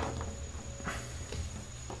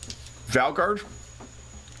 Valgard,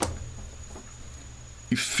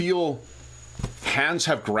 you feel hands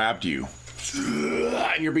have grabbed you,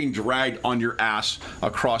 and you're being dragged on your ass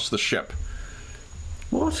across the ship.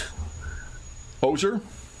 What? Ozer?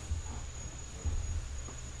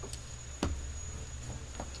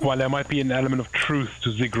 While there might be an element of truth to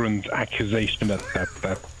Sigrun's accusation that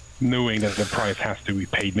knowing that the price has to be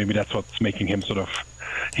paid, maybe that's what's making him sort of...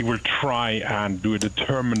 He will try and do a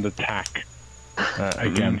determined attack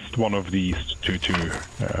against one of these two.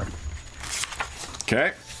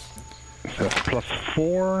 Okay. So that's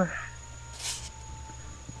 +4.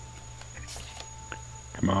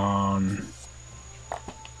 Come on.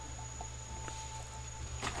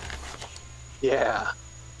 Yeah.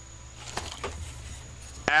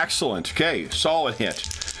 Excellent. Okay, solid hit.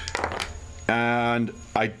 And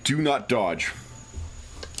I do not dodge.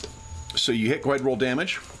 So you hit, go ahead and roll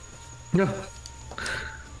damage. Yeah.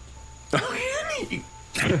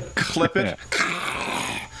 Clip it.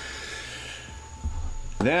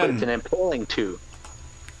 But it's an Then, impaling too.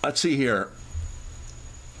 let's see here.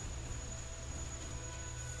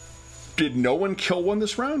 Did no one kill one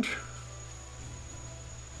this round?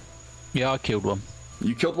 Yeah, I killed one.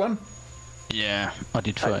 You killed one? Yeah, I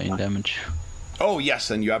did 13 damage. Oh, yes,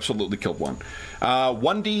 then you absolutely killed one.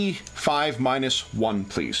 1d5 minus 1,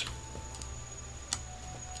 please.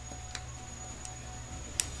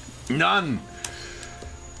 None.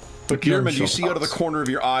 But Gearman, you see out of the corner of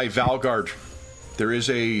your eye, Valgard, there is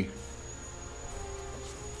a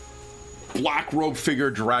black robe figure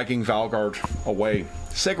dragging Valgard away.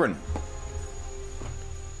 Sigrun.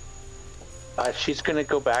 She's going to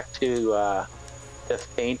go back to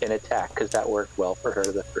feint and attack because that worked well for her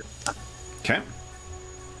the first time. Okay.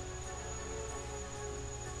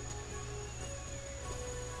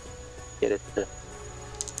 Get it to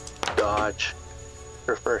dodge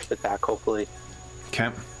her first attack, hopefully.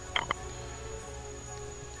 Okay.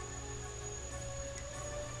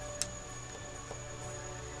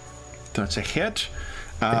 That's a hit.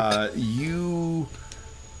 You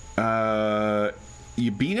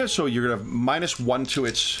beat it, so you're gonna have -1 to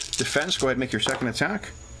its defense. Go ahead and make your second attack.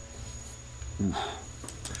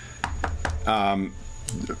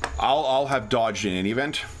 I'll have dodged in any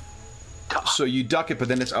event. So you duck it, but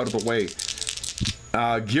then it's out of the way.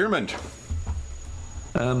 Gearman.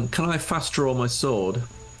 Can I fast draw my sword?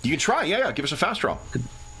 You can try, yeah. Give us a fast draw.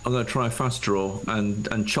 I'm going to try fast draw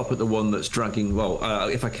and chop at the one that's dragging. Well,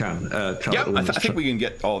 if I can. Chop Yeah, at the one I think we can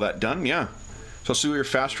get all that done. Yeah. So let's do your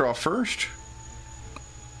fast draw first.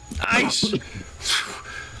 Nice.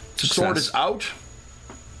 Sword is out,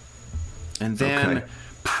 and then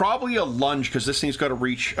probably a lunge because this thing's got a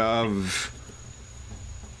reach of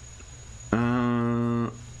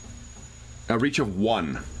a reach of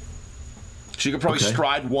 1. So you could probably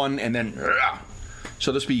stride 1 and then.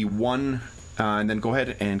 So this be 1, and then go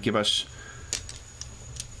ahead and give us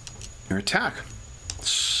your attack.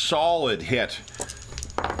 Solid hit.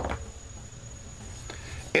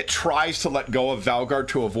 It tries to let go of Valgard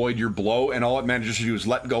to avoid your blow, and all it manages to do is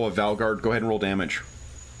let go of Valgard. Go ahead and roll damage.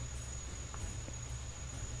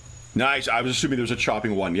 Nice. I was assuming there was a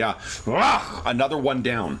chopping one. Yeah. Another one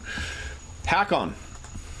down. Hakon.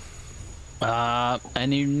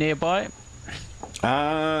 Any nearby?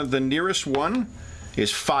 The nearest one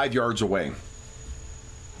is 5 yards away.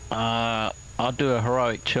 I'll do a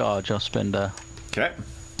heroic charge. I'll spend a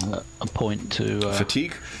point to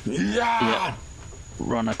fatigue. Yeah.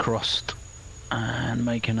 Run across and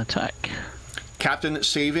make an attack. Captain,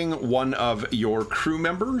 saving one of your crew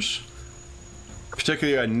members,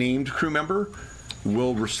 particularly a named crew member,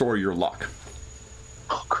 will restore your luck.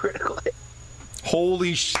 Oh, critical hit.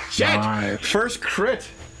 Holy shit! Nice. First crit.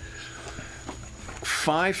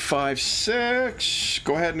 5, 5, 6.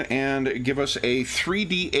 Go ahead and give us a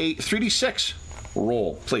 3d6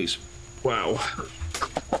 roll, please. Wow.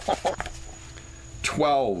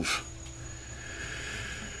 12.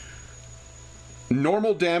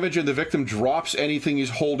 Normal damage, and the victim drops anything he's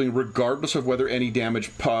holding, regardless of whether any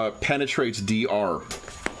damage penetrates DR.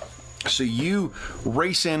 So you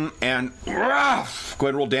race in and go ahead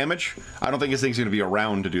and roll damage. I don't think this thing's going to be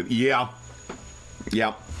around to do. Yeah.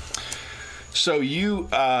 So you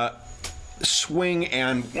swing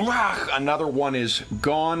and another one is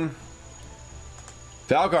gone.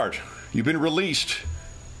 Valgard, you've been released.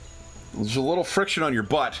 There's a little friction on your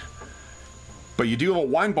butt, but you do have a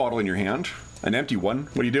wine bottle in your hand. An empty one.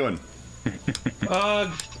 What are you doing?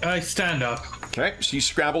 I stand up. Okay, so you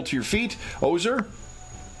scrabble to your feet. Ozer?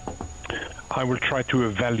 I will try to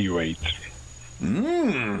evaluate.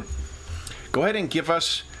 Go ahead and give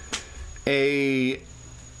us a...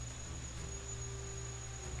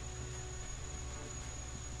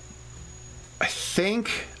 I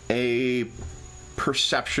think a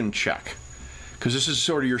perception check. Because this is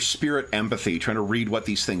sort of your spirit empathy, trying to read what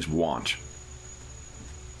these things want.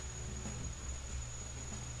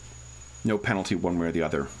 No penalty one way or the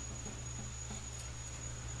other.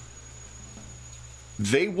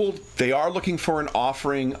 They are looking for an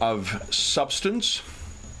offering of substance,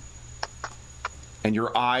 and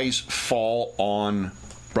your eyes fall on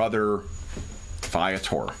Brother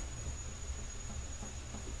Viator.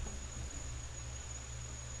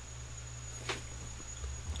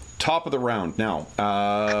 Top of the round. Now,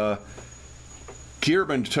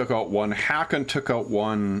 Gearman took out one. Hakon took out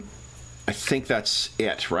one. I think that's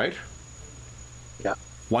it, right? Yeah.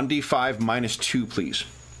 1d5 minus 2, please.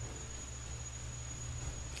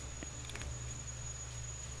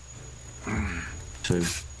 Two.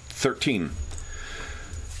 13.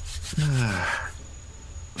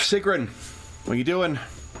 Sigrun, what are you doing?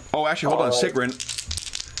 Oh, actually, hold on, Sigrun.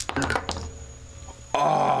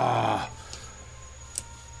 Ah.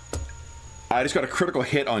 I just got a critical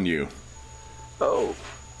hit on you. Oh.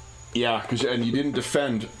 Yeah, and you didn't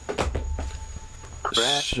defend.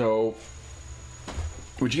 Correct. So,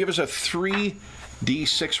 would you give us a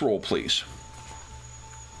 3d6 roll, please?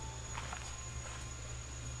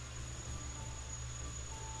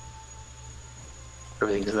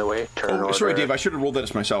 Everything's in the way. Turn order. Sorry, Dave, I should have rolled that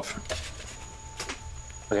as myself.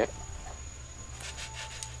 Okay.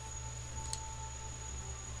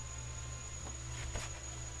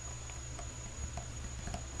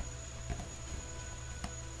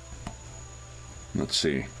 Let's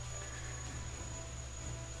see.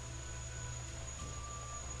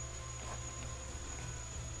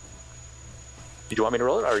 Did you want me to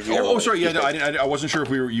roll it, or you? Oh, sorry. Yeah, no, I wasn't sure if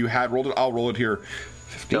you had rolled it. I'll roll it here.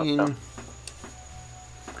 15. No.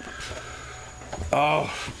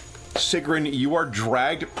 Oh, Sigrun, you are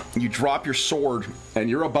dragged. You drop your sword, and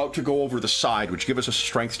you're about to go over the side. Would you give us a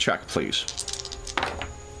strength check, please?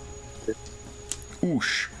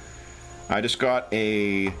 Oosh. I just got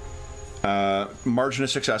a margin of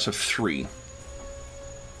success of 3.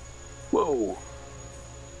 Whoa.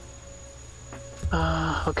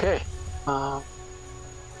 Okay.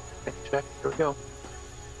 Check. Here we go.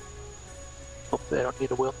 Hopefully I don't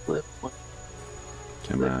need a will flip. Come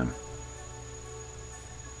on.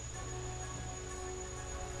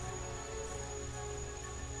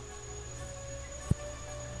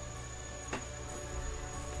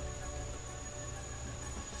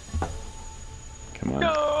 Come on.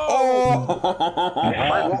 No! Oh!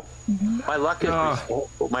 My luck is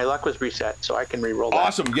my luck was reset, so I can re-roll that.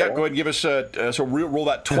 Awesome. Yeah, go ahead and give us so roll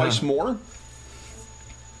that twice more.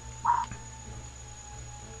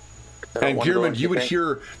 And Gearman, you would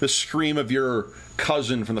hear the scream of your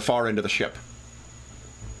cousin from the far end of the ship.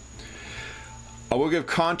 I will give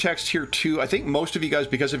context here too. I think most of you guys,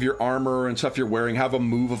 because of your armor and stuff you're wearing, have a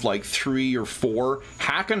move of like 3 or 4.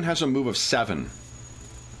 Hakon has a move of 7.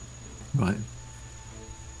 Right.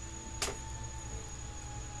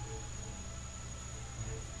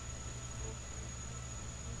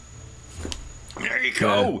 There you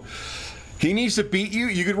go. He needs to beat you.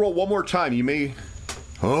 You could roll one more time. You may.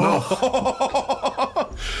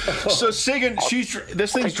 Oh. So Sigrun,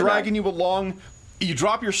 this thing's dragging you along. You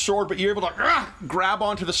drop your sword, but you're able to grab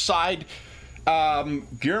onto the side.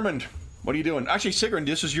 Gearman, what are you doing? Actually, Sigrun,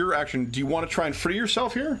 this is your action. Do you want to try and free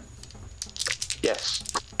yourself here? Yes.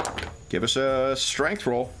 Give us a strength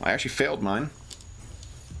roll. I actually failed mine.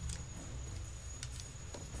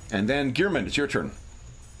 And then Gearman, it's your turn.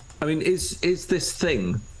 I mean, is this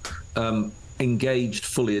thing engaged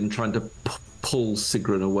fully in trying to pull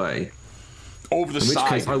Sigrun away? Over the side.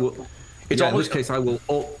 Case I will, in which case I will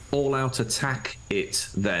all out attack it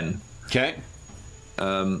then. Okay.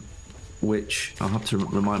 Which I'll have to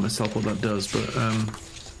remind myself what that does, but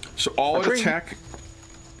so all out attack.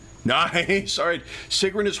 Nice. All right.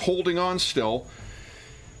 Sigrun is holding on still.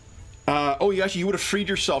 Oh, yeah, actually, you would have freed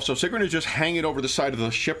yourself. So Sigrun is just hanging over the side of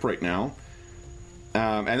the ship right now.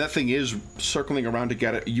 And that thing is circling around to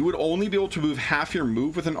get it. You would only be able to move half your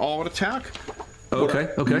move with an all-out attack.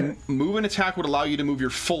 Okay. Move and attack would allow you to move your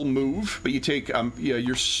full move, but you take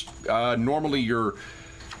normally your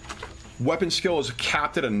weapon skill is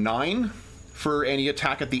capped at a 9 for any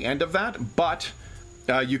attack at the end of that. But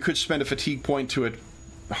you could spend a fatigue point to a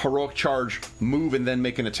heroic charge, move, and then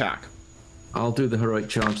make an attack. I'll do the heroic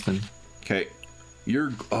charge then. Okay.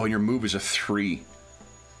 Your move is a 3.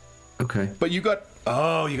 Okay. But you got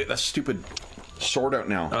that stupid sword out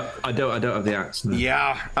now. I don't have the axe. No.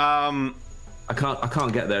 Yeah. I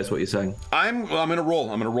can't get there. Is what you're saying? I'm gonna roll.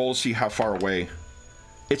 I'm gonna roll to see how far away.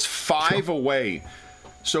 It's 5 away.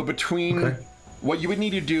 So between what you would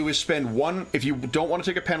need to do is spend 1. If you don't want to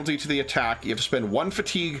take a penalty to the attack, you have to spend 1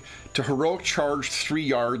 fatigue to heroic charge 3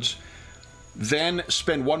 yards. Then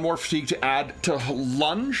spend 1 more fatigue to add to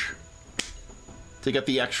lunge to get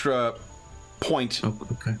the extra point. Oh,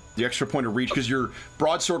 okay. The extra point of reach, because your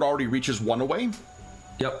broadsword already reaches 1 away.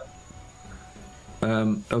 Yep.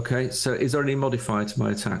 Okay. So, is there any modifier to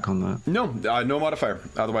my attack on that? No, no modifier.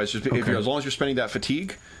 Otherwise, as long as you're spending that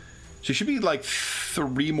fatigue, so you should be like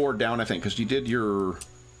 3 more down, I think, because you did your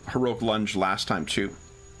heroic lunge last time too.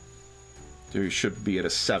 So you should be at a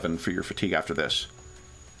 7 for your fatigue after this.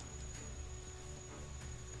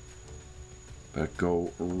 But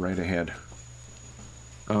go right ahead.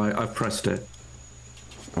 Oh, I've pressed it.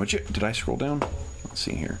 Did I scroll down? Let's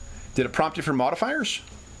see here. Did it prompt you for modifiers?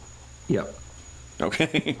 Yep.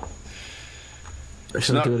 Okay.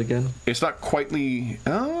 Should I do it again? It's not quitely...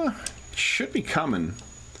 it should be coming.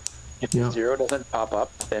 If the 0 doesn't pop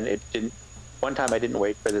up, then it didn't... One time I didn't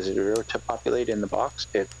wait for the 0 to populate in the box.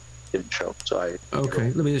 It didn't show, so I...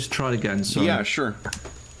 Okay, let me just try it again. Sorry. Yeah, sure.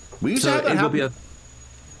 We used to have that happen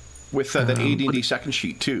with that AD&D second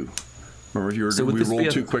sheet, too. Remember, if you were, we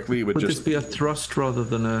rolled too quickly, it would just... Would this be a thrust rather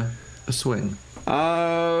than a swing?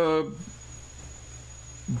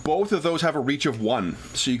 Both of those have a reach of 1,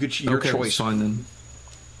 so you could your choice. Fine then.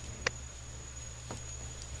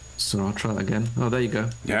 So I'll try that again. Oh, there you go.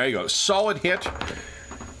 There you go. Solid hit.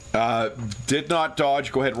 Did not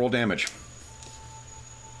dodge. Go ahead, roll damage.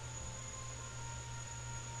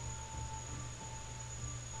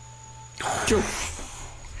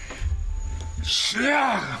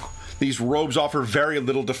 These robes offer very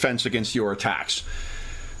little defense against your attacks.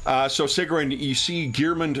 So Sigrun, you see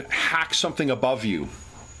Gearmund hack something above you.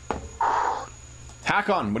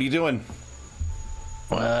 Hakon, what are you doing?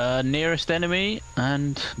 Nearest enemy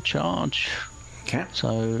and charge. Okay.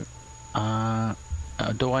 So,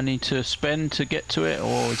 do I need to spend to get to it,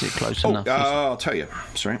 or is it close enough? I'll tell you.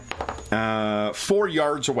 Sorry. 4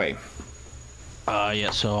 yards away.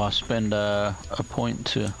 Yeah, so I spend a point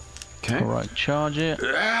to charge it.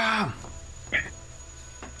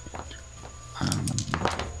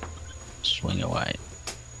 Swing away.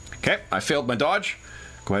 Okay, I failed my dodge.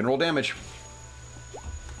 Go ahead and roll damage.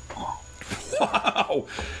 Wow!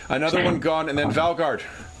 Another one gone, and then Valgard.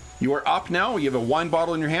 You are up now. You have a wine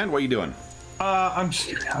bottle in your hand. What are you doing? I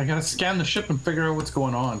gotta scan the ship and figure out what's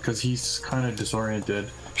going on, because he's kind of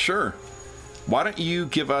disoriented. Sure. Why don't you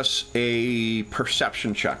give us a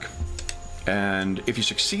perception check? And if you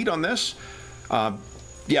succeed on this,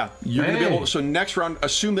 yeah, you're going to be able to... So next round,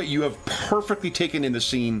 assume that you have perfectly taken in the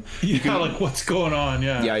scene. Yeah, you can, like, what's going on,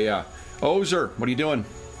 yeah. Yeah, yeah. Ozer, what are you doing?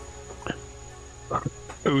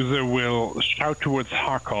 Ozer will shout towards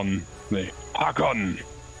Hakon. Hakon,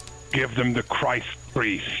 give them the Christ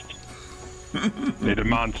priest. They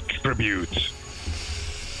demand tribute.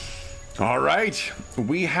 All right.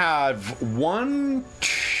 We have 1,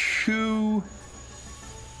 2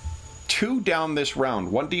 down this round.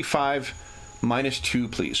 1d5 minus 2,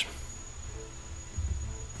 please.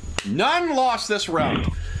 None lost this round.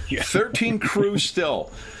 13 crew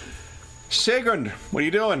still. Sigrun, what are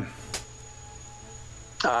you doing?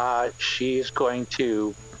 She's going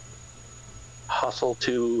to hustle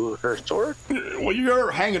to her sword. Well,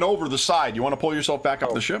 you're hanging over the side. You want to pull yourself back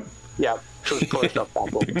up the ship? Yeah, she'll pull herself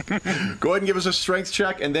back over. Go ahead and give us a strength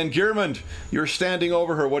check, and then Gearmund, you're standing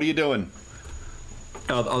over her. What are you doing?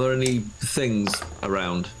 Are there any things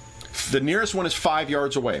around? The nearest one is 5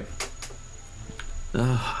 yards away.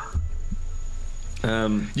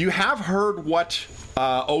 You have heard what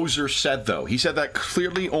Ozer said, though. He said that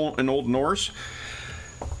clearly in Old Norse.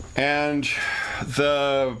 And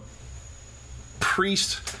the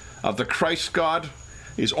priest of the Christ God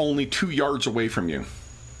is only 2 yards away from you.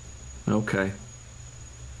 Okay.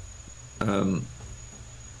 I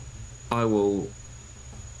will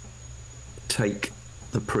take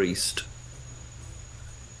the priest,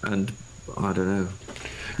 and I don't know.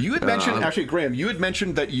 You had mentioned, actually, Graham, you had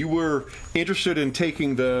mentioned that you were interested in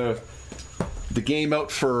taking the game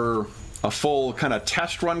out for a full kind of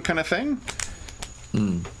test run kind of thing.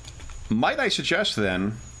 Might I suggest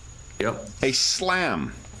then a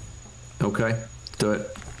slam? Okay, do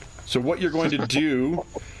it. So what you're going to do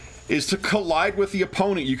is to collide with the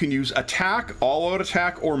opponent. You can use attack, all-out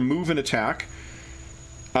attack, or move and attack.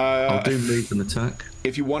 I'll do move and attack.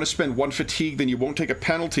 If you want to spend 1 fatigue, then you won't take a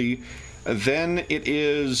penalty. Then it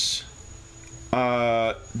is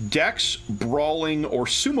dex, brawling, or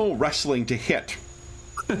sumo wrestling to hit.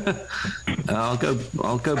 I'll go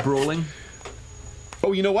brawling.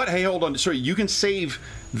 Oh, you know what? Hey, hold on. Sorry, you can save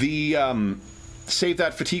the save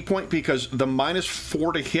that fatigue point, because the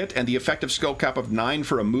 -4 to hit and the effective skill cap of 9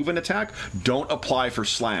 for a move and attack don't apply for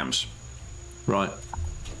slams. Right.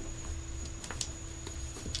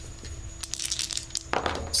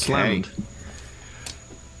 Slammed. Okay.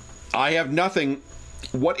 I have nothing.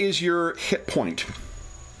 What is your hit point?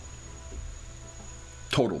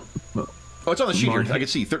 Total. Oh, it's on the sheet here. I can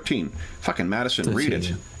see 13. Fucking Madison, 13. Read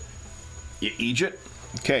it. You Egypt.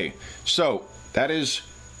 Okay, so that is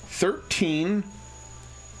 13.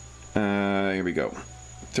 Here we go.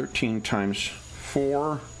 13 times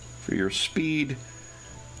 4 for your speed.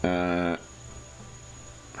 100.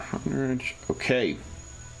 Okay.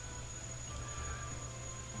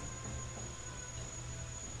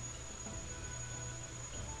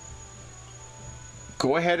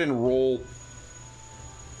 Go ahead and roll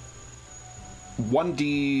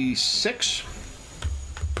 1d6.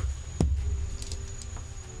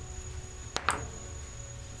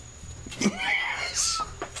 Yes.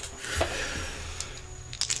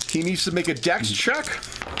 He needs to make a dex check.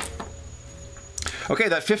 Okay,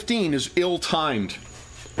 that 15 is ill-timed.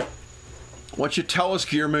 Why don't you tell us,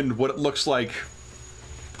 Gearman, what it looks like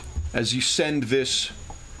as you send this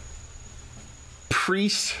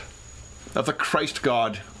priest of the Christ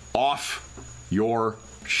God off your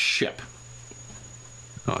ship?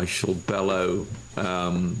 I shall bellow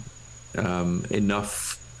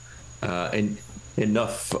enough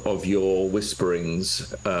of your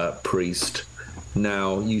whisperings, priest.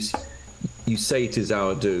 Now you say it is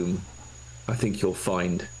our doom. I think you'll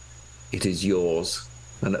find it is yours,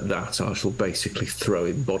 and at that I shall basically throw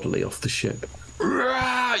him bodily off the ship.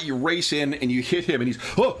 You race in and you hit him, and he's,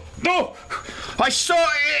 oh no! I saw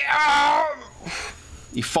it! Ah!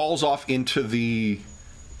 He falls off into the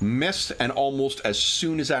mist, and almost as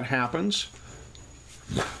soon as that happens,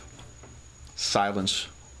 silence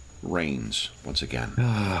reigns once again.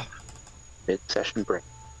 Mid-session break.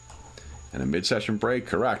 And a mid-session break,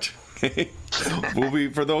 correct. We'll be,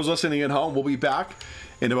 for those listening at home, we'll be back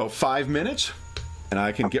in about 5 minutes, and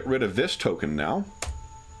I can get rid of this token now.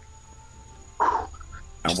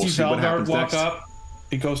 And we'll see what happens next. Up.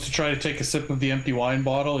 He goes to try to take a sip of the empty wine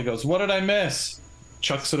bottle. He goes, "What did I miss?"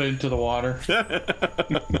 Chucks it into the water.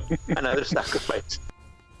 Another sacrifice.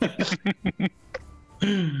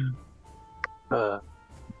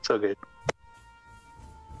 So good.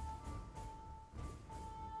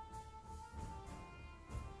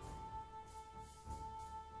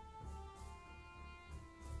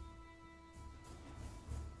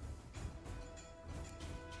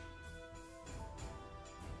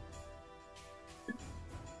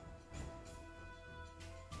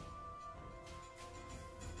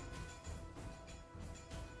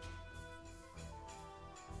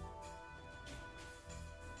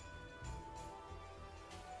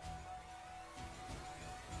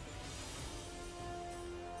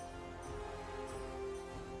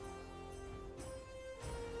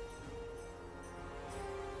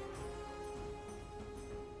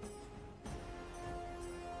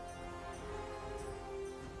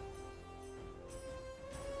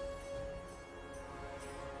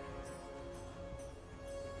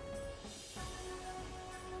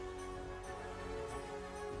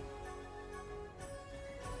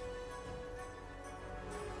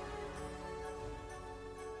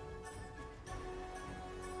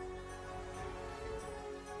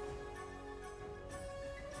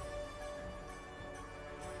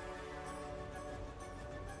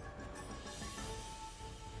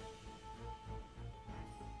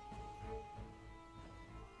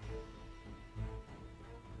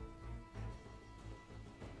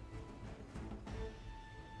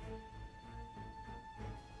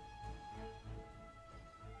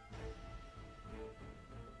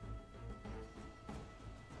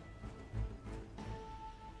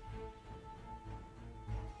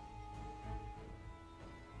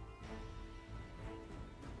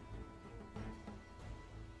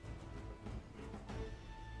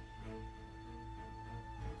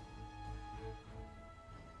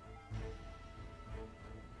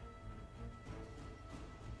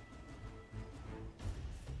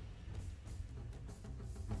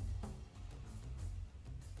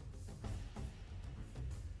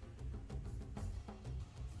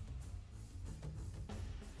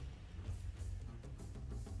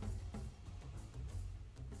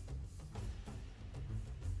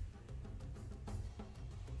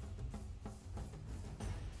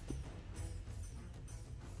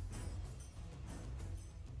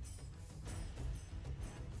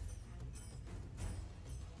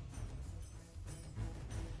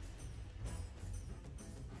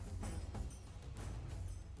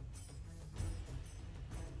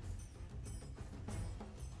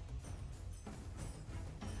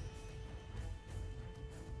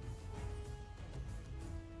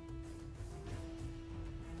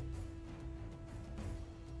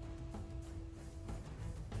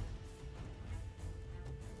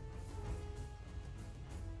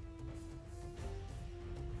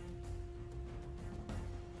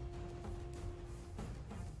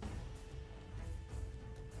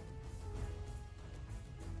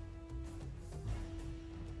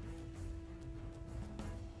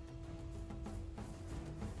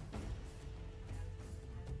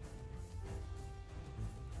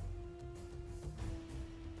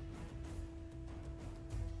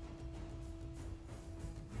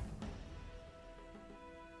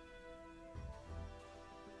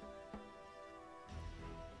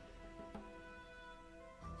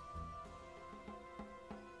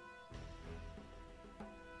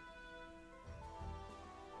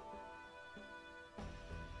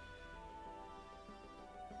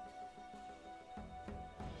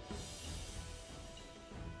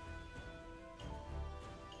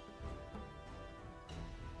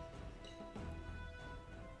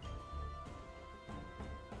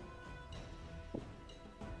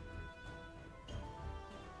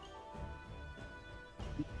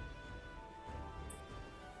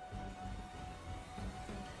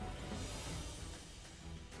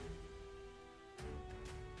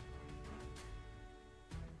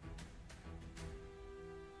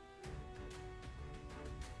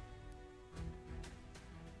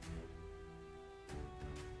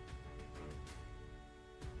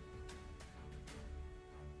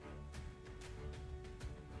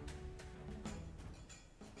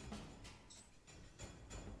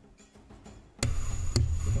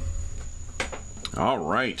 All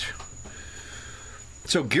right.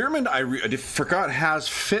 So Gearman, I forgot, has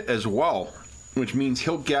fit as well, which means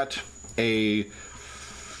he'll get a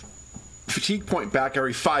fatigue point back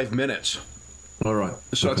every 5 minutes. All right.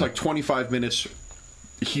 So that's like 25 minutes.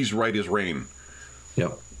 He's right as rain.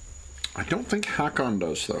 Yep. I don't think Hakon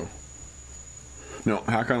does, though. No,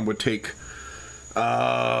 Hakon would take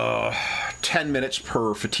 10 minutes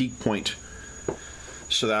per fatigue point.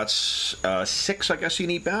 So that's 6, I guess, you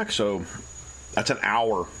need back. So that's an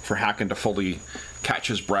hour for Hakon to fully catch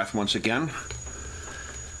his breath once again.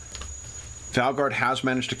 Valgard has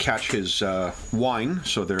managed to catch his wine,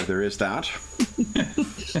 so there is that.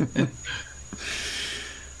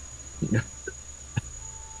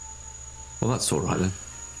 Well, that's all right then.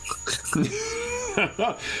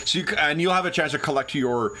 So you'll have a chance to collect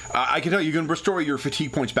your. I can tell you can restore your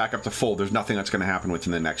fatigue points back up to full. There's nothing that's going to happen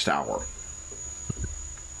within the next hour.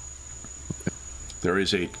 There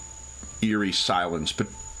is a eerie silence, but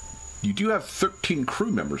you do have 13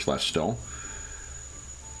 crew members left still.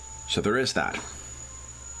 So there is that.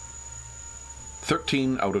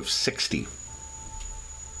 13 out of 60.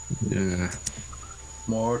 Yeah.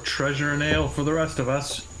 More treasure and ale for the rest of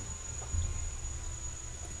us.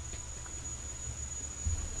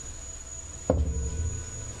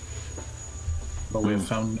 But we have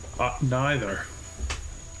found neither.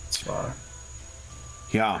 That's far.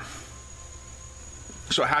 Yeah.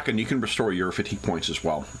 So Hakon, you can restore your fatigue points as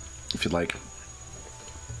well, if you'd like.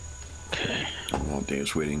 Okay. While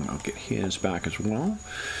Dave's waiting, I'll get his back as well.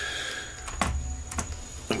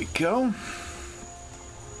 There we go.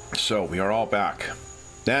 So we are all back.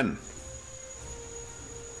 Then,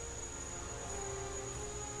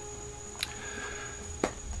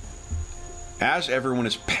 as everyone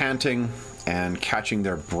is panting and catching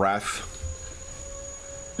their breath,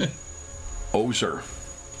 Ozer.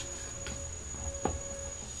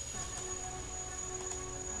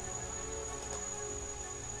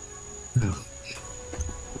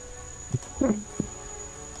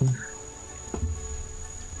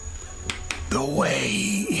 The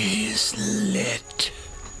way is lit.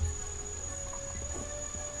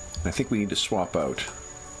 I think we need to swap out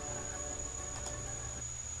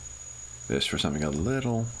this for something a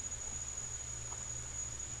little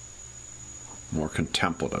more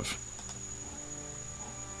contemplative.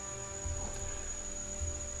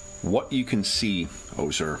 What you can see,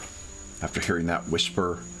 Ozer, after hearing that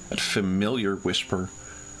whisper, that familiar whisper,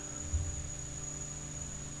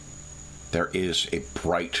 there is a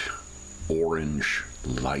bright orange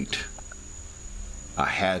light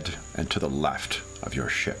ahead and to the left of your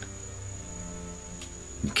ship.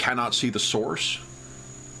 You cannot see the source,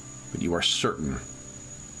 but you are certain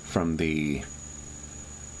from the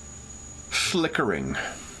flickering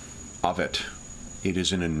of it, it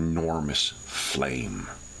is an enormous flame,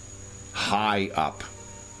 high up,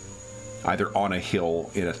 either on a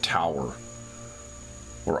hill, in a tower,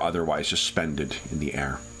 or otherwise suspended in the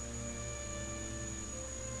air.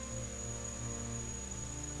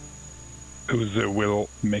 Uzo will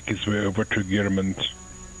make his way over to Gearman.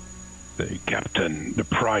 Say, Captain, the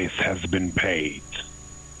price has been paid.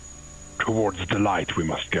 Towards the light we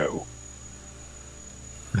must go.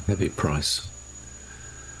 A heavy price.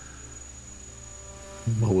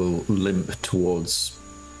 I will limp towards,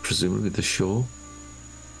 presumably, the shore.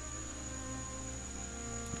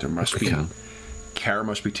 There must be care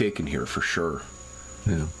must be taken here for sure.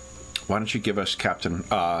 Yeah. Why don't you give us, Captain,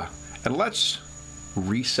 and let's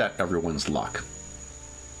reset everyone's luck.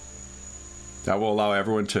 That will allow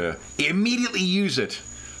everyone to immediately use it,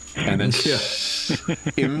 and then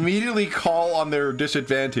immediately call on their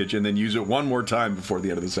disadvantage, and then use it one more time before the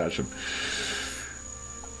end of the session.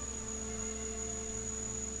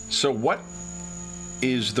 So what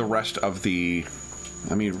is the rest of the...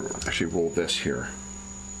 Let me actually roll this here.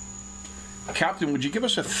 Captain, would you give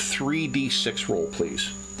us a 3d6 roll,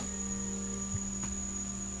 please?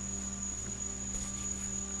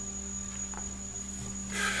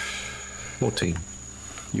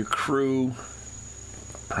 Your crew,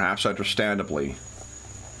 perhaps understandably,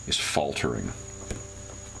 is faltering.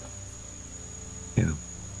 Yeah.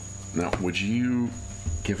 Now, would you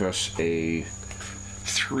give us a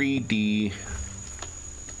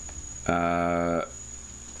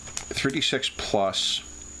 3d6 plus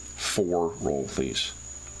 4 roll, please?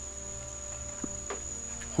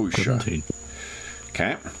 Whoosha. 17.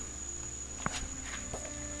 Okay.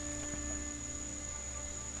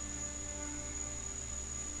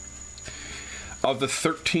 Of the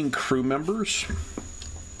 13 crew members,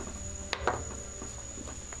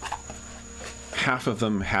 half of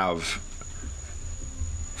them have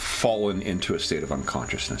fallen into a state of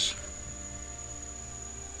unconsciousness.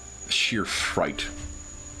 sheer fright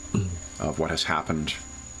of what has happened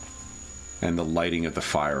and the lighting of the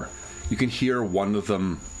fire. You can hear one of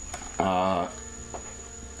them calls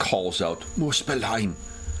out, Muspelheim.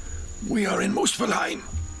 We are in Muspelheim.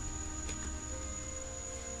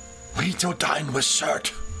 We to dine with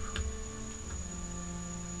Surt.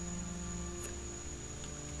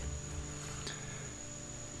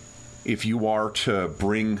 If you are to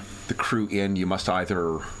bring the crew in, you must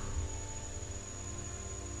either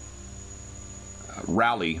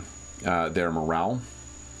rally their morale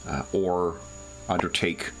or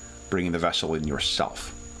undertake bringing the vessel in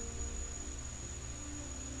yourself.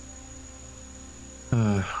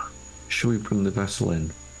 Should we bring the vessel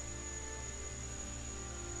in?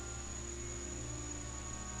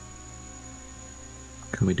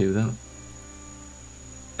 Can we do that?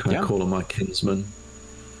 Can I call on my kinsmen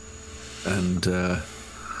and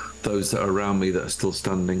those that are around me that are still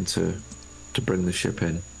standing to bring the ship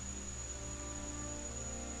in?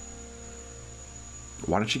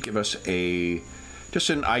 Why don't you give us just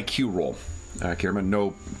an IQ roll, Kierman?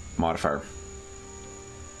 No modifier.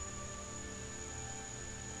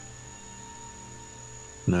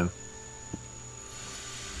 No.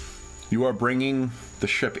 You are bringing the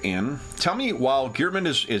ship in. Tell me, while Gearman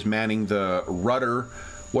is manning the rudder,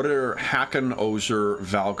 what are Hakon, Ozer,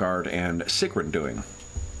 Valgard, and Sigrun doing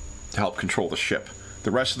to help control the ship?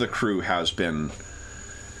 The rest of the crew has been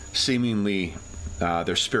seemingly,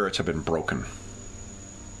 their spirits have been broken.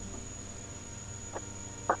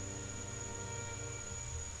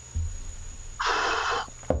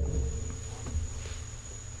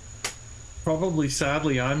 Probably,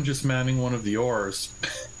 sadly, I'm just manning one of the oars.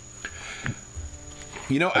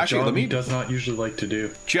 You know, actually, let me... does not usually like to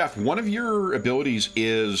do. Jeff, one of your abilities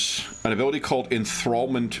is an ability called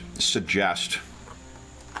Enthrallment Suggest.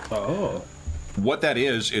 Oh. What that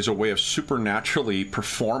is a way of supernaturally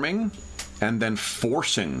performing and then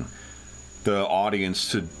forcing the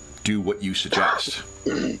audience to do what you suggest.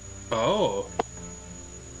 Oh.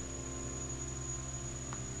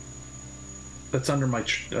 That's under my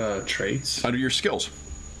traits. Under your skills.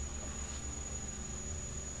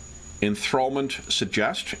 Enthrallment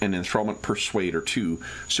Suggest and Enthrallment Persuade are two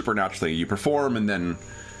supernaturally you perform and then...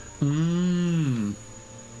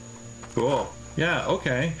 Cool. Yeah,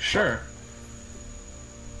 okay, sure.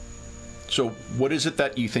 So what is it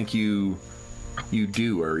that you think you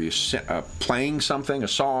do? Are you playing something, a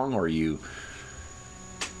song, or are you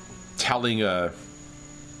telling an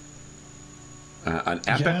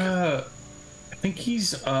epic? Yeah, I think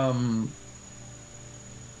he's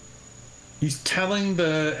telling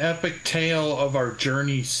the epic tale of our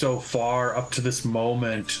journey so far up to this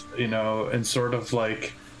moment, you know, and sort of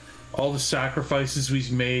like all the sacrifices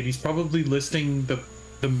we've made. He's probably listing the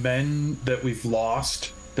men that we've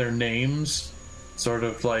lost, their names, sort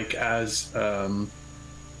of like as,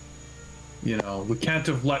 you know, we can't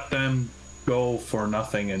have let them go for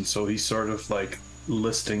nothing, and so he's sort of like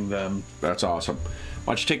listing them. That's awesome.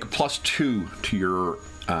 Why don't you take a +2 to your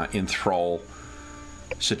Enthrall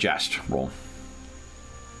Suggest roll.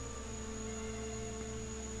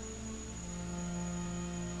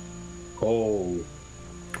 Oh.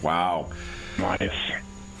 Wow. Nice.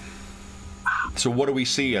 So what do we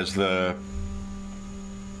see as the...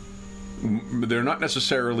 They're not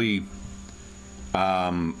necessarily...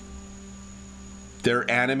 they're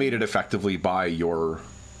animated effectively by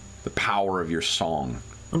the power of your song.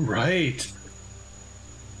 Right.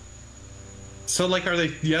 So, like, are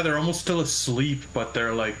they... Yeah, they're almost still asleep, but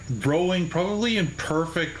they're, like, rowing probably in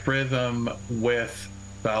perfect rhythm with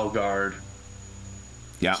Valgard.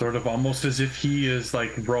 Yeah. Sort of almost as if he is,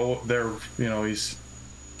 like, they're, you know, he's...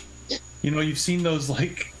 You know, you've seen those,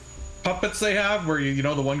 like, puppets they have where, you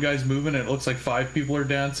know, the one guy's moving and it looks like 5 people are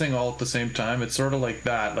dancing all at the same time. It's sort of like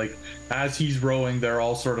that. Like, as he's rowing, they're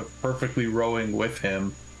all sort of perfectly rowing with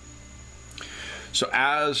him. So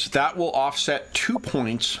as that will offset 2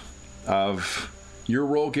 points of your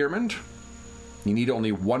roll, Gearmund. You need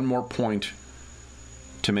only 1 more point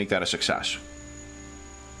to make that a success.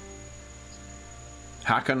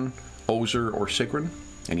 Hakon, Ozer, or Sigrun,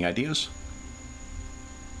 any ideas?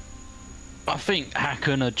 I think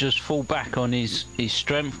Hakon would just fall back on his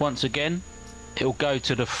strength once again. He'll go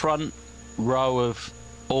to the front row of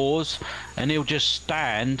oars and he'll just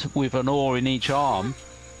stand with an oar in each arm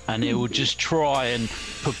and he will just try and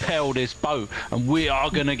propel this boat, and we are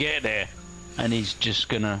going to get there. And he's just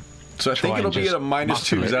going to... So I think it'll be at a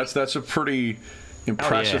 -2. That's a pretty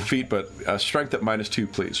impressive feat, but strength at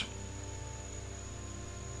 -2, please.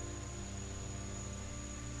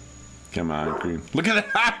 Come on, Green. Look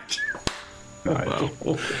at that! Wow.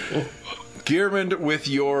 Gearmund, with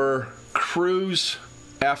your crew's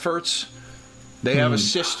efforts, they have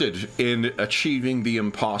assisted in achieving the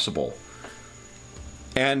impossible.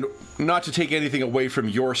 And not to take anything away from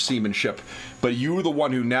your seamanship, but you're the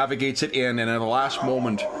one who navigates it in, and at the last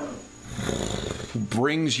moment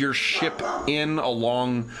brings your ship in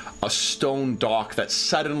along a stone dock that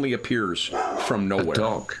suddenly appears from nowhere. A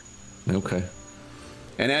dock. Okay.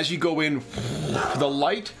 And as you go in, the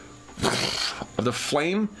light of the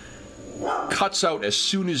flame cuts out as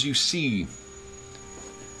soon as you see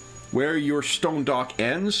where your stone dock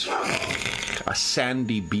ends, a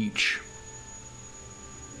sandy beach.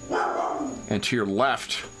 And to your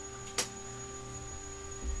left,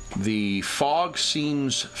 the fog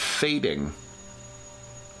seems fading.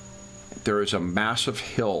 There is a massive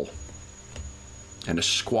hill and a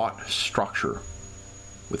squat structure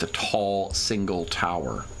with a tall single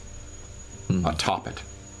tower atop it.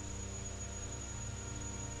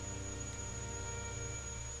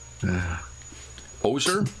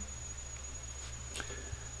 Ozer,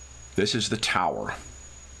 this is the tower.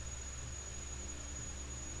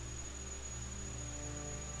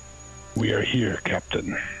 We are here,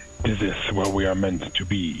 Captain. This is where we are meant to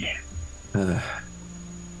be.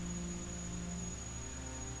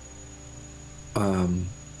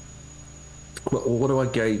 What do I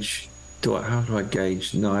gauge? How do I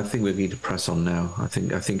gauge? No, I think we need to press on now. I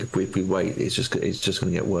think if we wait, it's just going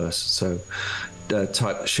to get worse. So,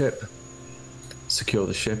 type the ship, secure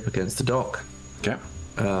the ship against the dock. Okay.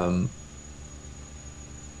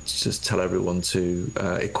 Just tell everyone to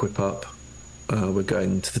equip up. We're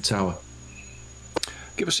going to the tower.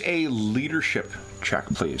 Give us a leadership check,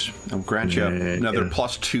 please. I'll grant you another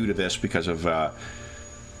 +2 to this because of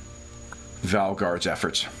Valgard's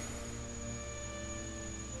efforts.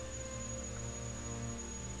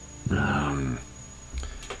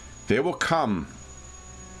 They will come.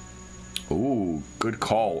 Ooh, good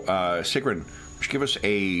call. Sigrun, just give us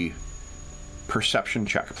a perception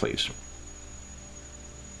check, please.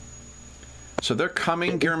 So they're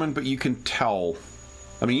coming, Gehrman, but you can tell.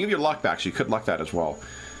 I mean, you have your luck back, so you could luck that as well.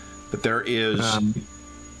 But there is...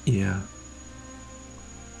 Yeah,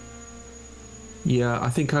 I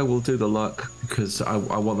think I will do the luck because I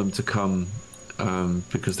want them to come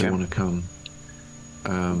because they want to come.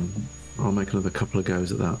 I'll make another couple of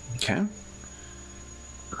goes at that. Okay.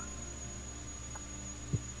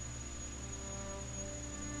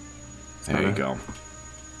 There you go.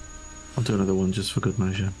 I'll do another one just for good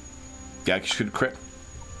measure. Yeah, you should crit.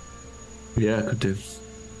 Yeah, I could do.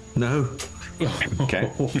 No.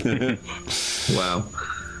 Okay. Wow.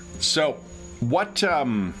 So, what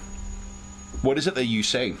is it that you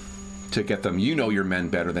say to get them? You know your men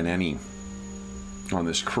better than any on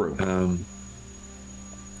this crew.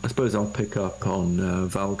 I suppose I'll pick up on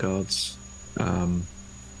Valgard's.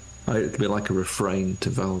 It'd be like a refrain to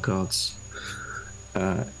Valgard's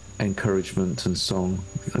encouragement and song,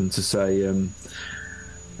 and to say,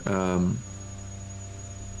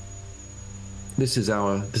 "This is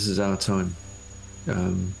our time.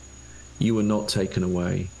 You were not taken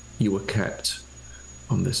away. You were kept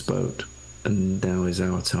on this boat, and now is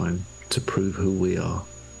our time to prove who we are."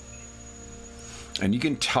 And you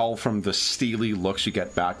can tell from the steely looks you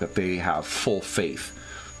get back that they have full faith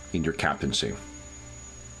in your captaincy.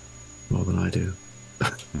 More than I do.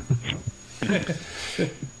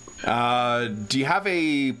 Do you have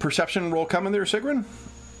a perception roll coming there, Sigrun?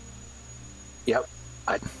 Yep.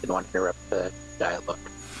 I didn't want to interrupt the dialogue.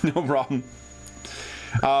 No problem.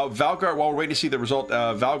 Valgard, while we're waiting to see the result,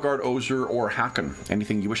 Valgard, Ozer, or Hakon,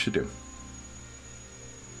 anything you wish to do?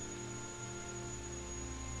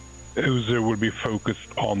 Ozer will be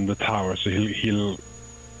focused on the tower, so he'll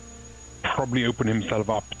probably open himself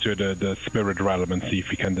up to the spirit realm and see if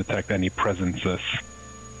he can detect any presences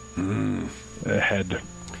ahead.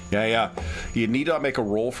 Yeah. You need to make a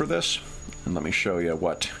roll for this, and let me show you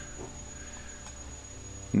what.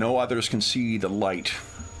 No others can see the light,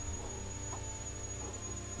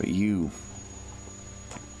 but you.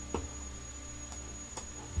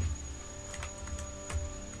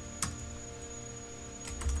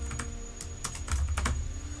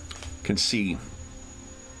 Can see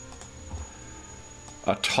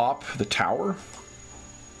atop the tower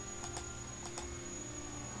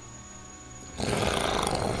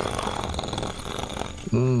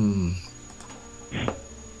and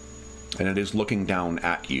it is looking down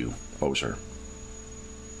at you, Ozer.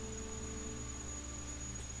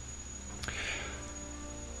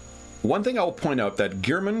 One thing I'll point out that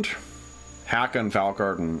Gehrman, Hakon,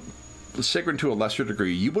 Valgard, and Sigrun to a lesser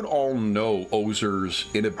degree, you would all know Ozer's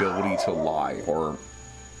inability to lie, or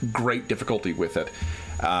great difficulty with it.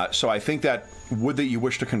 So I think that would that you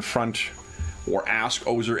wish to confront or ask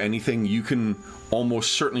Ozer anything, you can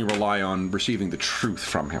almost certainly rely on receiving the truth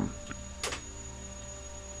from him.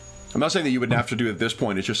 I'm not saying that you would have to do it at this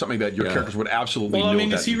point. It's just something that your characters would absolutely know. Well, I mean,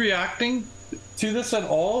 that... is he reacting to this at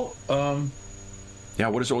all? Yeah,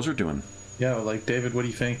 what is Ozer doing? Yeah, like, David, what do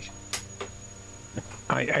you think?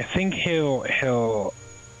 I think he'll,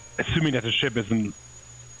 assuming that the ship isn't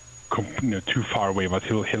too far away, but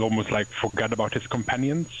he'll almost like forget about his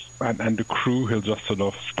companions and the crew. He'll just sort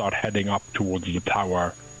of start heading up towards the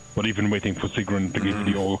tower, not even waiting for Sigrun to give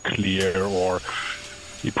the all clear, or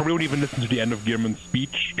he probably won't even listen to the end of Gearman's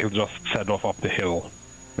speech. He'll just set off up the hill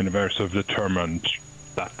in a very sort of determined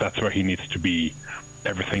that that's where he needs to be.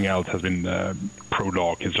 Everything else has been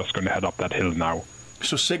prologue. He's just going to head up that hill now.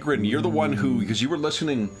 So Sigrun, you're the one who, because you were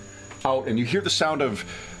listening out and you hear the sound of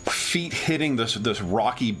feet hitting this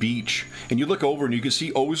rocky beach, and you look over and you can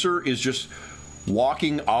see Ozer is just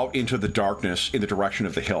walking out into the darkness in the direction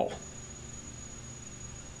of the hill.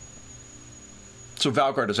 So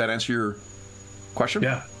Valgar, does that answer your question?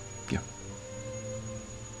 Yeah. Yeah.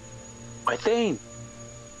 My Thane,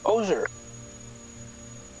 Ozer.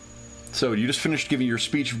 So you just finished giving your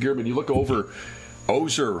speech, Gearman. You look over,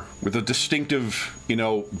 Ozer with a distinctive,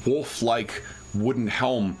 wolf-like wooden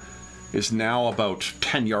helm is now about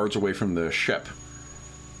 10 yards away from the ship,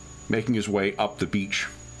 making his way up the beach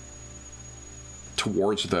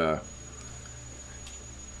towards the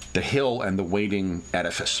hill and the waiting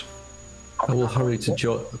edifice. I will hurry to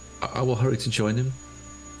join him.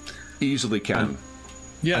 Easily can.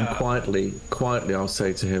 Yeah. And quietly, I'll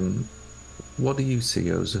say to him, "What do you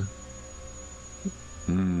see, Ozer?"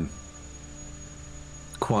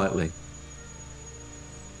 Quietly.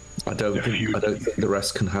 I don't think the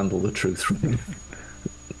rest can handle the truth from him.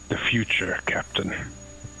 The future, Captain.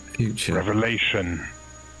 Future. Revelation.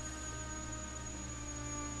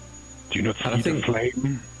 Do you not see the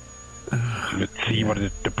flame? Do you not see what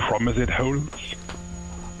the promise it holds?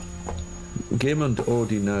 Gearmund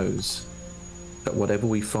already knows that whatever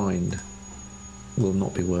we find will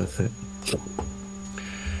not be worth it.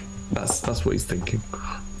 That's what he's thinking.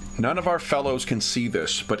 None of our fellows can see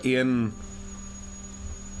this, but in...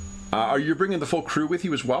 are you bringing the full crew with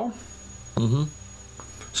you as well? Mm-hmm.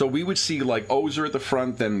 So we would see, like, Ozer at the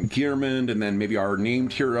front, then Gearmund, and then maybe our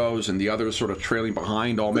named heroes, and the others sort of trailing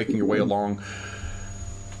behind, all making your way along.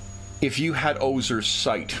 If you had Ozer's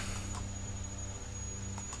sight,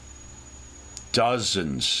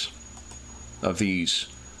 dozens of these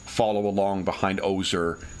follow along behind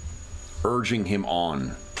Ozer, urging him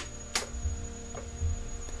on.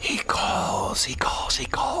 He calls, he calls, he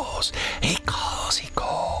calls, he calls, he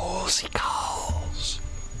calls, he calls.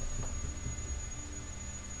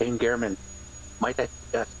 Thane Gearman, might I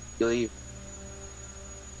suggest you leave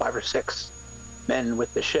 5 or 6 men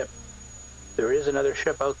with the ship? There is another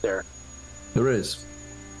ship out there. There is.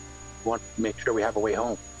 We want to make sure we have a way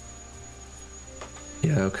home.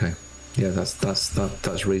 Yeah. Okay. Yeah.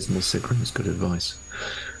 That's reasonable. Sigrun, it's good advice.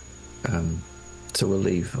 So we'll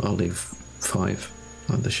leave. I'll leave 5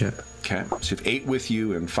 on the ship. Okay. So you have 8 with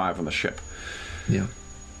you and 5 on the ship. Yeah.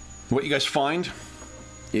 What you guys find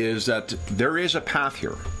is that there is a path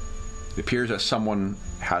here. It appears that someone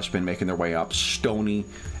has been making their way up, stony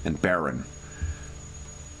and barren.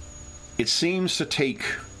 It seems to take...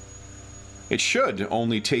 It should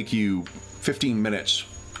only take you 15 minutes,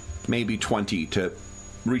 maybe 20, to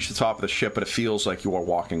reach the top of the ship, but it feels like you are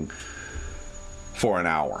walking for an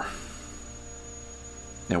hour.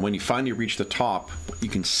 And when you finally reach the top, what you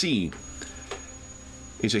can see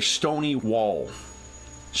is a stony wall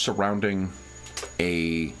surrounding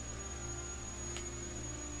a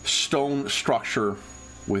stone structure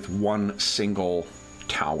with one single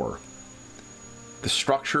tower. The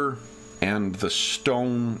structure and the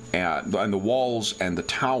stone and the walls and the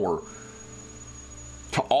tower,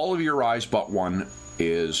 to all of your eyes but one,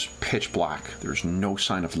 is pitch black. There's no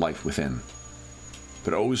sign of life within.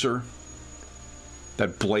 But Ozer,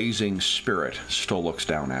 that blazing spirit, still looks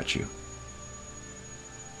down at you.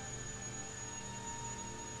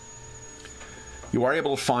 You are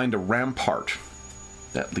able to find a rampart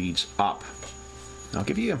that leads up. I'll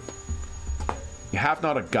give you... You have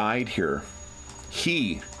not a guide here.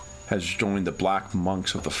 He has joined the Black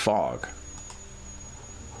Monks of the Fog.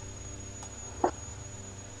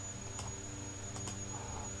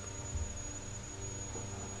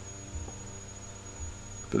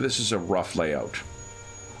 But this is a rough layout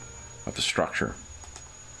of the structure.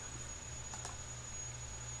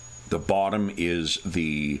 The bottom is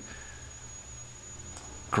the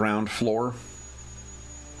ground floor.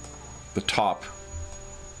 The top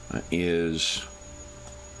is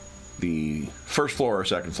the first floor or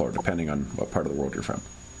second floor, depending on what part of the world you're from.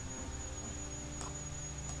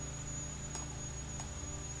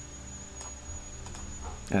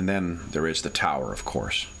 And then there is the tower, of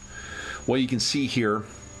course. What you can see here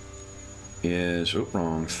is... Oh,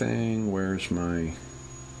 wrong thing. Where's my...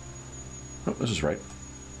 Oh, this is right.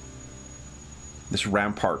 This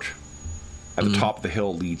rampart at the top of the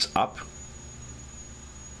hill leads up.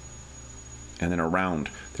 And then around.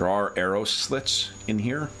 There are arrow slits in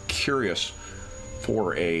here. Curious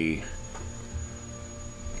for a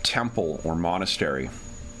temple or monastery.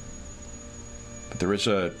 But there is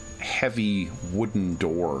a heavy wooden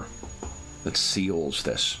door that seals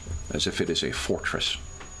this, as if it is a fortress.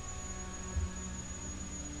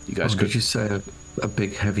 You guys could... Did you say a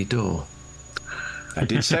big heavy door? I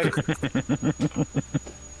did say.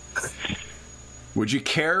 Would you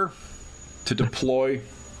care to deploy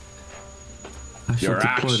I should your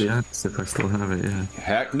deploy axe? the axe if I still have it, yeah.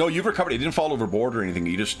 Heck, no, you've recovered it. It didn't fall overboard or anything.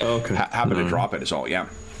 You just Okay. happened to No. drop it, is all, yeah.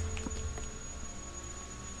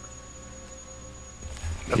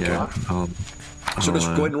 Yeah. So just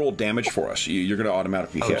go ahead and roll damage for us. You're going to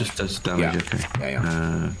automatically hit. Just does damage, Yeah. okay.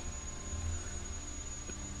 Yeah.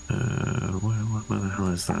 Where the hell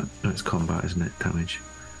is that? No, it's combat, isn't it? Damage.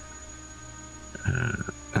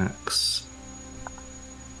 Axe.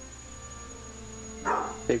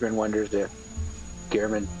 Sigrun wonders if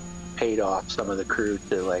Gehrman paid off some of the crew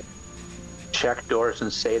to like check doors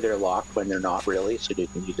and say they're locked when they're not really, so they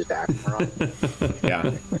can use his axe more often.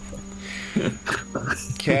 Yeah.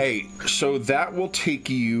 Okay, so that will take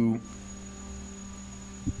you...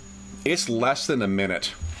 It's less than a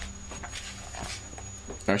minute.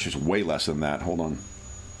 Actually, it's way less than that. Hold on.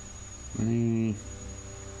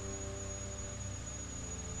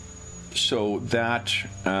 So that...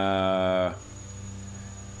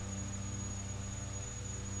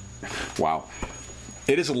 Wow.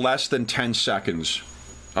 It is less than 10 seconds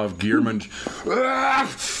of Gehrman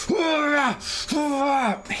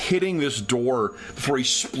hitting this door before he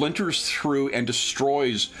splinters through and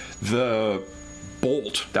destroys the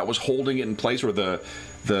bolt that was holding it in place, or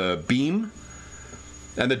the beam,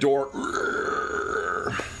 and the door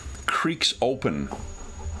creaks open.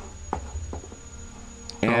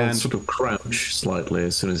 I'll And sort of crouch slightly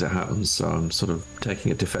as soon as it happens, so I'm sort of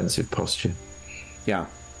taking a defensive posture. yeah.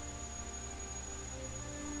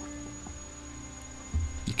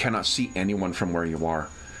 You cannot see anyone from where you are.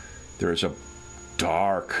 There is a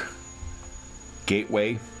dark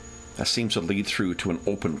gateway that seems to lead through to an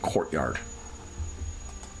open courtyard.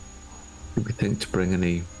 Do we think to bring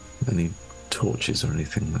any torches or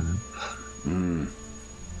anything there?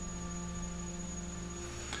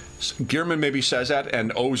 So Gehrman maybe says that,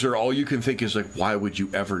 and Ozer, all you can think is like, why would you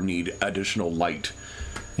ever need additional light?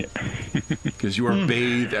 Because you are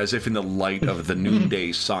bathed as if in the light of the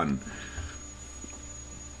noonday sun.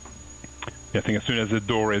 I think as soon as the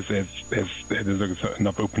door is there's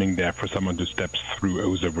enough opening there for someone to step through,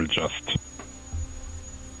 Ozer will just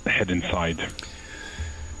head inside.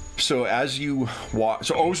 So as you walk,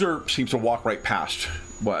 so Ozer seems to walk right past.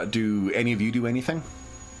 What, do any of you do anything?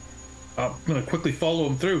 I'm gonna quickly follow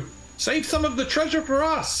him through. Save some of the treasure for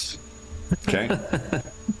us. Okay.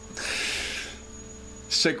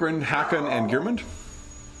 Sigrun, Hakon, and Gehrman?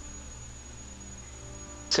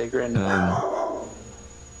 Sigrun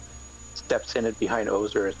steps in behind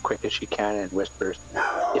Ozer as quick as she can and whispers,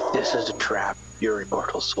 "If this is a trap, your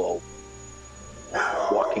immortal soul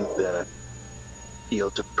walking the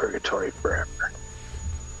fields of purgatory forever."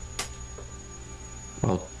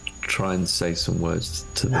 I'll try and say some words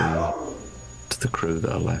to the crew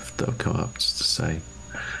that are left that'll come up, just to say,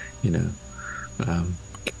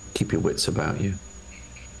 keep your wits about you.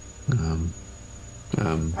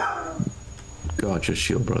 Guard your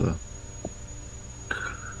shield, brother.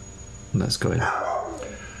 Let's go in.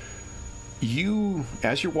 You,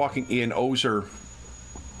 as you're walking in, Ozer,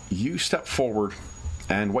 you step forward,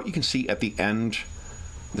 and what you can see at the end,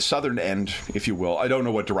 the southern end, if you will, I don't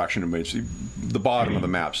know what direction it is, the bottom of the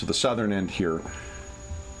map, so the southern end here,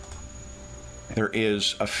 there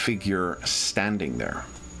is a figure standing there.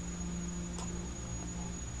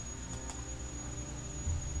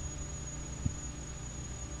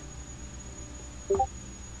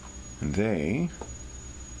 And they...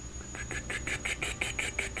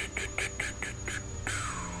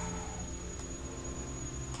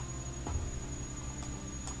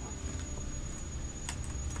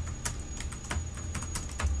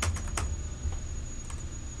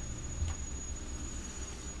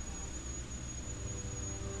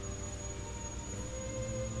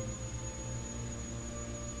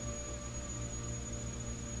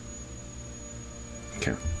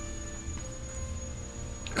 Okay.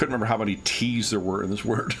 Couldn't remember how many T's there were in this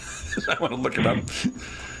word. I want to look it up.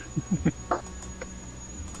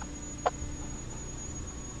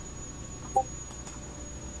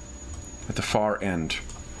 far end.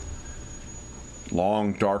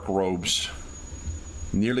 Long, dark robes,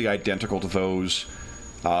 nearly identical to those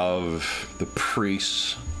of the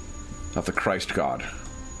priests of the Christ God,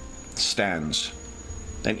 stands.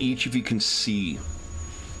 And each of you can see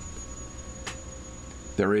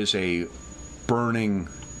there is a burning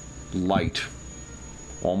light,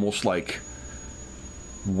 almost like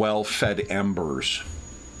well-fed embers,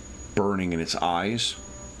 burning in its eyes,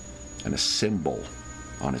 and a symbol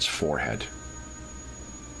on its forehead.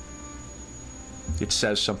 It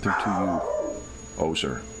says something to you,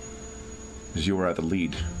 Ozer, as you are at the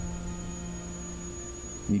lead.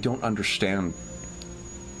 You don't understand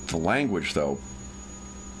the language, though,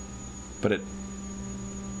 but it...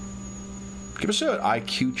 Give us an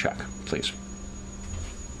IQ check, please.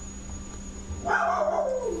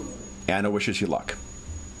 Anna wishes you luck.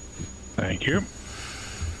 Thank you.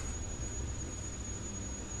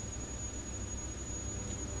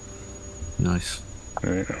 Nice.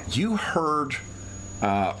 You heard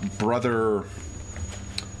Brother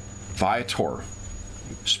Viator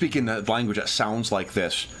speaking the language that sounds like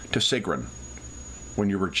this to Sigrun when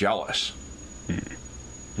you were jealous. Yeah,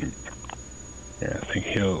 I think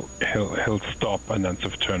he'll stop and then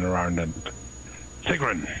sort of turn around and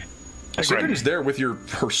Sigrun. Sigrun's there with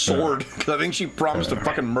her sword, because I think she promised to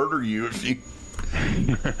fucking murder you if you...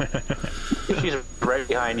 She's right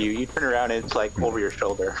behind you. You turn around and it's like over your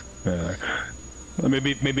shoulder.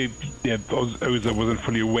 Maybe yeah, Oza wasn't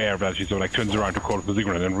fully aware of that. She sort of like turns around to call for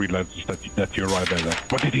Sigrun and realizes that you're right there.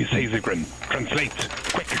 What did he say, Sigrun? Translate,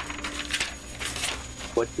 quick!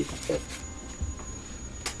 What did he say?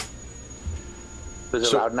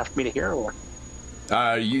 Was it loud enough for me to hear, or?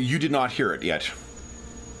 You did not hear it yet.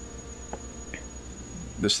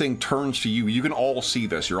 This thing turns to you. You can all see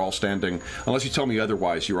this. You're all standing, unless you tell me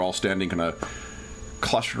otherwise, you're all standing kind of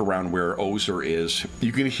clustered around where Ozer is.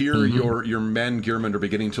 You can hear your men, Gearman, are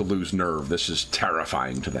beginning to lose nerve. This is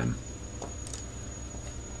terrifying to them.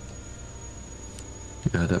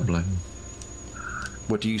 Yeah, I don't blame them.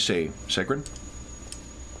 What do you say, Sigrun?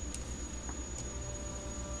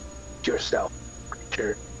 Yourself,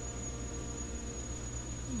 creature.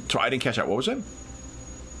 So I didn't catch that. What was it?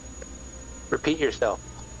 Repeat yourself.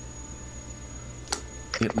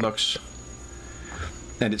 It looks,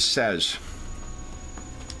 and it says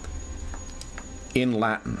in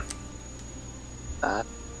Latin,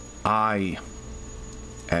 I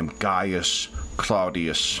am Gaius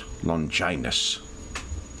Claudius Longinus.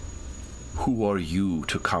 Who are you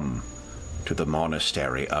to come to the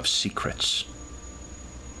Monastery of Secrets?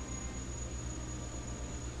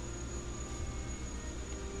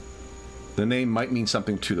 The name might mean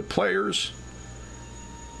something to the players.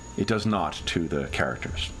 It does not to the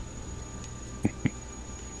characters.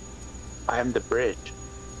 I am the bridge.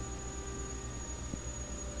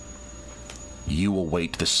 You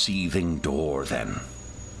await the seething door, then.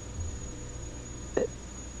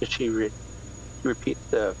 Did she repeat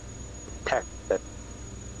the text that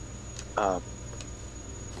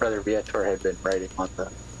Brother Viator had been writing on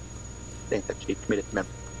the thing that she committed to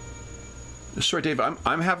memory? Sorry, Dave,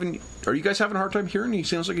 I'm having... Are you guys having a hard time hearing? He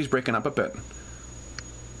sounds like he's breaking up a bit.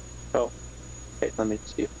 Oh, okay, let me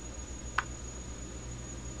see.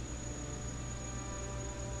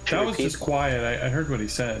 That was just quiet. I heard what he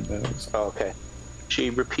said. But it was... Oh, okay. She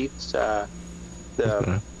repeats the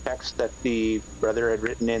text that the brother had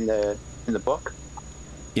written in the book.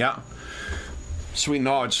 Yeah. So he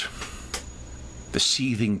nods. The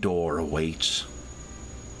seething door awaits.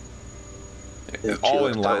 All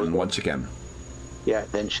in Latin once again. Yeah,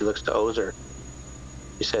 then she looks to Ozer.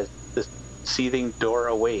 She says, the seething door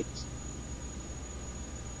awaits.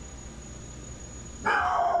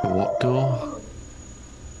 What door?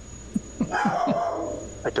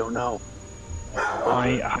 I don't know.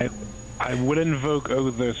 I would invoke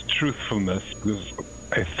Ozer's truthfulness because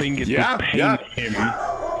I think it would pain him,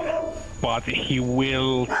 but he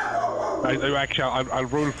will. I'll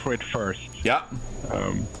roll for it first. Yeah.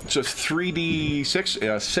 So it's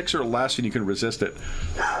 3d6, 6 or less, and you can resist it.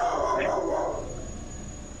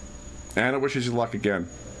 Anna wishes you luck again.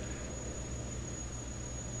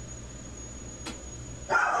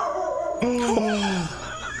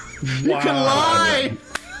 You can lie!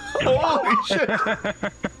 Holy shit!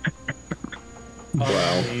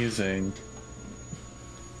 Amazing.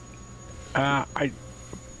 I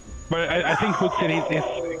think Hudson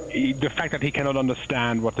is the fact that he cannot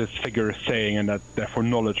understand what this figure is saying, and that therefore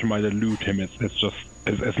knowledge might elude him.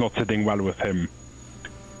 It's not sitting well with him.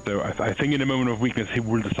 So I think in a moment of weakness he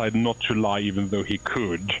will decide not to lie, even though he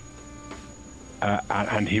could.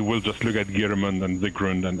 And he will just look at Gearmund and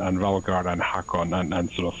Sigrun and Valgard and Hakon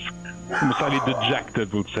and sort of slightly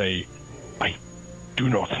dejected would say, I do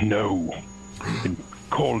not know. I've been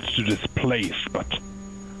called to this place, but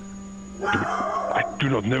I do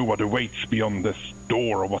not know what awaits beyond this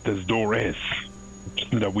door or what this door is.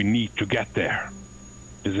 Just know that we need to get there.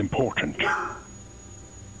 It is important.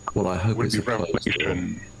 Well, I hope It it's will a be closed door.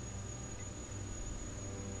 revelation.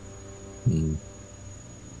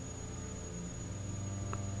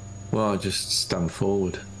 Well, I just stand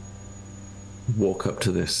forward, walk up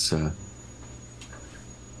to this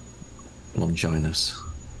Longinus.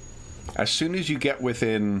 As soon as you get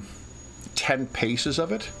within 10 paces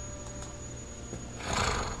of it,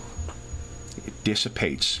 it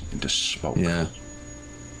dissipates into smoke. Yeah.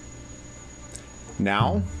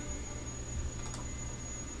 Now,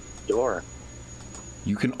 Door.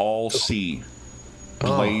 you can all see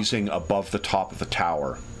blazing above the top of the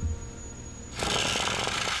tower.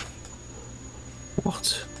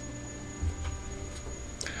 What?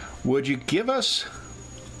 Would you give us,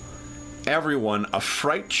 everyone, a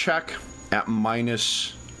fright check at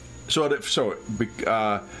minus...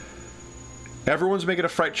 everyone's making a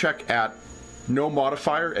fright check at no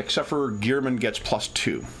modifier, except for Gearman gets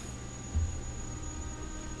 +2.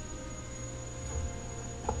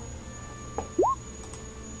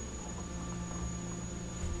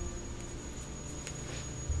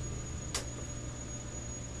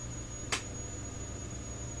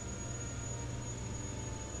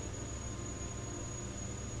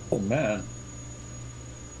 Oh man.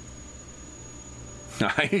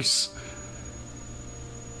 Nice.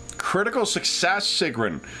 Critical success,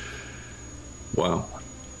 Sigrun. Wow.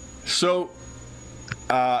 So,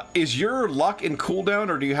 is your luck in cooldown,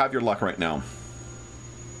 or do you have your luck right now?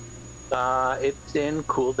 It's in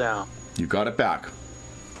cooldown. You got it back.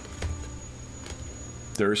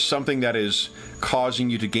 There's something that is causing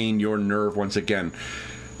you to gain your nerve once again.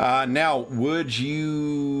 Now, would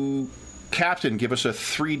you, Captain, give us a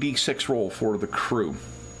 3d6 roll for the crew?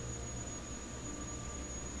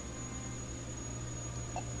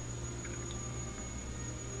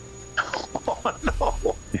 Oh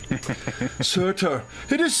no! Surtur!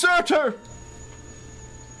 It is Surtur!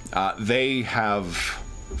 They have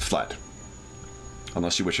fled.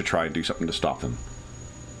 Unless you wish to try and do something to stop them.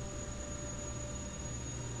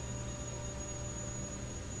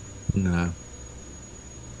 No.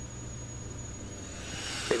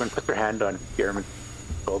 Even put their hand on Gearman's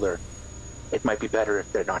shoulder. It might be better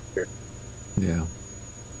if they're not here. Yeah.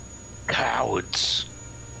 Cowards.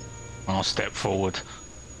 I'll step forward.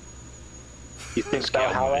 You think Let's get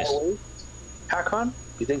on Valhalla with this. awaits? Hakon?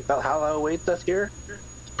 You think Valhalla awaits us here?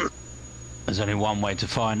 There's only one way to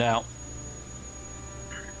find out.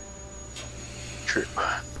 True.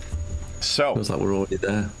 So, Feels like we're already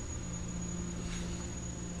there.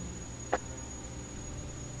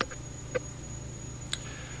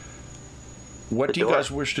 what The do you door. guys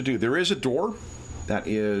wish to do? There is a door that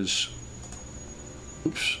is...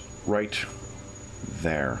 Oops. Right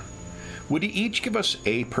there. Would you each give us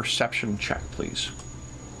a perception check, please?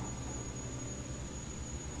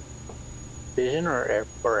 Vision or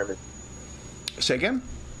everything? Say again?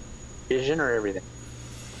 Vision or everything?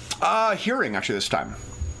 Hearing, actually, this time.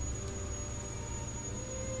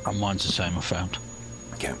 And mine's the same, I found.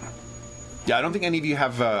 Okay. Yeah, I don't think any of you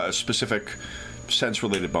have specific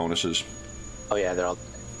sense-related bonuses. Oh yeah, they're all...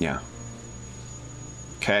 Yeah.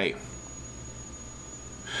 Okay.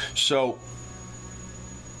 So,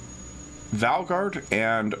 Valgard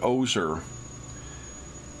and Ozer,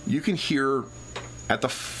 you can hear at the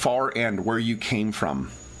far end where you came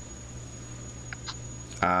from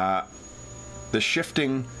the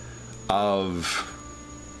shifting of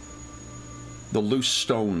the loose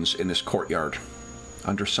stones in this courtyard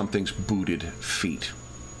under something's booted feet.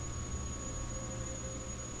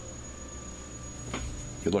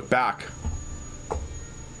 You look back,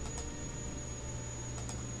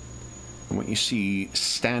 and what you see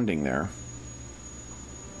standing there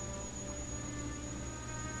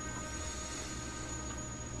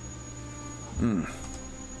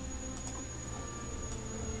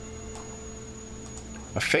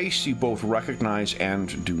a face you both recognize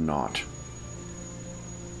and do not.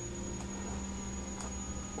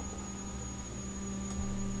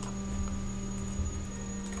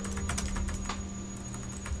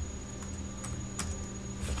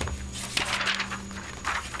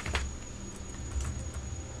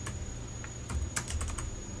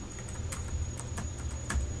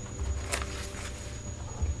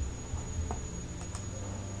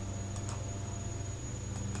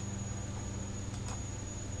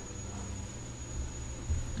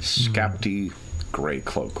 Scapty Grey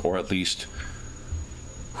Cloak, or at least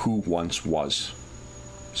who once was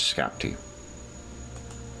Scapty.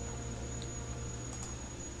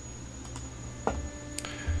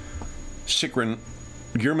 Sigrun,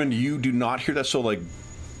 Gearman, you do not hear that. So, like,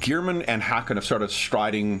 Gearman and Hakon have started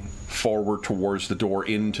striding forward towards the door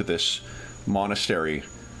into this monastery.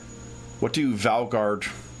 What do Valgard,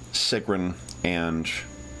 Sigrun, and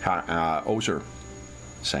Ozer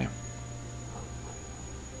say?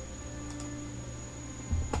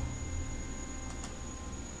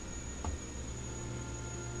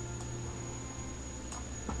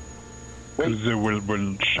 They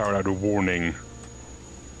will shout out a warning.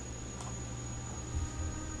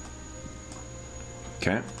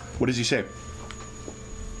 Okay. What does he say?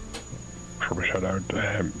 Probably shout out.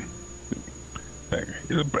 I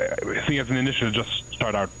think as an initial, just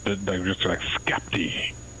start out just like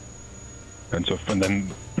Skapti, and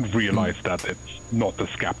then realize that it's not the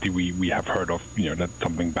Skapti we have heard of. You know, that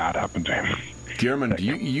something bad happened to him. Gearman,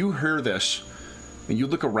 you hear this, and you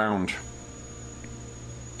look around.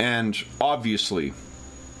 And obviously,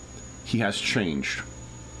 he has changed.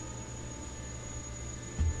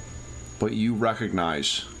 But you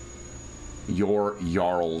recognize your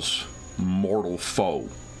Jarl's mortal foe,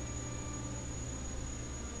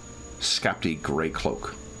 Skapti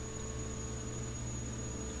Greycloak.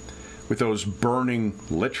 With those burning,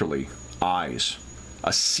 literally, eyes,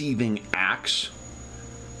 a seething axe,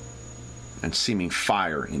 and seeming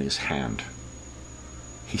fire in his hand.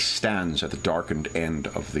 He stands at the darkened end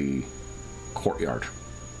of the courtyard,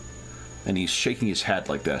 and he's shaking his head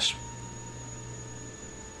like this.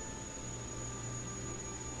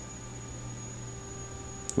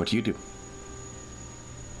 What do you do?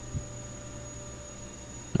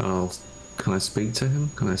 Can I speak to him?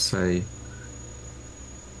 Can I say,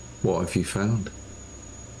 what have you found?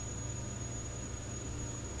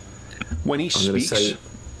 When he speaks,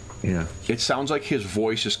 yeah, it sounds like his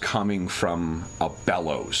voice is coming from a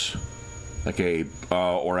bellows, like a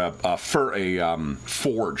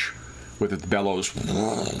forge, with its bellows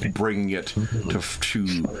bringing it to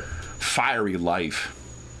fiery life.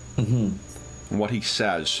 And what he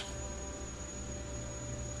says: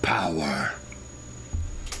 power.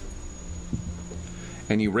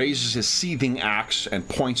 And he raises his seething axe and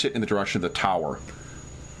points it in the direction of the tower.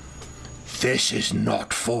 This is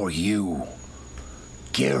not for you,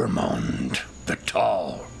 Gearmund the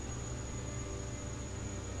Tall.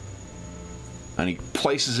 And he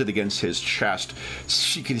places it against his chest.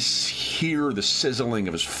 She can hear the sizzling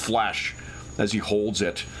of his flesh as he holds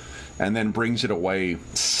it, and then brings it away,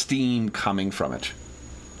 steam coming from it.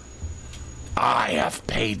 I have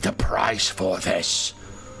paid the price for this.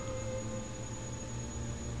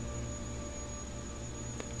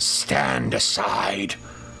 Stand aside.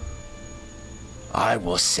 I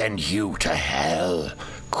will send you to hell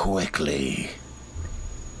quickly.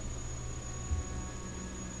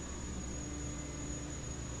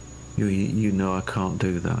 You know I can't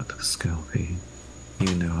do that, Scalpy.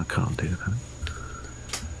 You know I can't do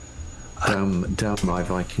that. Down my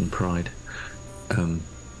Viking pride.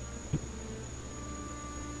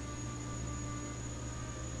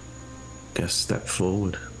 Just step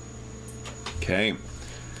forward. Okay.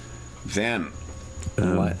 Then.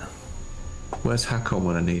 What? Where's Hakon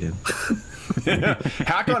when I need him?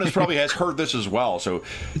 Hakon probably has heard this as well, so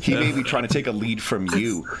he may be trying to take a lead from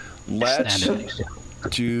you. Let's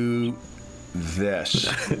do this.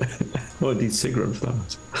 Oh, I need Sigrun for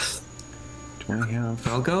that. Do I have...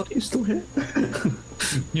 Valgard, are you still here?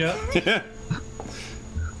 Yeah.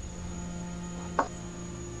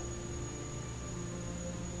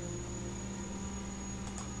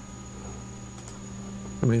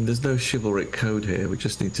 I mean, there's no chivalric code here. We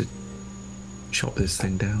just need to chop this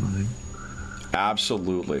thing down, I think.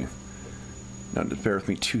 Absolutely. Now, bear with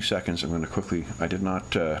me 2 seconds. I'm going to quickly... I did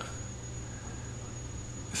not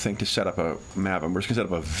think to set up a map. I'm just going to set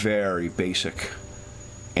up a very basic,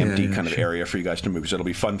 empty kind of area for you guys to move, because it'll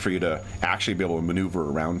be fun for you to actually be able to maneuver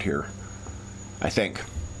around here, I think.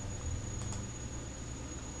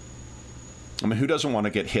 I mean, who doesn't want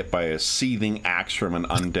to get hit by a seething axe from an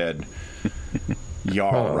undead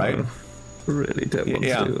Jarl, right? Really don't want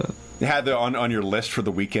to do that. You had on your list for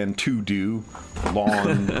the weekend: to do,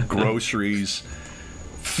 lawn, groceries,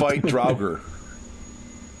 fight Draugr.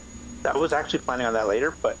 I was actually planning on that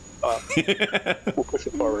later, but we'll push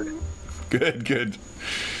it forward. Good.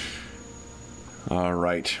 All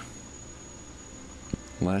right.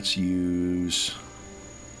 Let's use...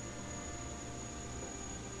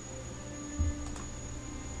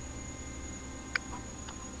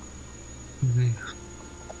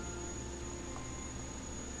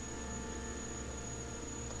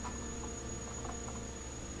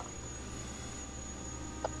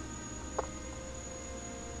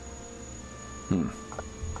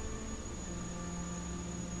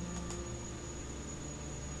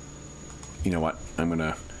 you know what? I'm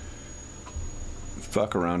gonna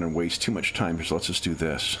fuck around and waste too much time, so let's just do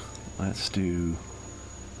this. Let's do...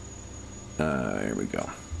 here we go.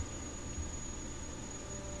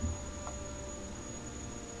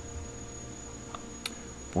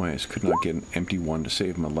 Boy, I just could not get an empty one to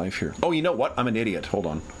save my life here. Oh, you know what? I'm an idiot. Hold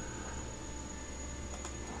on.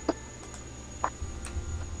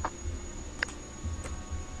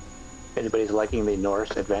 If anybody's liking the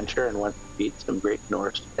Norse adventure and wants to beat some great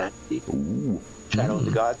Norse fantasy, Shadow of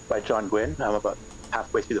the Gods by John Gwynne. I'm about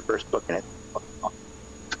halfway through the first book in it.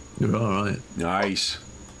 You're all right. Nice.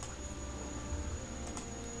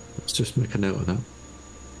 Let's just make a note of that.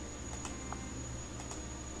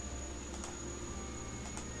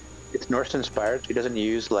 It's Norse inspired, so he doesn't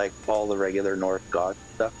use like all the regular Norse god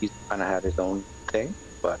stuff. He's kind of had his own thing,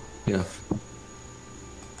 but Yeah.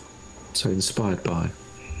 So inspired by.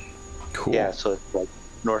 Cool. yeah, so it's like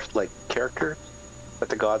Norse like characters, but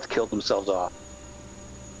the gods killed themselves off.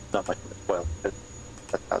 Not much of a spoiler, but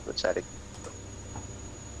that's how the setting.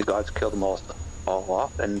 The gods killed them all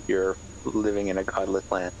off, and you're living in a godless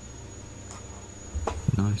land.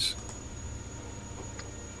 Nice.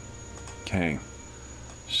 Okay.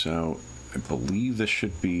 So, I believe this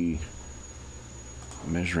should be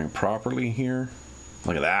measuring properly here.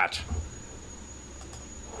 Look at that.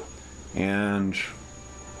 And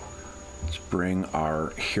let's bring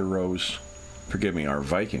our heroes, forgive me, our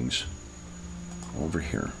Vikings over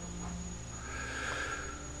here.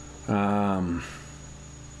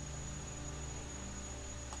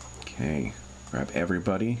 Okay, grab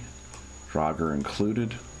everybody, Draugr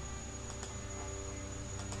included.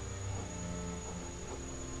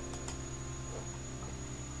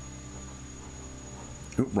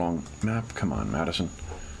 Ooh, wrong map. Come on, Madison.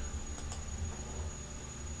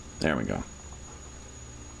 There we go.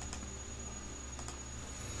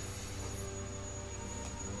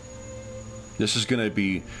 This is going to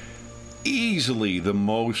be easily the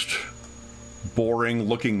most boring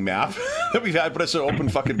looking map that we've had, but it's an open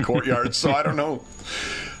fucking courtyard, so I don't know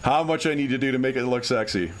how much I need to do to make it look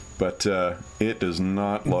sexy, but it does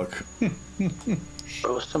not look.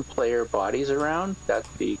 Throw some player bodies around. That'd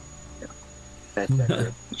be. Oh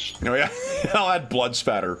yeah, I'll add blood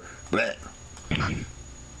spatter. Blech.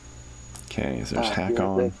 Okay, so there's hack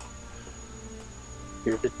on.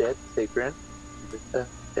 Here's the dead Sigrun. Here's the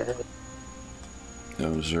dead.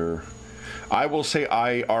 Those are. I will say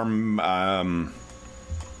I are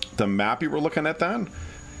the map you were looking at. Then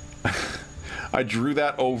I drew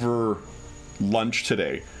that over lunch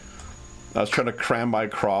today. I was trying to cram my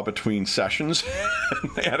craw between sessions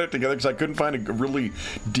and add it together because I couldn't find a really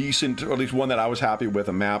decent, or at least one that I was happy with,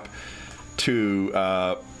 a map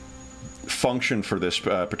to function for this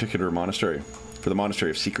particular monastery, for the Monastery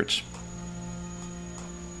of Secrets.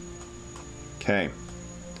 Okay.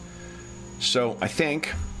 So I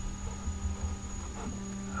think,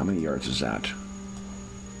 how many yards is that?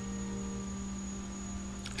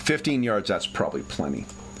 15 yards, that's probably plenty.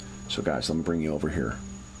 So guys, let me bring you over here.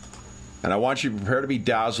 And I want you to prepare to be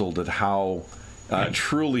dazzled at how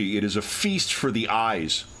truly it is a feast for the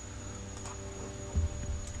eyes.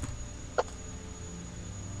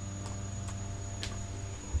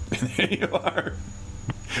 There you are.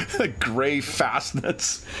 The gray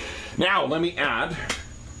fastnets. Now, let me add...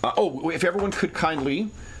 if everyone could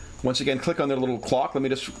kindly, once again, click on their little clock. Let me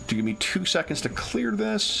just... give me 2 seconds to clear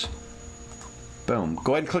this. Boom.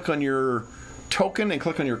 Go ahead and click on your token and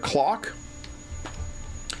click on your clock.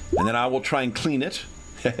 And then I will try and clean it.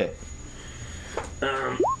 There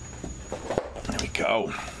we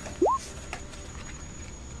go.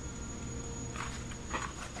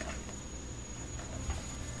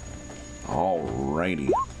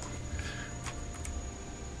 Alrighty.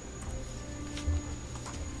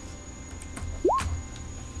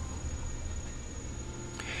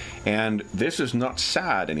 And this is not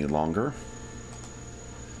sad any longer.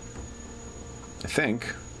 I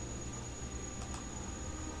think.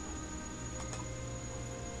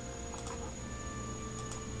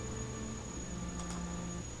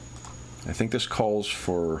 I think this calls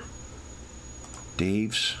for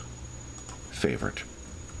Dave's favorite.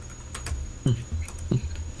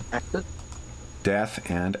 Axes? Death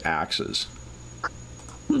and axes.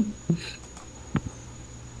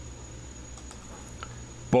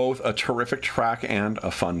 Both a terrific track and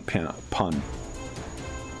a fun pun.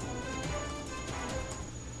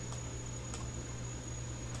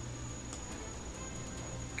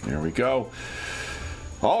 There we go.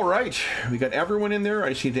 All right, we got everyone in there. I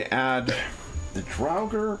just need to add the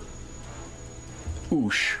Draugr.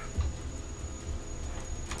 Oosh.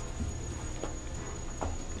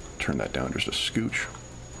 Turn that down just a scooch.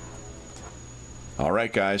 All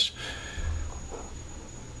right, guys.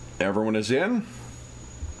 Everyone is in.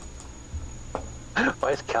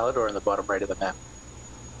 Why is Calidor in the bottom right of the map?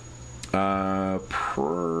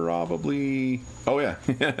 Probably. Oh yeah.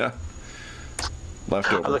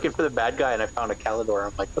 Left over. I'm looking for the bad guy and I found a Calidor.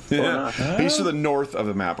 I'm like, what's going on? He's to the north of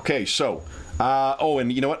the map. Okay, so. Oh,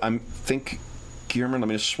 and you know what? Gearman, let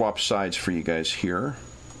me just swap sides for you guys here.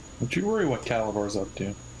 Don't you worry what Calidor's up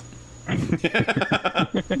to.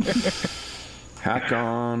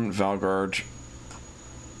 Hakon, Valgard.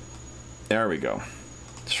 There we go.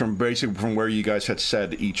 It's from basically from where you guys had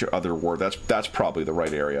said each other were. That's probably the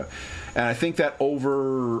right area. And I think that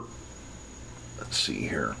over, let's see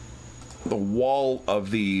here, the wall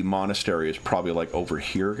of the monastery is probably like over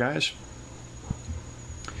here, guys.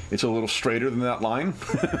 It's a little straighter than that line,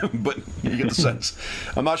 but you get the sense.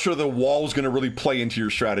 I'm not sure the wall is going to really play into your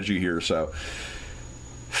strategy here. So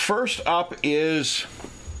first up is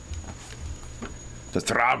the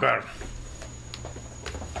Thraugr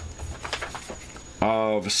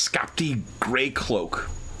of Skapti Greycloak.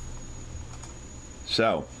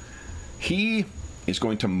 So he is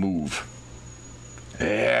going to move.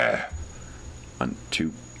 1,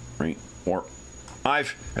 2, 3, 4,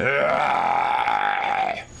 5.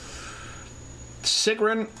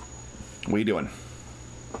 Sigrun, what are you doing?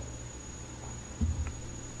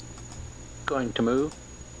 Going to move.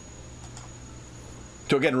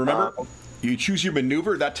 So again, remember, you choose your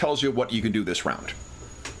maneuver. That tells you what you can do this round.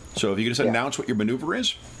 So if you can just announce what your maneuver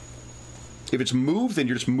is. If it's move, then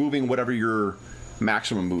you're just moving whatever your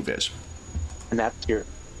maximum move is. And that's your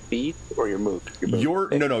speed or your move?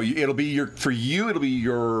 No. It'll be your, for you, it'll be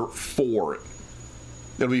your 4.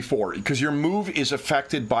 It'll be 4 because your move is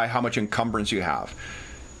affected by how much encumbrance you have.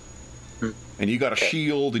 And you got a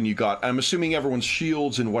shield, and you got, I'm assuming everyone's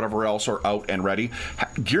shields and whatever else are out and ready.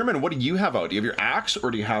 Gearman, what do you have out? Do you have your axe,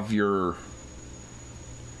 or do you have your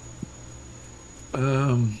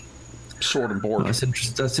sword and board?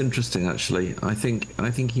 That's interesting, actually. I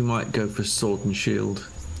think he might go for sword and shield.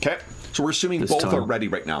 Okay, so we're assuming both are ready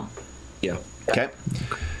right now. Yeah. Okay.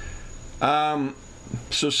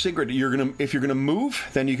 So Sigrid, if you're gonna move,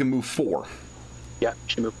 then you can move 4. Yeah,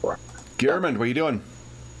 she moved 4. Gearman, what are you doing?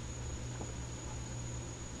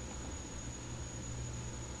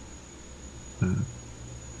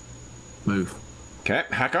 Move. Okay,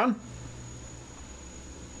 Hakon?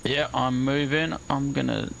 Yeah, I'm moving. I'm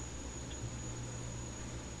gonna.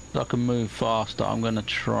 I can move faster. I'm gonna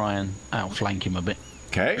try and outflank him a bit.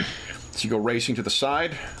 Okay, so you go racing to the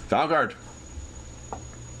side. Valgard.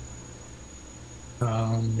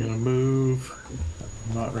 I'm gonna move.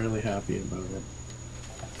 I'm not really happy about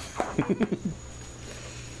it.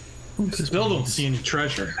 Still don't see any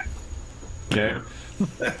treasure. Okay.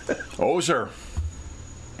 Ozer.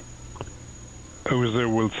 Ozer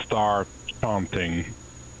will start chanting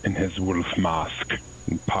in his wolf mask,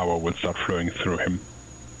 and power will start flowing through him.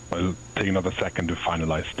 I'll take another second to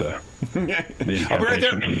finalize the I'll be right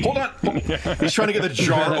there. Hold on. He's trying to get the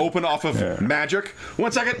jar open off of magic.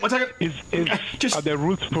 1 second. 1 second. Are there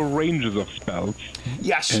rules for ranges of spells?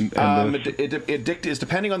 Yes. It is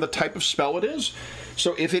depending on the type of spell it is.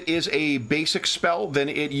 So if it is a basic spell, then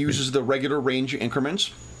it uses the regular range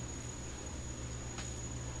increments.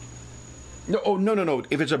 No.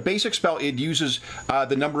 If it's a basic spell, it uses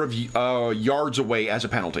the number of yards away as a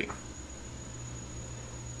penalty.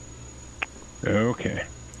 Okay.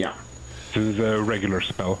 Yeah. This is a regular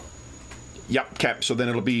spell. Yep. Okay. So then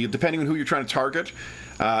it'll be, depending on who you're trying to target,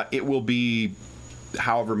 it will be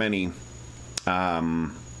however many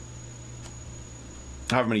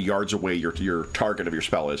yards away your target of your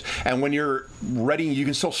spell is. And when you're ready, you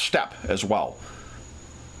can still step as well.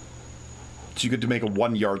 So you get to make a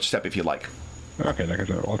 1 yard step if you like. Okay, like I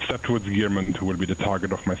said, I'll step towards Gearman, who will be the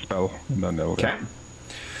target of my spell, and then they'll... Okay.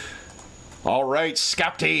 All right,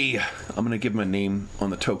 Skapti. I'm going to give him a name on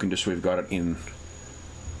the token just so we've got it in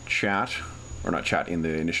chat. Or not chat, in the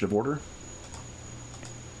initiative order.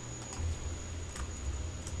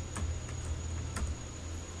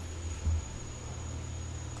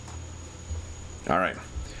 All right.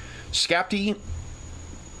 Skapti.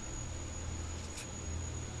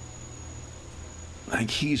 I think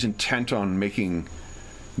he's intent on making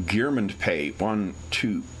Gearman pay. 1,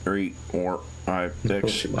 2, 3, 4, 5,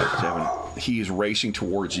 6, 7. He is racing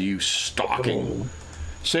towards you, stalking.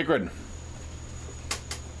 Sigrid.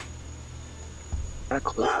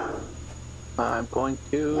 I'm going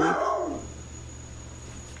to.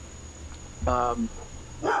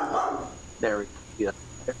 There we go.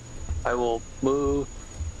 I will move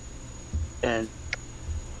and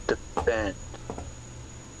defend.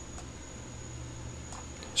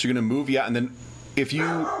 So you're going to move, yeah, and then if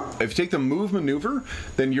you take the move maneuver,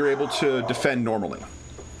 then you're able to defend normally.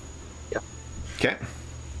 Okay.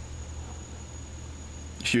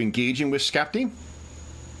 So you engaging with Skepti?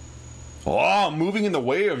 Oh, moving in the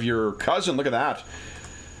way of your cousin. Look at that.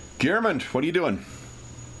 Gearmund, what are you doing?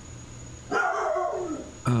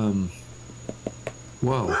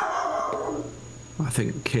 Well, I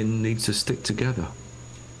think kin needs to stick together.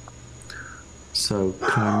 So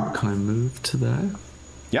can I move to there?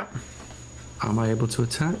 Yep. Am I able to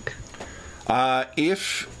attack?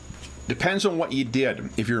 If depends on what you did.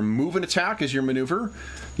 If your move and attack is your maneuver,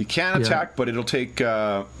 you can attack, but it'll take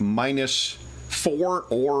 -4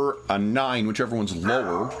 or a 9, whichever one's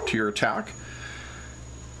lower to your attack.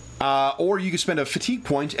 Or you can spend a fatigue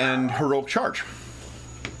point and heroic charge.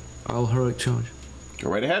 I'll heroic charge. Go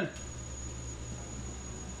right ahead.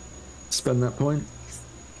 Spend that point.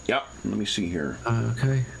 Yep. Let me see here.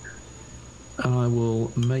 Okay. And I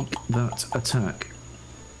will make that attack.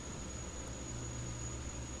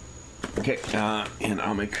 Okay, and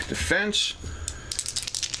I'll make defense.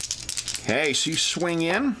 Okay, so you swing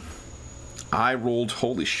in. I rolled,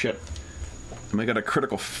 holy shit. I got a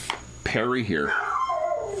critical parry here.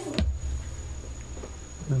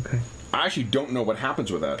 Okay. I actually don't know what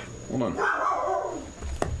happens with that. Hold on.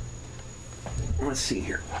 Let's see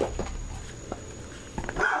here.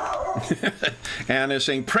 Anna's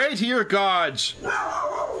saying, pray to your gods.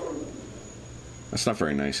 That's not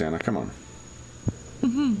very nice, Anna. Come on.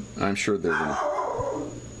 I'm sure they're gonna.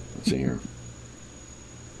 Let's see here.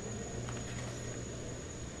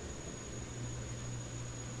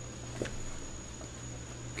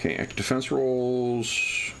 Okay, active defense rolls.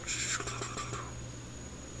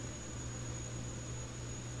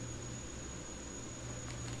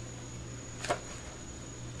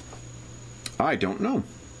 I don't know.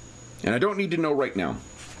 And I don't need to know right now.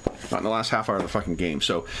 Not in the last half hour of the fucking game.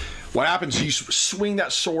 So what happens is you swing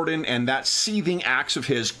that sword in, and that seething axe of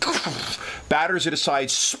his batters it aside,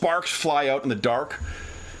 sparks fly out in the dark,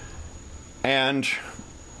 and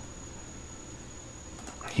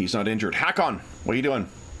he's not injured. Hakon, what are you doing?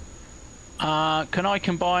 Can I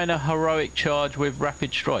combine a heroic charge with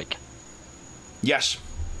rapid strike? Yes.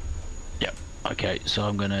 Yep. Okay, so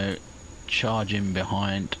I'm going to charge him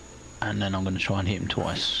behind, and then I'm going to try and hit him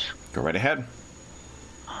twice. Go right ahead.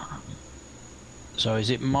 So is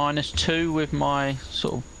it -2 with my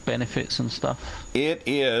sort of benefits and stuff? It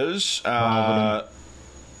is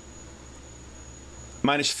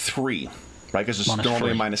 -3, right? Because it's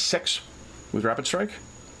normally a -6 with rapid strike.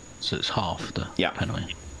 So it's half the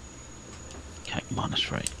penalty. Okay,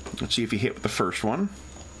 -3. Let's see if you hit with the first one.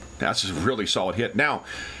 That's a really solid hit. Now,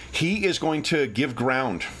 he is going to give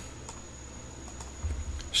ground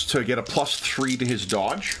to get a +3 to his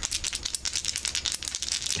dodge.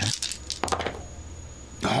 Okay.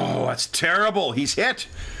 Oh, that's terrible. He's hit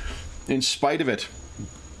in spite of it.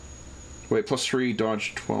 Wait, +3,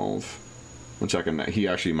 dodge 12. 1 second. He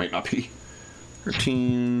actually might not be.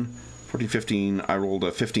 13, 14, 15. I rolled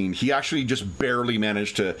a 15. He actually just barely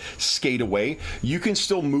managed to skate away. You can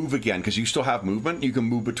still move again because you still have movement. You can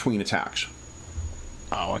move between attacks.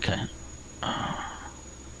 Oh, okay.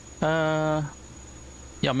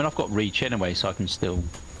 Yeah, I mean, I've got reach anyway, so I can still...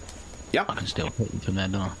 Yeah. I can still hit him from there,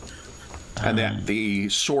 don't I? And the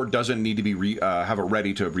sword doesn't need to be have it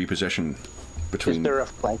ready to reposition between. Is there a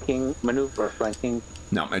flanking maneuver or flanking?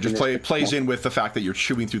 No, it just plays in with the fact that you're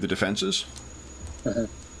chewing through the defenses.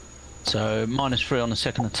 So -3 on the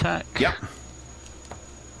second attack. Yep.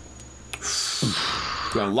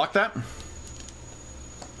 You want to luck that?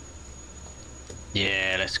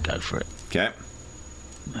 Yeah, let's go for it. Okay.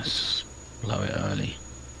 Let's blow it early.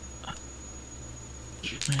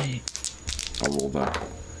 I'll roll that.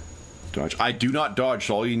 Dodge. I do not dodge,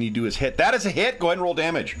 so all you need to do is hit. That is a hit. Go ahead and roll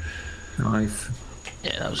damage. Nice.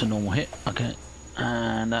 Yeah, that was a normal hit. Okay.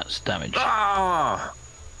 And that's damage. Ah!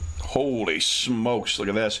 Holy smokes, look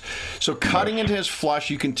at this. So cutting into his flesh,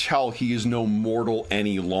 you can tell he is no mortal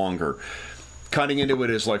any longer. Cutting into it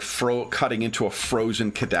is like cutting into a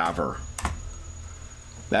frozen cadaver.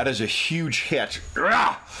 That is a huge hit.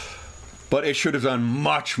 But it should have done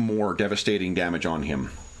much more devastating damage on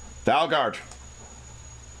him. Dalgard.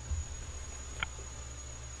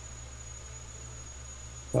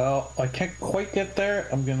 Well, I can't quite get there.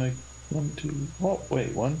 I'm gonna 1, 2. Oh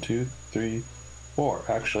wait, 1, 2, 3, 4.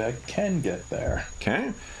 Actually, I can get there.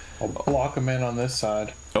 Okay. I'll block him in on this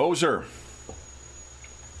side. Ozer.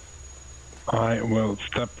 I will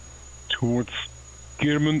step towards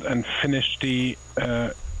Gearmund and finish the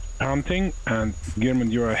hunting. And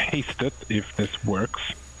Gearmund, you are hasted if this works.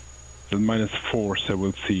 So -4, so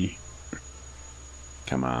we'll see.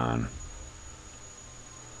 Come on.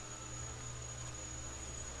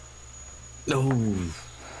 Oh.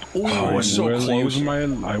 Ooh, we're so close.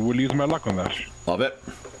 I will use my luck on that. Love it.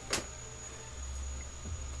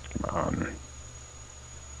 Come on.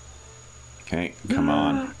 Okay, come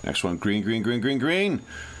on. Next one, green, green, green, green, green.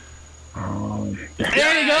 Oh,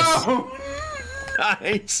 There you go!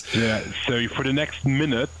 Nice! yeah, so for the next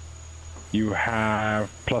minute, you have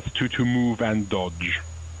 +2 to move and dodge.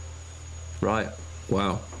 Right.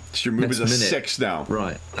 Wow. So your move Next is a minute. 6 now.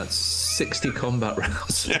 Right. That's 60 combat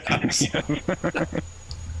rounds. Yes.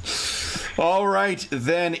 All right,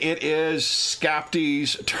 then it is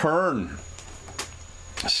Skapti's turn.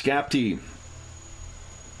 Skapti.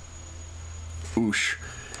 Oosh.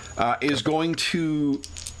 Is going to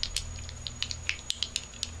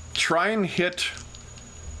try and hit.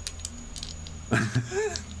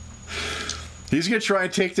 He's going to try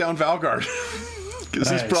and take down Valgard. Because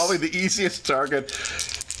he's probably the easiest target.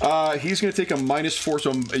 He's going to take a -4,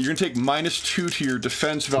 so you're going to take -2 to your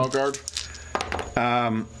defense, Valgard.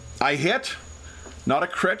 I hit, not a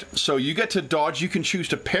crit, so you get to dodge. You can choose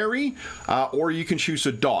to parry, or you can choose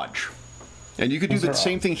to dodge. And you could do the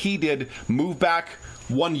same thing he did, move back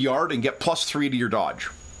 1 yard and get +3 to your dodge.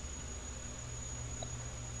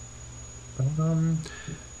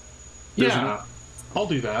 Yeah, I'll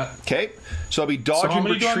do that. Okay, so it'll be dodge So how and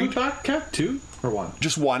many do I retreat. move back, Kev? 2 or 1?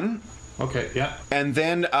 Just 1. Okay, yeah. And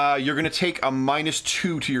then you're going to take a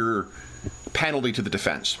 -2 to your penalty to the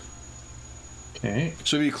defense. Okay.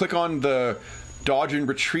 So if you click on the dodge and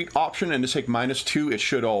retreat option and just take -2, it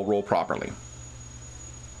should all roll properly.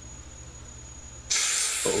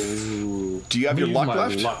 Oh. Do you have your luck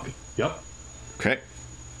left? Luck. Yep. Okay.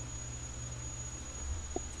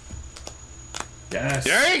 Yes.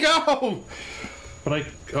 There you go! But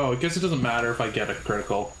I guess it doesn't matter if I get a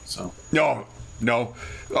critical, so. No.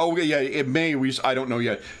 Oh, yeah, it may. I don't know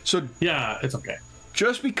yet. So Yeah, it's okay.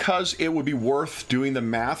 just because it would be worth doing the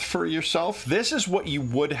math for yourself, this is what you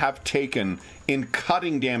would have taken in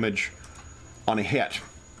cutting damage on a hit.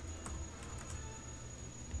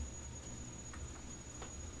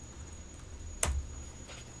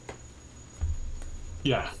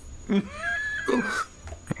 Yeah.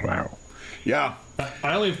 Wow. Yeah.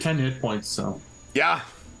 I only have 10 hit points, so. Yeah.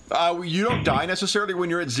 You don't die necessarily when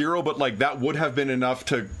you're at 0, but like that would have been enough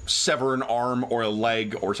to sever an arm or a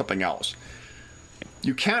leg or something else.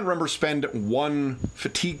 You can, remember, spend 1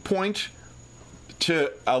 fatigue point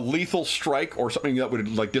to a lethal strike or something that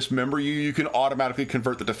would like dismember you. You can automatically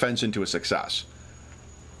convert the defense into a success.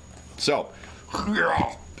 So,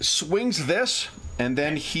 swings this, and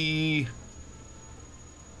then he...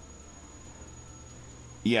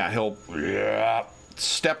 Yeah, he'll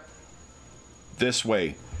step this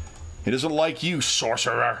way. He doesn't like you,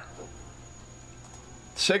 sorcerer.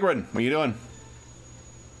 Sigrun, what are you doing?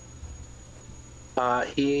 I'm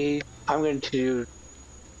going to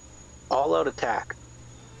all-out attack.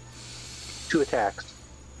 2 attacks.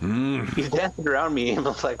 He's dancing around me, and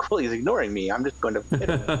I was like, well, he's ignoring me. I'm just going to hit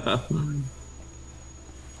him.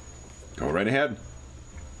 Go right ahead.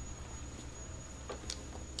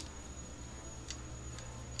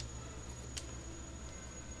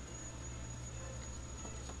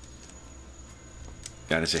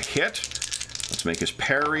 That is a hit. Let's make his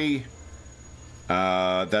parry.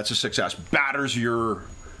 That's a success. Batters your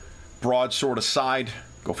broadsword aside.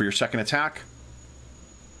 Go for your second attack.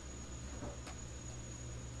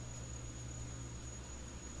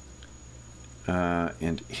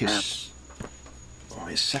 And his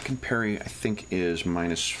second parry, I think, is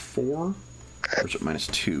 -4. Or is it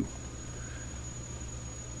 -2?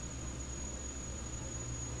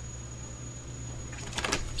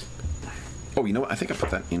 Oh, you know what? I think I put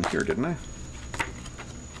that in here, didn't I?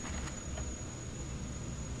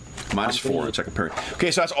 -4 in second parry.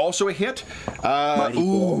 Okay, so that's also a hit.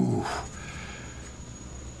 Ooh.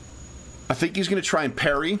 I think he's going to try and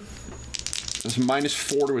parry. There's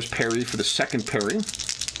 -4 to his parry for the second parry.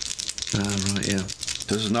 Right, yeah.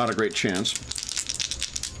 This is not a great chance.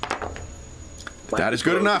 But that is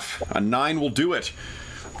good enough. A 9 will do it.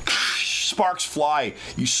 Sparks fly.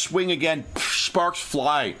 You swing again. Sparks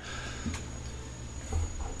fly.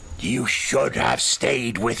 You should have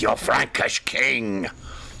stayed with your Frankish king.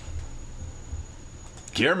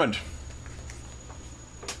 Gearmund.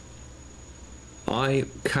 I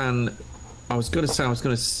was going to say,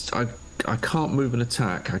 I can't move an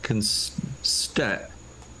attack. I can step.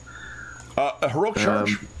 A heroic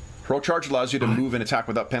charge. Heroic charge allows you to move and attack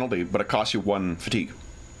without penalty, but it costs you 1 fatigue.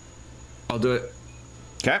 I'll do it.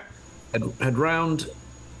 Okay. Head round,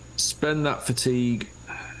 spend that fatigue,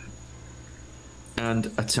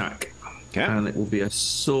 and attack. Okay. And it will be a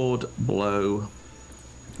sword blow.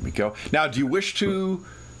 Here we go. Now, do you wish to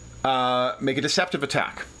make a deceptive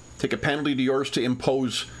attack? Take a penalty to yours to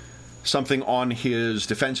impose something on his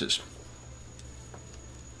defenses.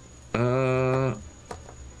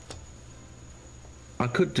 I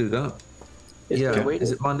could do that. Yeah.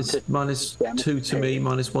 Is it minus 2 to me,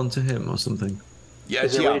 minus 1 to him, or something? Yeah.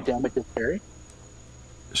 Is there a way to damage his parry?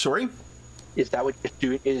 Sorry. Is that what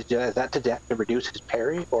you're doing? Is that to reduce his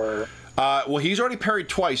parry, or? Well, he's already parried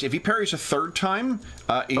twice. If he parries a third time,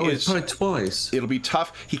 he's parried twice. It'll be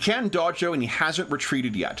tough. He can dodge though, and he hasn't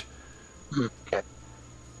retreated yet. Okay.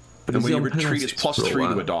 But when you retreat, it's plus 3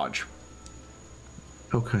 to a dodge.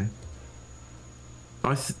 Okay.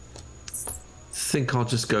 I think I'll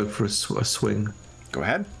just go for a swing. Go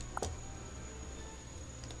ahead.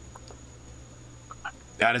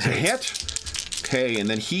 That is a hit. Okay, and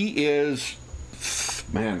then he is...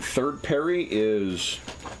 Man, third parry is...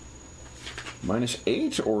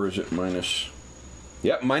 -8, or is it minus...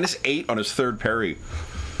 Yep, -8 on his third parry.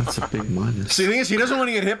 That's a big minus. See, the thing is, he doesn't want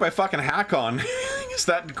to get hit by fucking Hakon. Because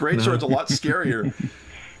that greatsword's a lot scarier.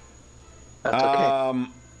 That's okay.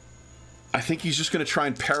 I think he's just going to try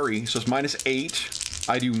and parry, so it's -8.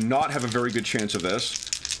 I do not have a very good chance of this.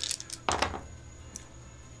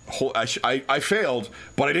 I failed,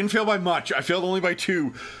 but I didn't fail by much. I failed only by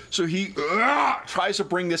 2. So he tries to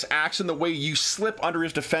bring this axe in the way. You slip under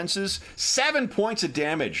his defenses. 7 points of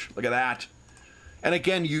damage. Look at that. And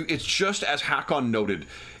again, it's just as Hakon noted.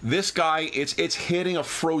 This guy, it's hitting a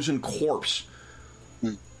frozen corpse.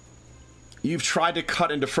 You've tried to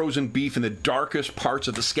cut into frozen beef in the darkest parts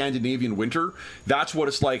of the Scandinavian winter. That's what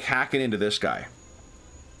it's like hacking into this guy.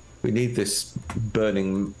 We need this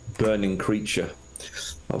burning creature.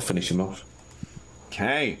 I'll finish him off.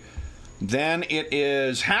 Okay. Then it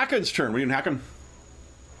is Hakon's turn. What are you doing, Hakon?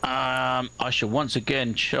 I shall once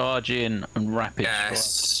again charge in and rapid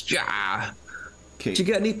Yes. Yeah. Okay. Do you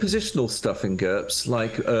get any positional stuff in GURPS?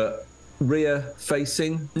 Like rear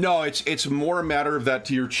facing? No, it's more a matter of that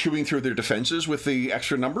you're chewing through their defenses with the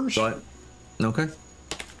extra numbers. Right. Okay.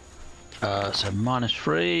 So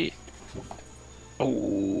 -3.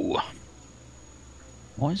 Oh.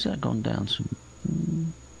 Why has that gone down some?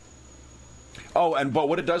 Oh, but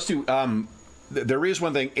what it does do, there is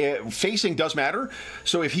one thing. Facing does matter.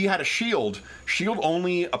 So if he had a shield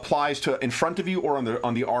only applies to in front of you or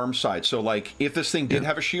on the arm side. So like if this thing did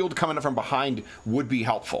have a shield, coming up from behind would be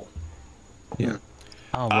helpful. Yeah.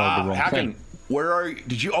 I rolled the wrong Hakon, thing. where are you?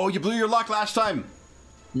 Did you? Oh, you blew your luck last time.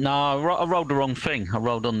 No, I rolled the wrong thing. I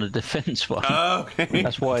rolled on the defense one. Okay.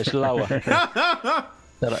 That's why it's lower.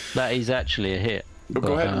 that is actually a hit. But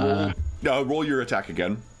go ahead and roll. No, roll your attack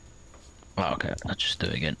again. Oh, okay, I'll just do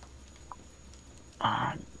it again.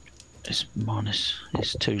 It's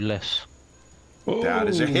 2 less. That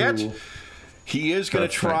is a hit. Ooh. He is going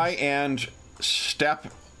to try and step.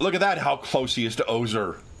 Look at that, how close he is to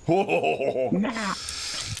Ozer.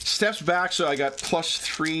 Steps back, so I got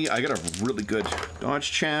 +3. I got a really good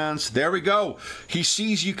dodge chance. There we go. He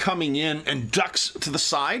sees you coming in and ducks to the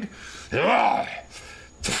side.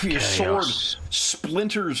 Your sword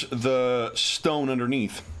splinters the stone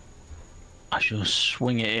underneath. I shall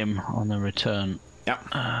swing at him on the return.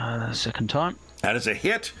 Yep. The second time. That is a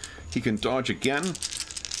hit. He can dodge again.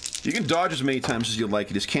 You can dodge as many times as you like.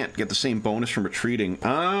 You just can't get the same bonus from retreating.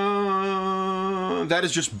 That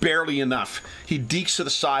is just barely enough. He dekes to the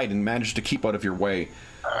side and manages to keep out of your way.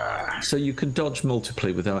 So you can dodge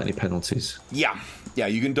multiply without any penalties? Yeah. Yeah,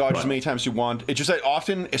 you can dodge as many times as you want. It's just that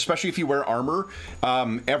often, especially if you wear armor,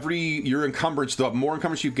 your encumbrance, the more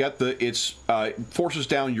encumbrance you get, it forces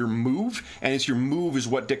down your move, and it's your move is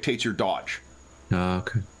what dictates your dodge.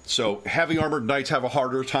 Okay. So heavy armored knights have a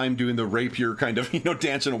harder time doing the rapier kind of,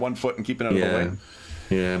 dancing on one foot and keeping out of the way.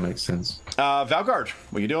 Yeah, makes sense. Valgard,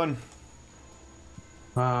 what are you doing?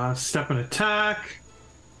 Step and attack.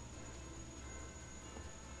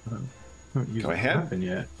 Go ahead.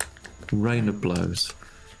 Yet. Rain of blows.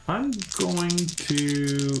 I'm going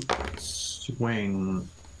to swing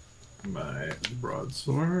my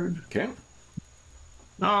broadsword. Okay.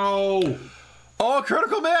 No. Oh,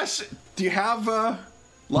 critical miss! Do you have luck?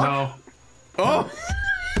 No. Oh.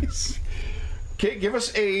 Okay, give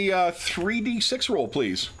us a 3d6 roll,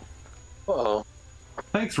 please. Uh-oh.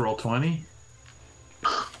 Thanks, Roll20.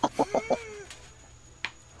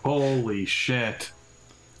 Holy shit.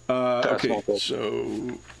 Okay,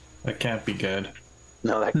 so That can't be good.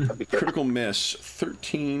 No, that could be good. critical miss,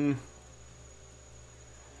 13.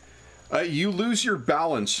 You lose your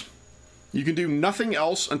balance. You can do nothing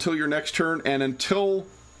else until your next turn, and until...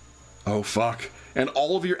 Oh, fuck. And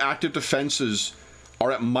all of your active defenses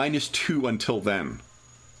are at -2 until then.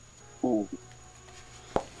 Ooh.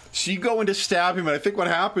 So you go in to stab him, and I think what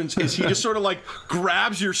happens is he just sort of like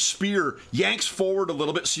grabs your spear, yanks forward a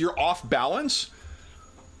little bit so you're off balance.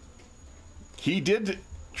 He did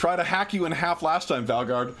try to hack you in half last time,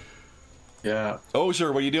 Valgard. Yeah.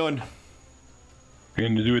 Ozer, what are you doing?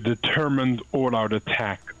 Going to do a determined all-out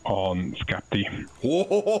attack on Skapti.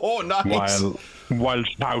 Whoa, nice. While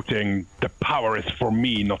shouting, "The power is for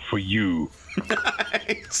me, not for you."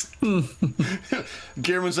 Nice.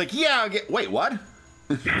 Gearman's like, yeah, wait, what?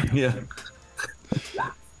 Yeah.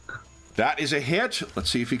 That is a hit.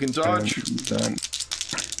 Let's see if he can dodge. Done.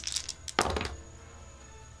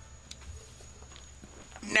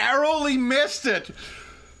 Narrowly missed it.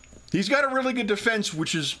 He's got a really good defense,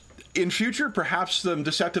 which is, in future, perhaps some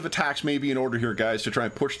deceptive attacks may be in order here, guys, to try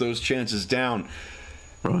and push those chances down.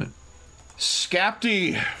 Right.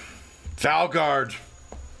 Skapti, Valgard.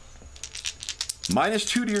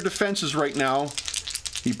 -2 to your defenses right now.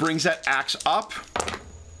 He brings that axe up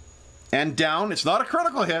and down. It's not a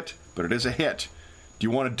critical hit, but it is a hit. Do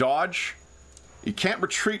you want to dodge? You can't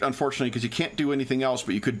retreat, unfortunately, because you can't do anything else,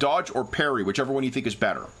 but you could dodge or parry, whichever one you think is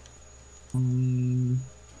better. You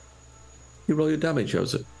roll your damage,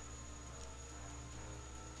 Joseph.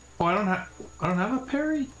 Oh, I don't have a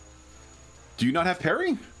parry? Do you not have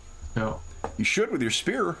parry? No. You should with your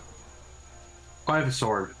spear. I have a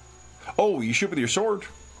sword. Oh, you should with your sword.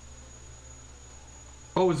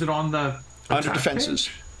 Oh, is it on the Under attack defenses.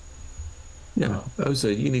 page? Yeah. Oh, so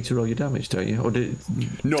you need to roll your damage, don't you? Or did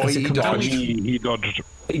No, has it he come down? dodged. He dodged.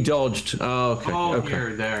 He dodged. Oh, okay. Oh, okay.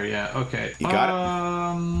 here, there, yeah, okay. You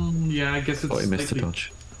got Yeah, I guess it's Oh, he missed the slightly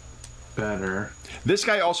dodge. better. This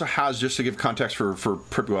guy also has, just to give context for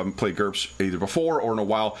people who haven't played GURPS either before or in a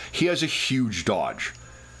while, he has a huge dodge.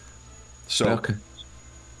 So, Okay.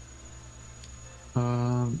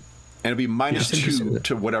 and it'll be -2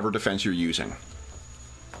 to whatever defense you're using.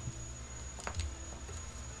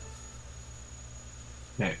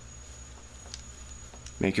 Okay.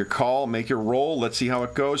 Make your call, make your roll. Let's see how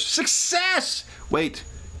it goes. Success! Wait,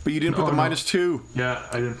 but you didn't put the no. -2. Yeah,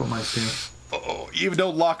 I didn't put my two. Oh, you have no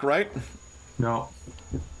luck, right? No.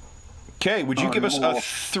 Okay, would you give us a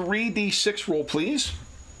 3d6 roll, please?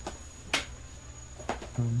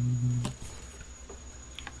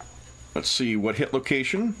 Let's see, what hit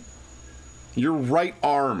location? Your right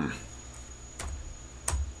arm.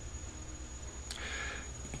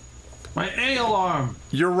 My A alarm!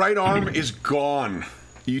 Your right arm is gone.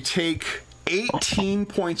 You take 18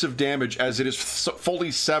 points of damage as it is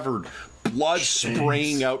fully severed, blood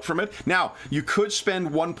spraying out from it. Now, you could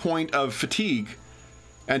spend 1 point of fatigue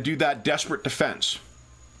and do that desperate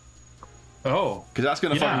Oh. because that's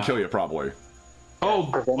going to fucking Yeah. kill you, probably.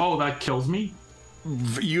 Oh, that kills me?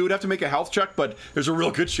 You would have to make a health check, but there's a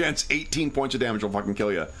real good chance 18 points of damage will fucking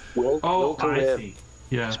kill you. Will Oh, to I live. see.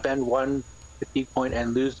 Yeah. Spend 1 fatigue point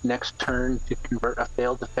and lose next turn to convert a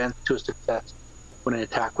failed defense to a success when an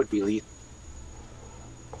attack would be lethal.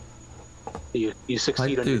 You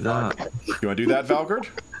succeed I'd on do your that. dodge. You want to do that, Valgard?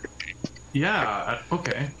 Yeah,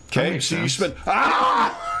 okay. That Okay, makes so you sense.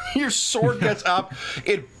 spend... Your sword gets up,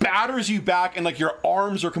 it batters you back, and like your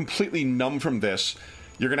arms are completely numb from this.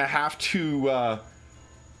 You're going to have to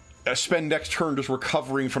spend next turn just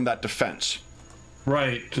recovering from that defense.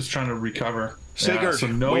 Right, just trying to recover. Sigurd, so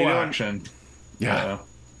no what are you doing? action. Yeah.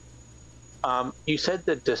 You said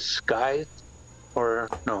the disguise, or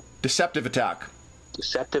no, Deceptive attack.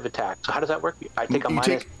 deceptive attack. So how does that work? I take a You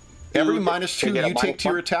minus. take every two, -2 they get a you take to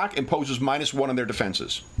your -1? attack imposes -1 on their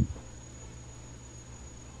defenses.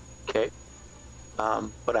 Okay.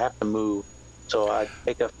 But I have to move, so I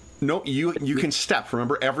take a. No, you can step.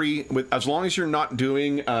 Remember, as long as you're not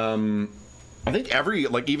doing, I think every,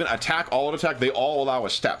 like, even attack, all out attack, they all allow a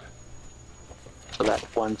step. So that's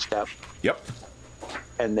 1 step, Yep.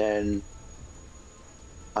 and then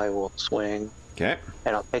I will swing, Okay.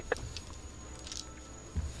 and I'll take.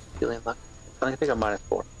 Feeling luck. I think I'm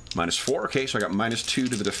 -4. -4. Okay, so I got -2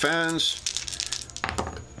 to the defense.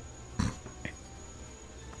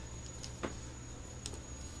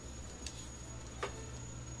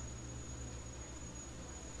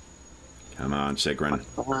 Come on,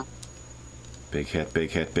 Sigrun. Big hit, big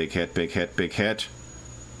hit, big hit, big hit, big hit.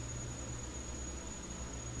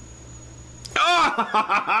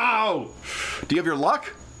 Oh! Do you have your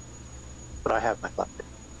luck? But I have my luck.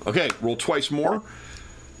 Okay, roll twice more.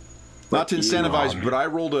 Not to incentivize, but I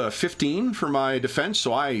rolled a 15 for my defense,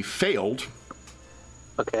 so I failed.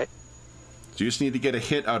 Okay. So you just need to get a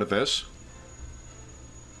hit out of this.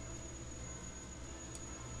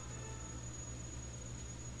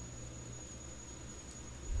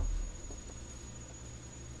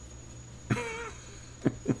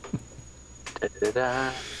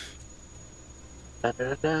 Da-da-da.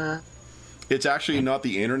 Da-da-da. It's actually not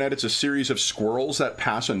the internet. It's a series of squirrels that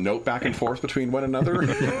pass a note back and forth between one another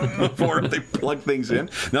before they plug things in.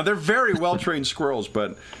 Now, they're very well-trained squirrels,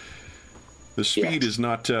 but the speed is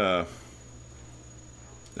not... That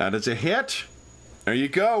is a hit. There you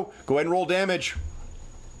go. Go ahead and roll damage.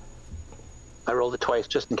 I rolled it twice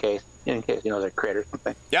just in case. In case, you know, they're a crit or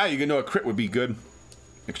something. Yeah, you know a crit would be good.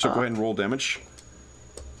 So go ahead and roll damage.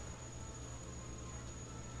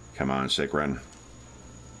 Come on, Sigrin.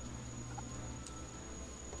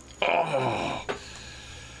 Oh!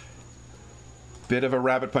 Bit of a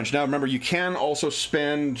rabbit punch. Now, remember, you can also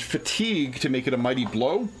spend fatigue to make it a mighty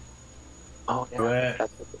blow. Oh, yeah.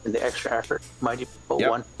 That's the extra effort. Mighty blow,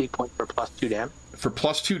 1 fatigue point for +2 damage. For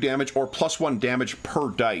 +2 damage or +1 damage per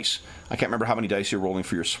dice. I can't remember how many dice you're rolling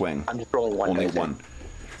for your swing. I'm just rolling one. Only one.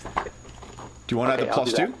 Do you want to add the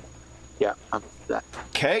 +2? Yeah, I'll do that.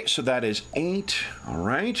 Okay, so that is 8. All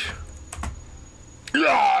right.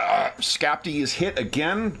 Skapti is hit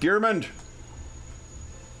again. Gearmund.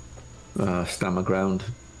 Stand my ground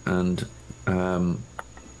and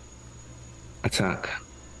attack.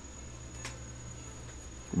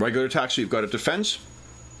 Regular attack, so you've got a defense.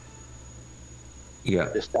 Yeah.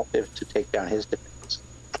 Deceptive to take down his defense.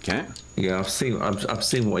 Okay. Yeah, I've seen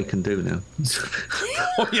what he can do now.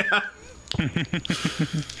 Oh yeah.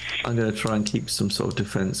 I'm going to try and keep some sort of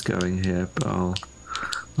defense going here, but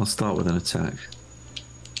I'll start with an attack.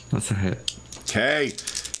 That's a hit. Okay.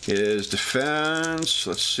 His defense.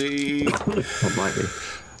 Let's see. What might be?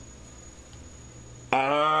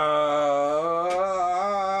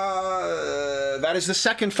 That is the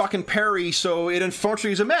second fucking parry, so it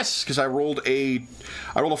unfortunately is a miss because I rolled a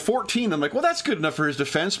 14. I'm like, well, that's good enough for his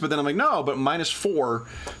defense, but then I'm like, no, but -4.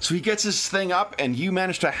 So he gets his thing up, and you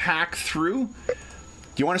manage to hack through. Do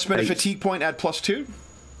you want to spend a fatigue point at +2?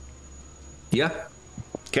 Yeah.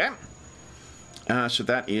 Okay. So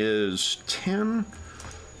that is 10.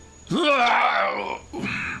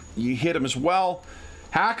 You hit him as well.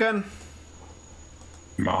 Hacken.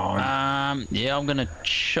 Come on. Yeah, I'm gonna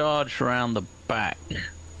charge around the back.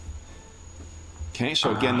 Okay,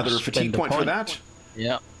 so again, another fatigue point for that.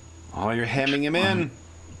 Yeah. Oh, you're hemming him in.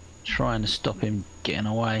 Trying to stop him getting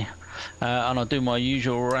away. And I'll do my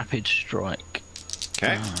usual rapid strike.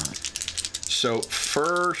 Okay. So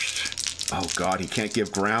first... Oh, God, he can't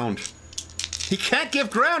give ground. He can't give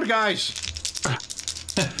ground, guys!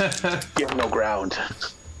 Give him no ground.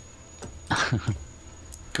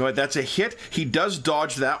 Go ahead, that's a hit. He does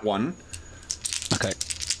dodge that one. Okay.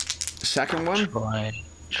 Second one.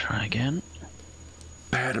 Try again.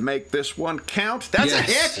 Better make this one count. That's a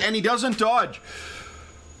hit, and he doesn't dodge.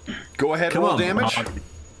 Go ahead, roll damage.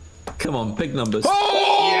 Come on, big numbers.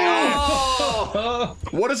 Oh!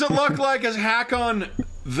 What does it look like as Hakon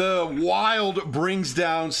the Wild brings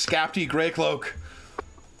down Skapti Greycloak?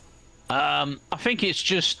 I think it's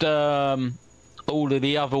just all of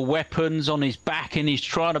the other weapons on his back, and he's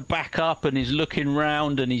trying to back up, and he's looking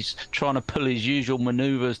round, and he's trying to pull his usual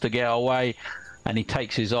maneuvers to get away, and he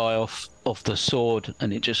takes his eye off the sword,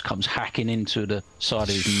 and it just comes hacking into the side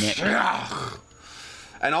of his neck.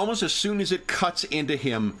 And almost as soon as it cuts into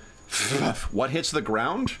him, what hits the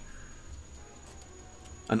ground?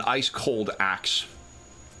 An ice-cold axe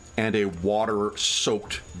and a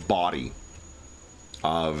water-soaked body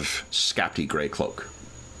of Skapti Greycloak,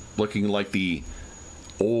 looking like the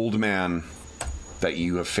old man that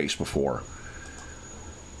you have faced before.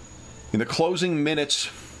 In the closing minutes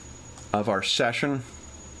of our session,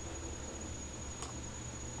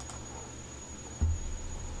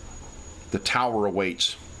 the tower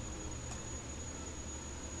awaits.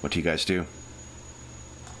 What do you guys do?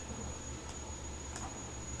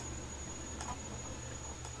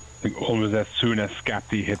 I think almost as soon as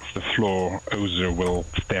Skapti hits the floor, Ozer will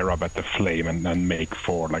stare up at the flame and make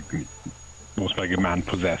for, like, almost like a man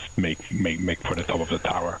possessed, make for the top of the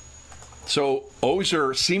tower. So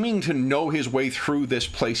Ozer, seeming to know his way through this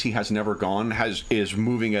place he has never gone, is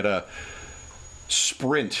moving at a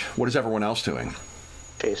sprint. What is everyone else doing?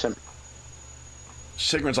 Chase him.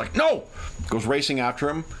 Sigmund's like, no! Goes racing after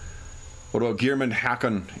him. What about Gearmund,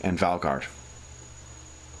 Hakon, and Valgard?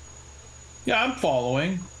 Yeah, I'm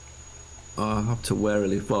following. I have to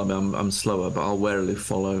warily follow. I mean, I'm slower, but I'll warily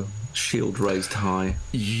follow. Shield raised high.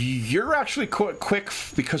 You're actually quite quick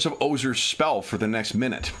because of Ozer's spell for the next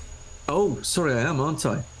minute. Oh, sorry, I am, aren't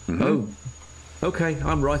I? Mm-hmm. Oh, okay,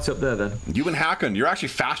 I'm right up there then. You and Hakon, you're actually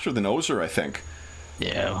faster than Ozer, I think.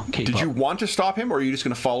 Yeah, Did you want to stop him, or are you just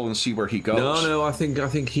going to follow and see where he goes? No, I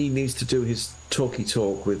think he needs to do his talky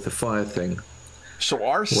talk with the fire thing. So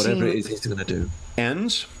our scene, whatever it is he's going to do,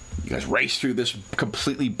 ends. You guys race through this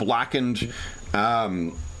completely blackened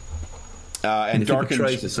and if he darkens.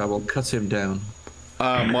 betrays us, I will cut him down.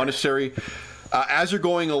 Monastery. As you're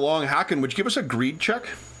going along, Hacken, would you give us a greed check?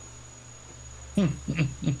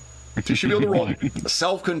 You should be able to roll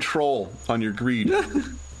self-control on your greed.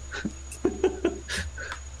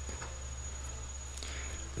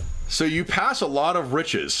 So you pass a lot of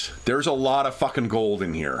riches. There's a lot of fucking gold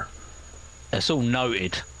in here. It's all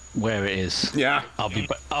noted where it is. Yeah. I'll be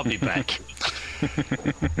back.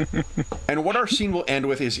 And what our scene will end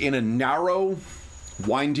with is in a narrow,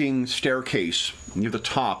 winding staircase near the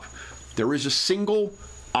top, there is a single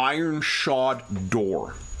iron-shod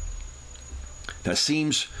door that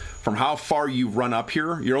seems, from how far you run up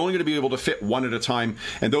here, you're only going to be able to fit one at a time.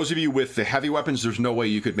 And those of you with the heavy weapons, there's no way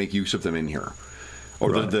you could make use of them in here. Or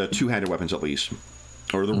right. the two-handed weapons, at least.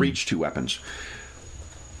 Or the reach two weapons.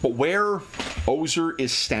 But where Ozer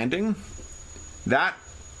is standing, that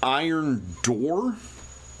iron door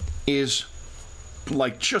is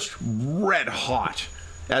like just red hot,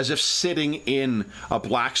 as if sitting in a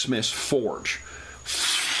blacksmith's forge.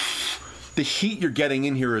 The heat you're getting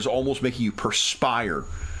in here is almost making you perspire.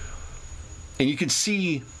 And you can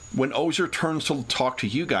see when Ozer turns to talk to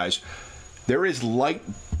you guys, there is light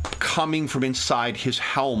coming from inside his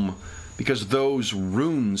helm because those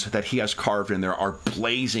runes that he has carved in there are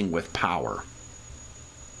blazing with power.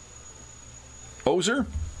 Ozer,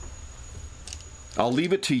 I'll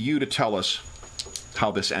leave it to you to tell us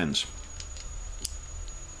how this ends.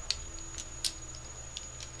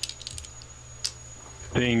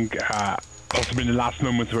 I think possibly in the last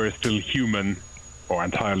moments where he's still human, or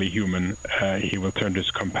entirely human, he will turn to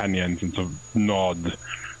his companions and sort of nod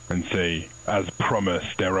and say, as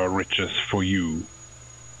promised, there are riches for you,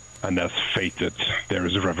 and as fated, there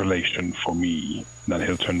is a revelation for me. Then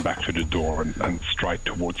he'll turn back to the door and stride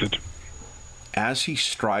towards it. As he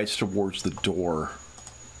strides towards the door,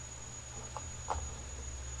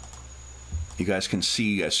 you guys can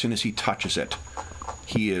see as soon as he touches it,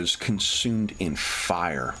 he is consumed in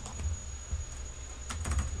fire.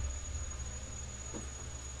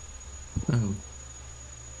 Oh.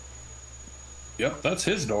 Yep, that's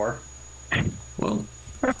his door. Well,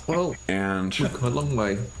 and we've come a long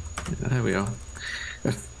way. There we are.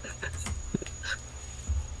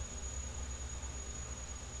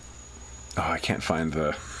 Oh, I can't find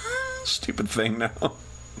the stupid thing now.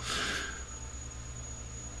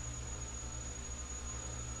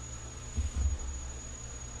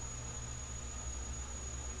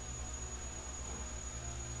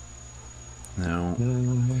 No.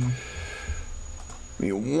 Give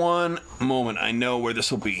me one moment. I know where this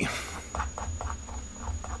will be.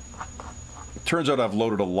 Turns out I've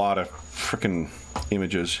loaded a lot of frickin'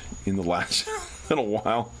 images in the last little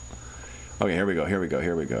while. Okay, here we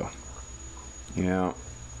go. Yeah.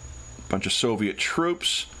 Bunch of Soviet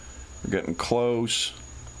troops. We're getting close.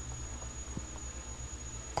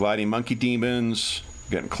 Gliding monkey demons.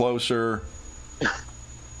 Getting closer.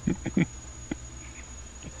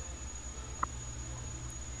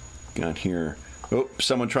 Got here. Oh,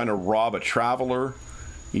 someone trying to rob a traveler.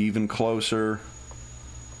 Even closer.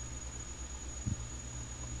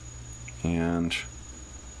 And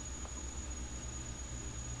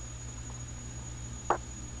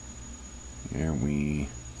here we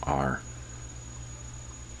are.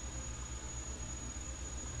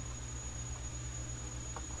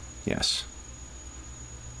 Yes.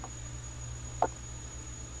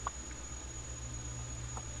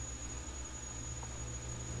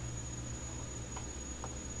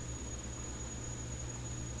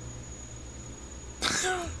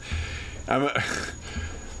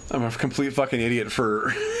 I'm a complete fucking idiot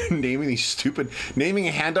for naming these stupid... Naming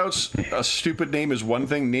handouts a stupid name is one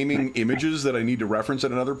thing. Naming images that I need to reference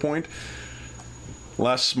at another point,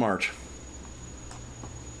 less smart.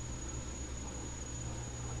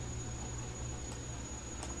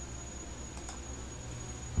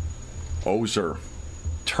 Ozer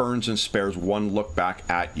turns and spares one look back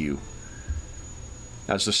at you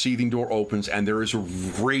as the seething door opens, and there is a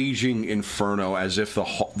raging inferno as if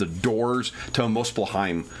the doors to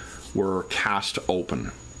Muspelheim were cast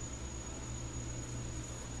open.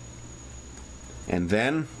 And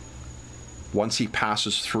then, once he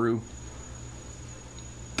passes through,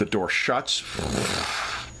 the door shuts,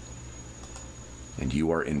 and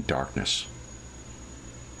you are in darkness.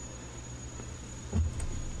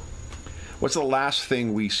 What's the last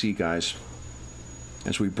thing we see, guys,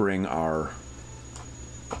 as we bring our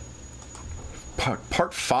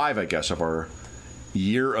part 5, I guess, of our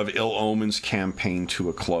Year of Ill-Omens campaign to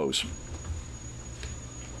a close?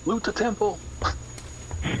 Loot the temple.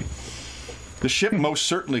 The ship most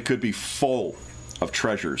certainly could be full of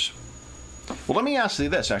treasures. Well, let me ask you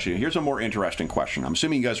this, actually. Here's a more interesting question. I'm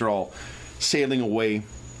assuming you guys are all sailing away.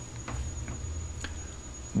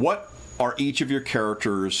 What are each of your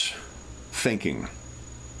characters thinking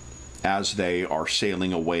as they are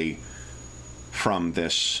sailing away from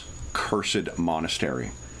this cursed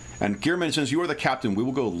monastery? And Gearman, since you are the captain, we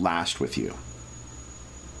will go last with you.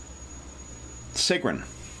 Sigrun.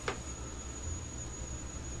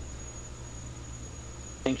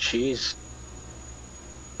 I think she's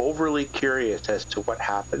overly curious as to what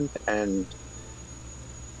happened and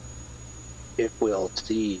if we'll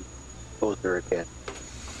see Ozer again.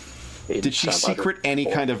 Did she secret any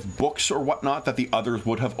kind of books or whatnot that the others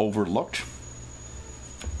would have overlooked?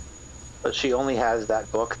 But she only has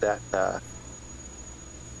that book that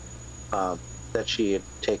that she had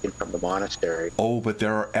taken from the monastery. Oh, but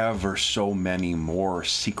there are ever so many more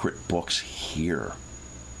secret books here.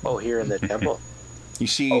 Oh, here in the temple. You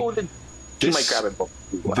see, she might grab a book.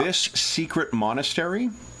 Wow. This secret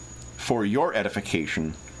monastery, for your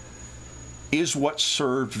edification, is what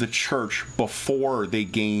served the church before they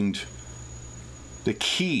gained the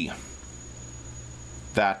key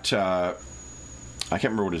that I can't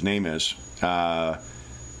remember what his name is, that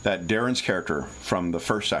Darren's character from the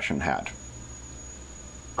first session had.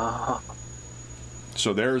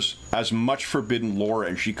 So there's as much forbidden lore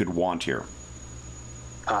as she could want here.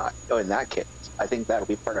 In that case, I think that'll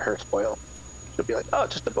be part of her spoil. She'll be like, oh,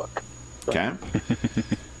 just a book. So. Okay.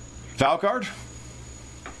 Valgard?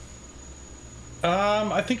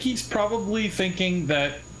 I think he's probably thinking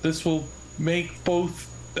that this will make both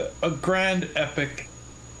a grand epic,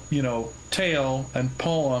 tale and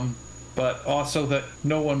poem, but also that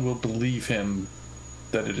no one will believe him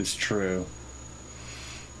that it is true.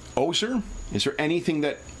 Ozer, is there anything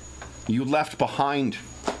that you left behind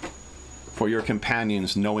for your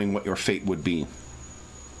companions, knowing what your fate would be?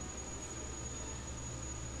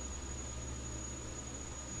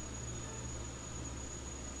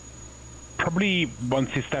 Probably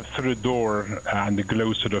once he steps through the door and the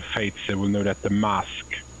glow sort of fades, they will know that the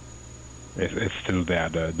mask is still there,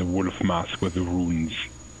 the wolf mask with the runes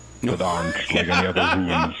that aren't like any other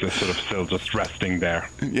runes. They're sort of still just resting there.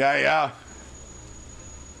 Yeah.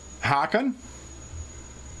 Hakan?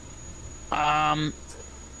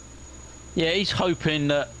 Yeah, he's hoping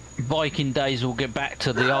that Viking days will get back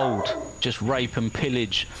to the old, just rape and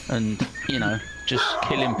pillage and, just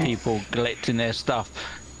killing people, collecting their stuff.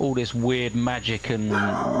 All this weird magic and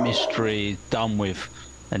mystery done with.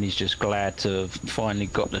 And he's just glad to have finally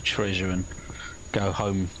got the treasure and go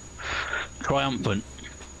home triumphant.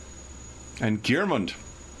 And Gearmund?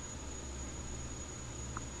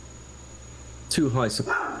 Too high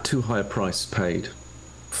a price paid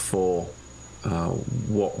for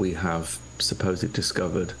what we have supposedly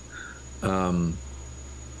discovered. The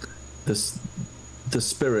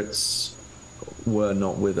spirits were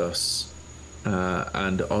not with us,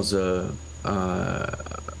 and Ozer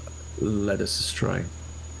led us astray.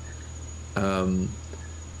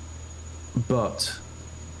 But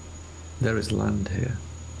there is land here,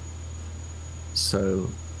 so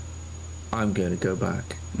I'm going to go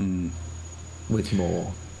back with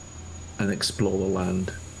more and explore the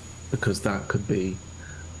land, because that could be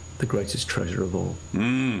the greatest treasure of all.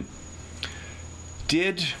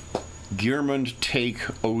 Did Gearmund take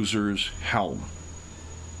Ozer's helm?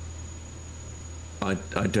 I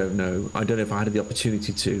don't know. I don't know if I had the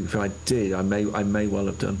opportunity to. If I did, I may well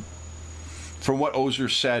have done. From what Ozer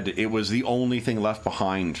said, it was the only thing left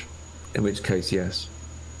behind. In which case, yes.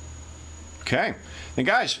 Okay. And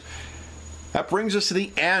guys, that brings us to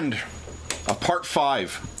the end of part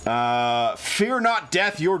 5. Fear not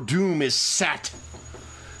death, your doom is set.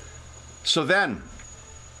 So then,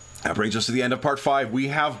 that brings us to the end of part 5. We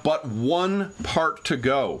have but one part to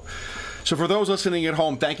go. So for those listening at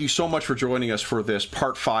home, thank you so much for joining us for this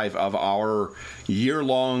part 5 of our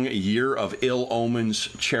year-long Year of Ill-Omens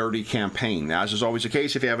charity campaign. As is always the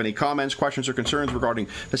case, if you have any comments, questions, or concerns regarding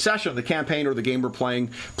the session, the campaign, or the game we're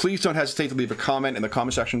playing, please don't hesitate to leave a comment in the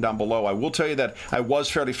comment section down below. I will tell you that I was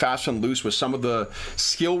fairly fast and loose with some of the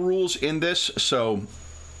skill rules in this, so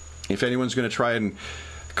if anyone's going to try and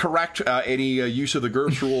correct any use of the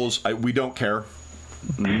GURPS rules, we don't care.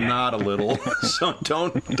 Not a little. So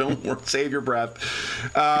don't save your breath.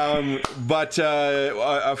 But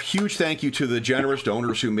a huge thank you to the generous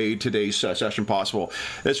donors who made today's session possible.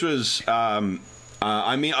 This was we'll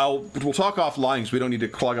talk offline because we don't need to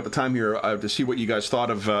clog up the time here to see what you guys thought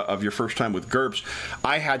of your first time with GURPS.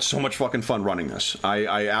 I had so much fucking fun running this.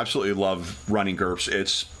 I absolutely love running GURPS.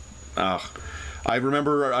 It's I'm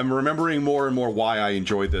remembering more and more why I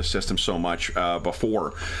enjoyed this system so much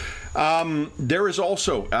before. There is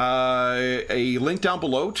also a link down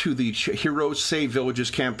below to the Heroes Save Villages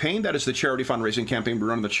campaign. That is the charity fundraising campaign we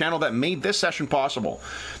run on the channel that made this session possible.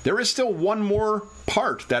 There is still one more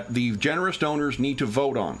part that the generous donors need to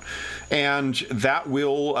vote on, and that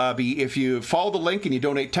will be if you follow the link and you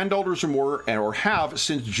donate $10 or more, or have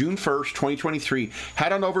since June 1st, 2023,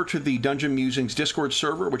 head on over to the Dungeon Musings Discord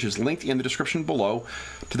server, which is linked in the description below,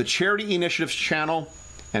 to the Charity Initiatives channel,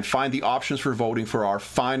 and find the options for voting for our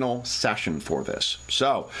final session for this.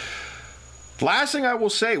 So, last thing I will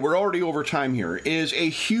say, we're already over time here, is a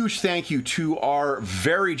huge thank you to our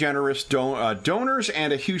very generous donors,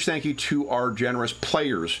 and a huge thank you to our generous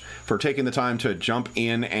players for taking the time to jump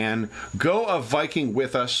in and go a Viking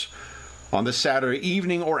with us on this Saturday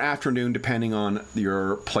evening or afternoon, depending on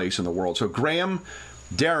your place in the world. So Graham,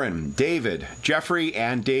 Darren, David, Jeffrey,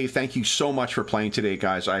 and Dave, thank you so much for playing today,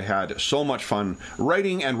 guys. I had so much fun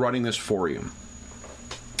writing and running this for you.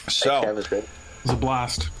 So, That was great. It was a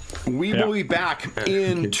blast. we will be back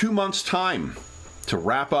in 2 months' time to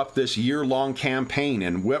wrap up this year-long campaign.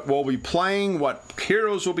 And what we'll be playing, what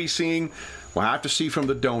heroes we'll be seeing, we'll have to see from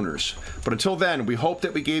the donors. But until then, we hope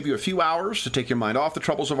that we gave you a few hours to take your mind off the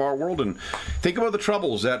troubles of our world and think about the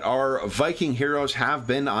troubles that our Viking heroes have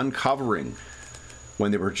been uncovering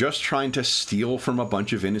when they were just trying to steal from a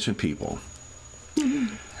bunch of innocent people. And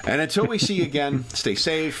until we see you again, stay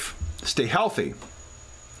safe, stay healthy,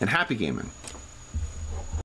 and happy gaming.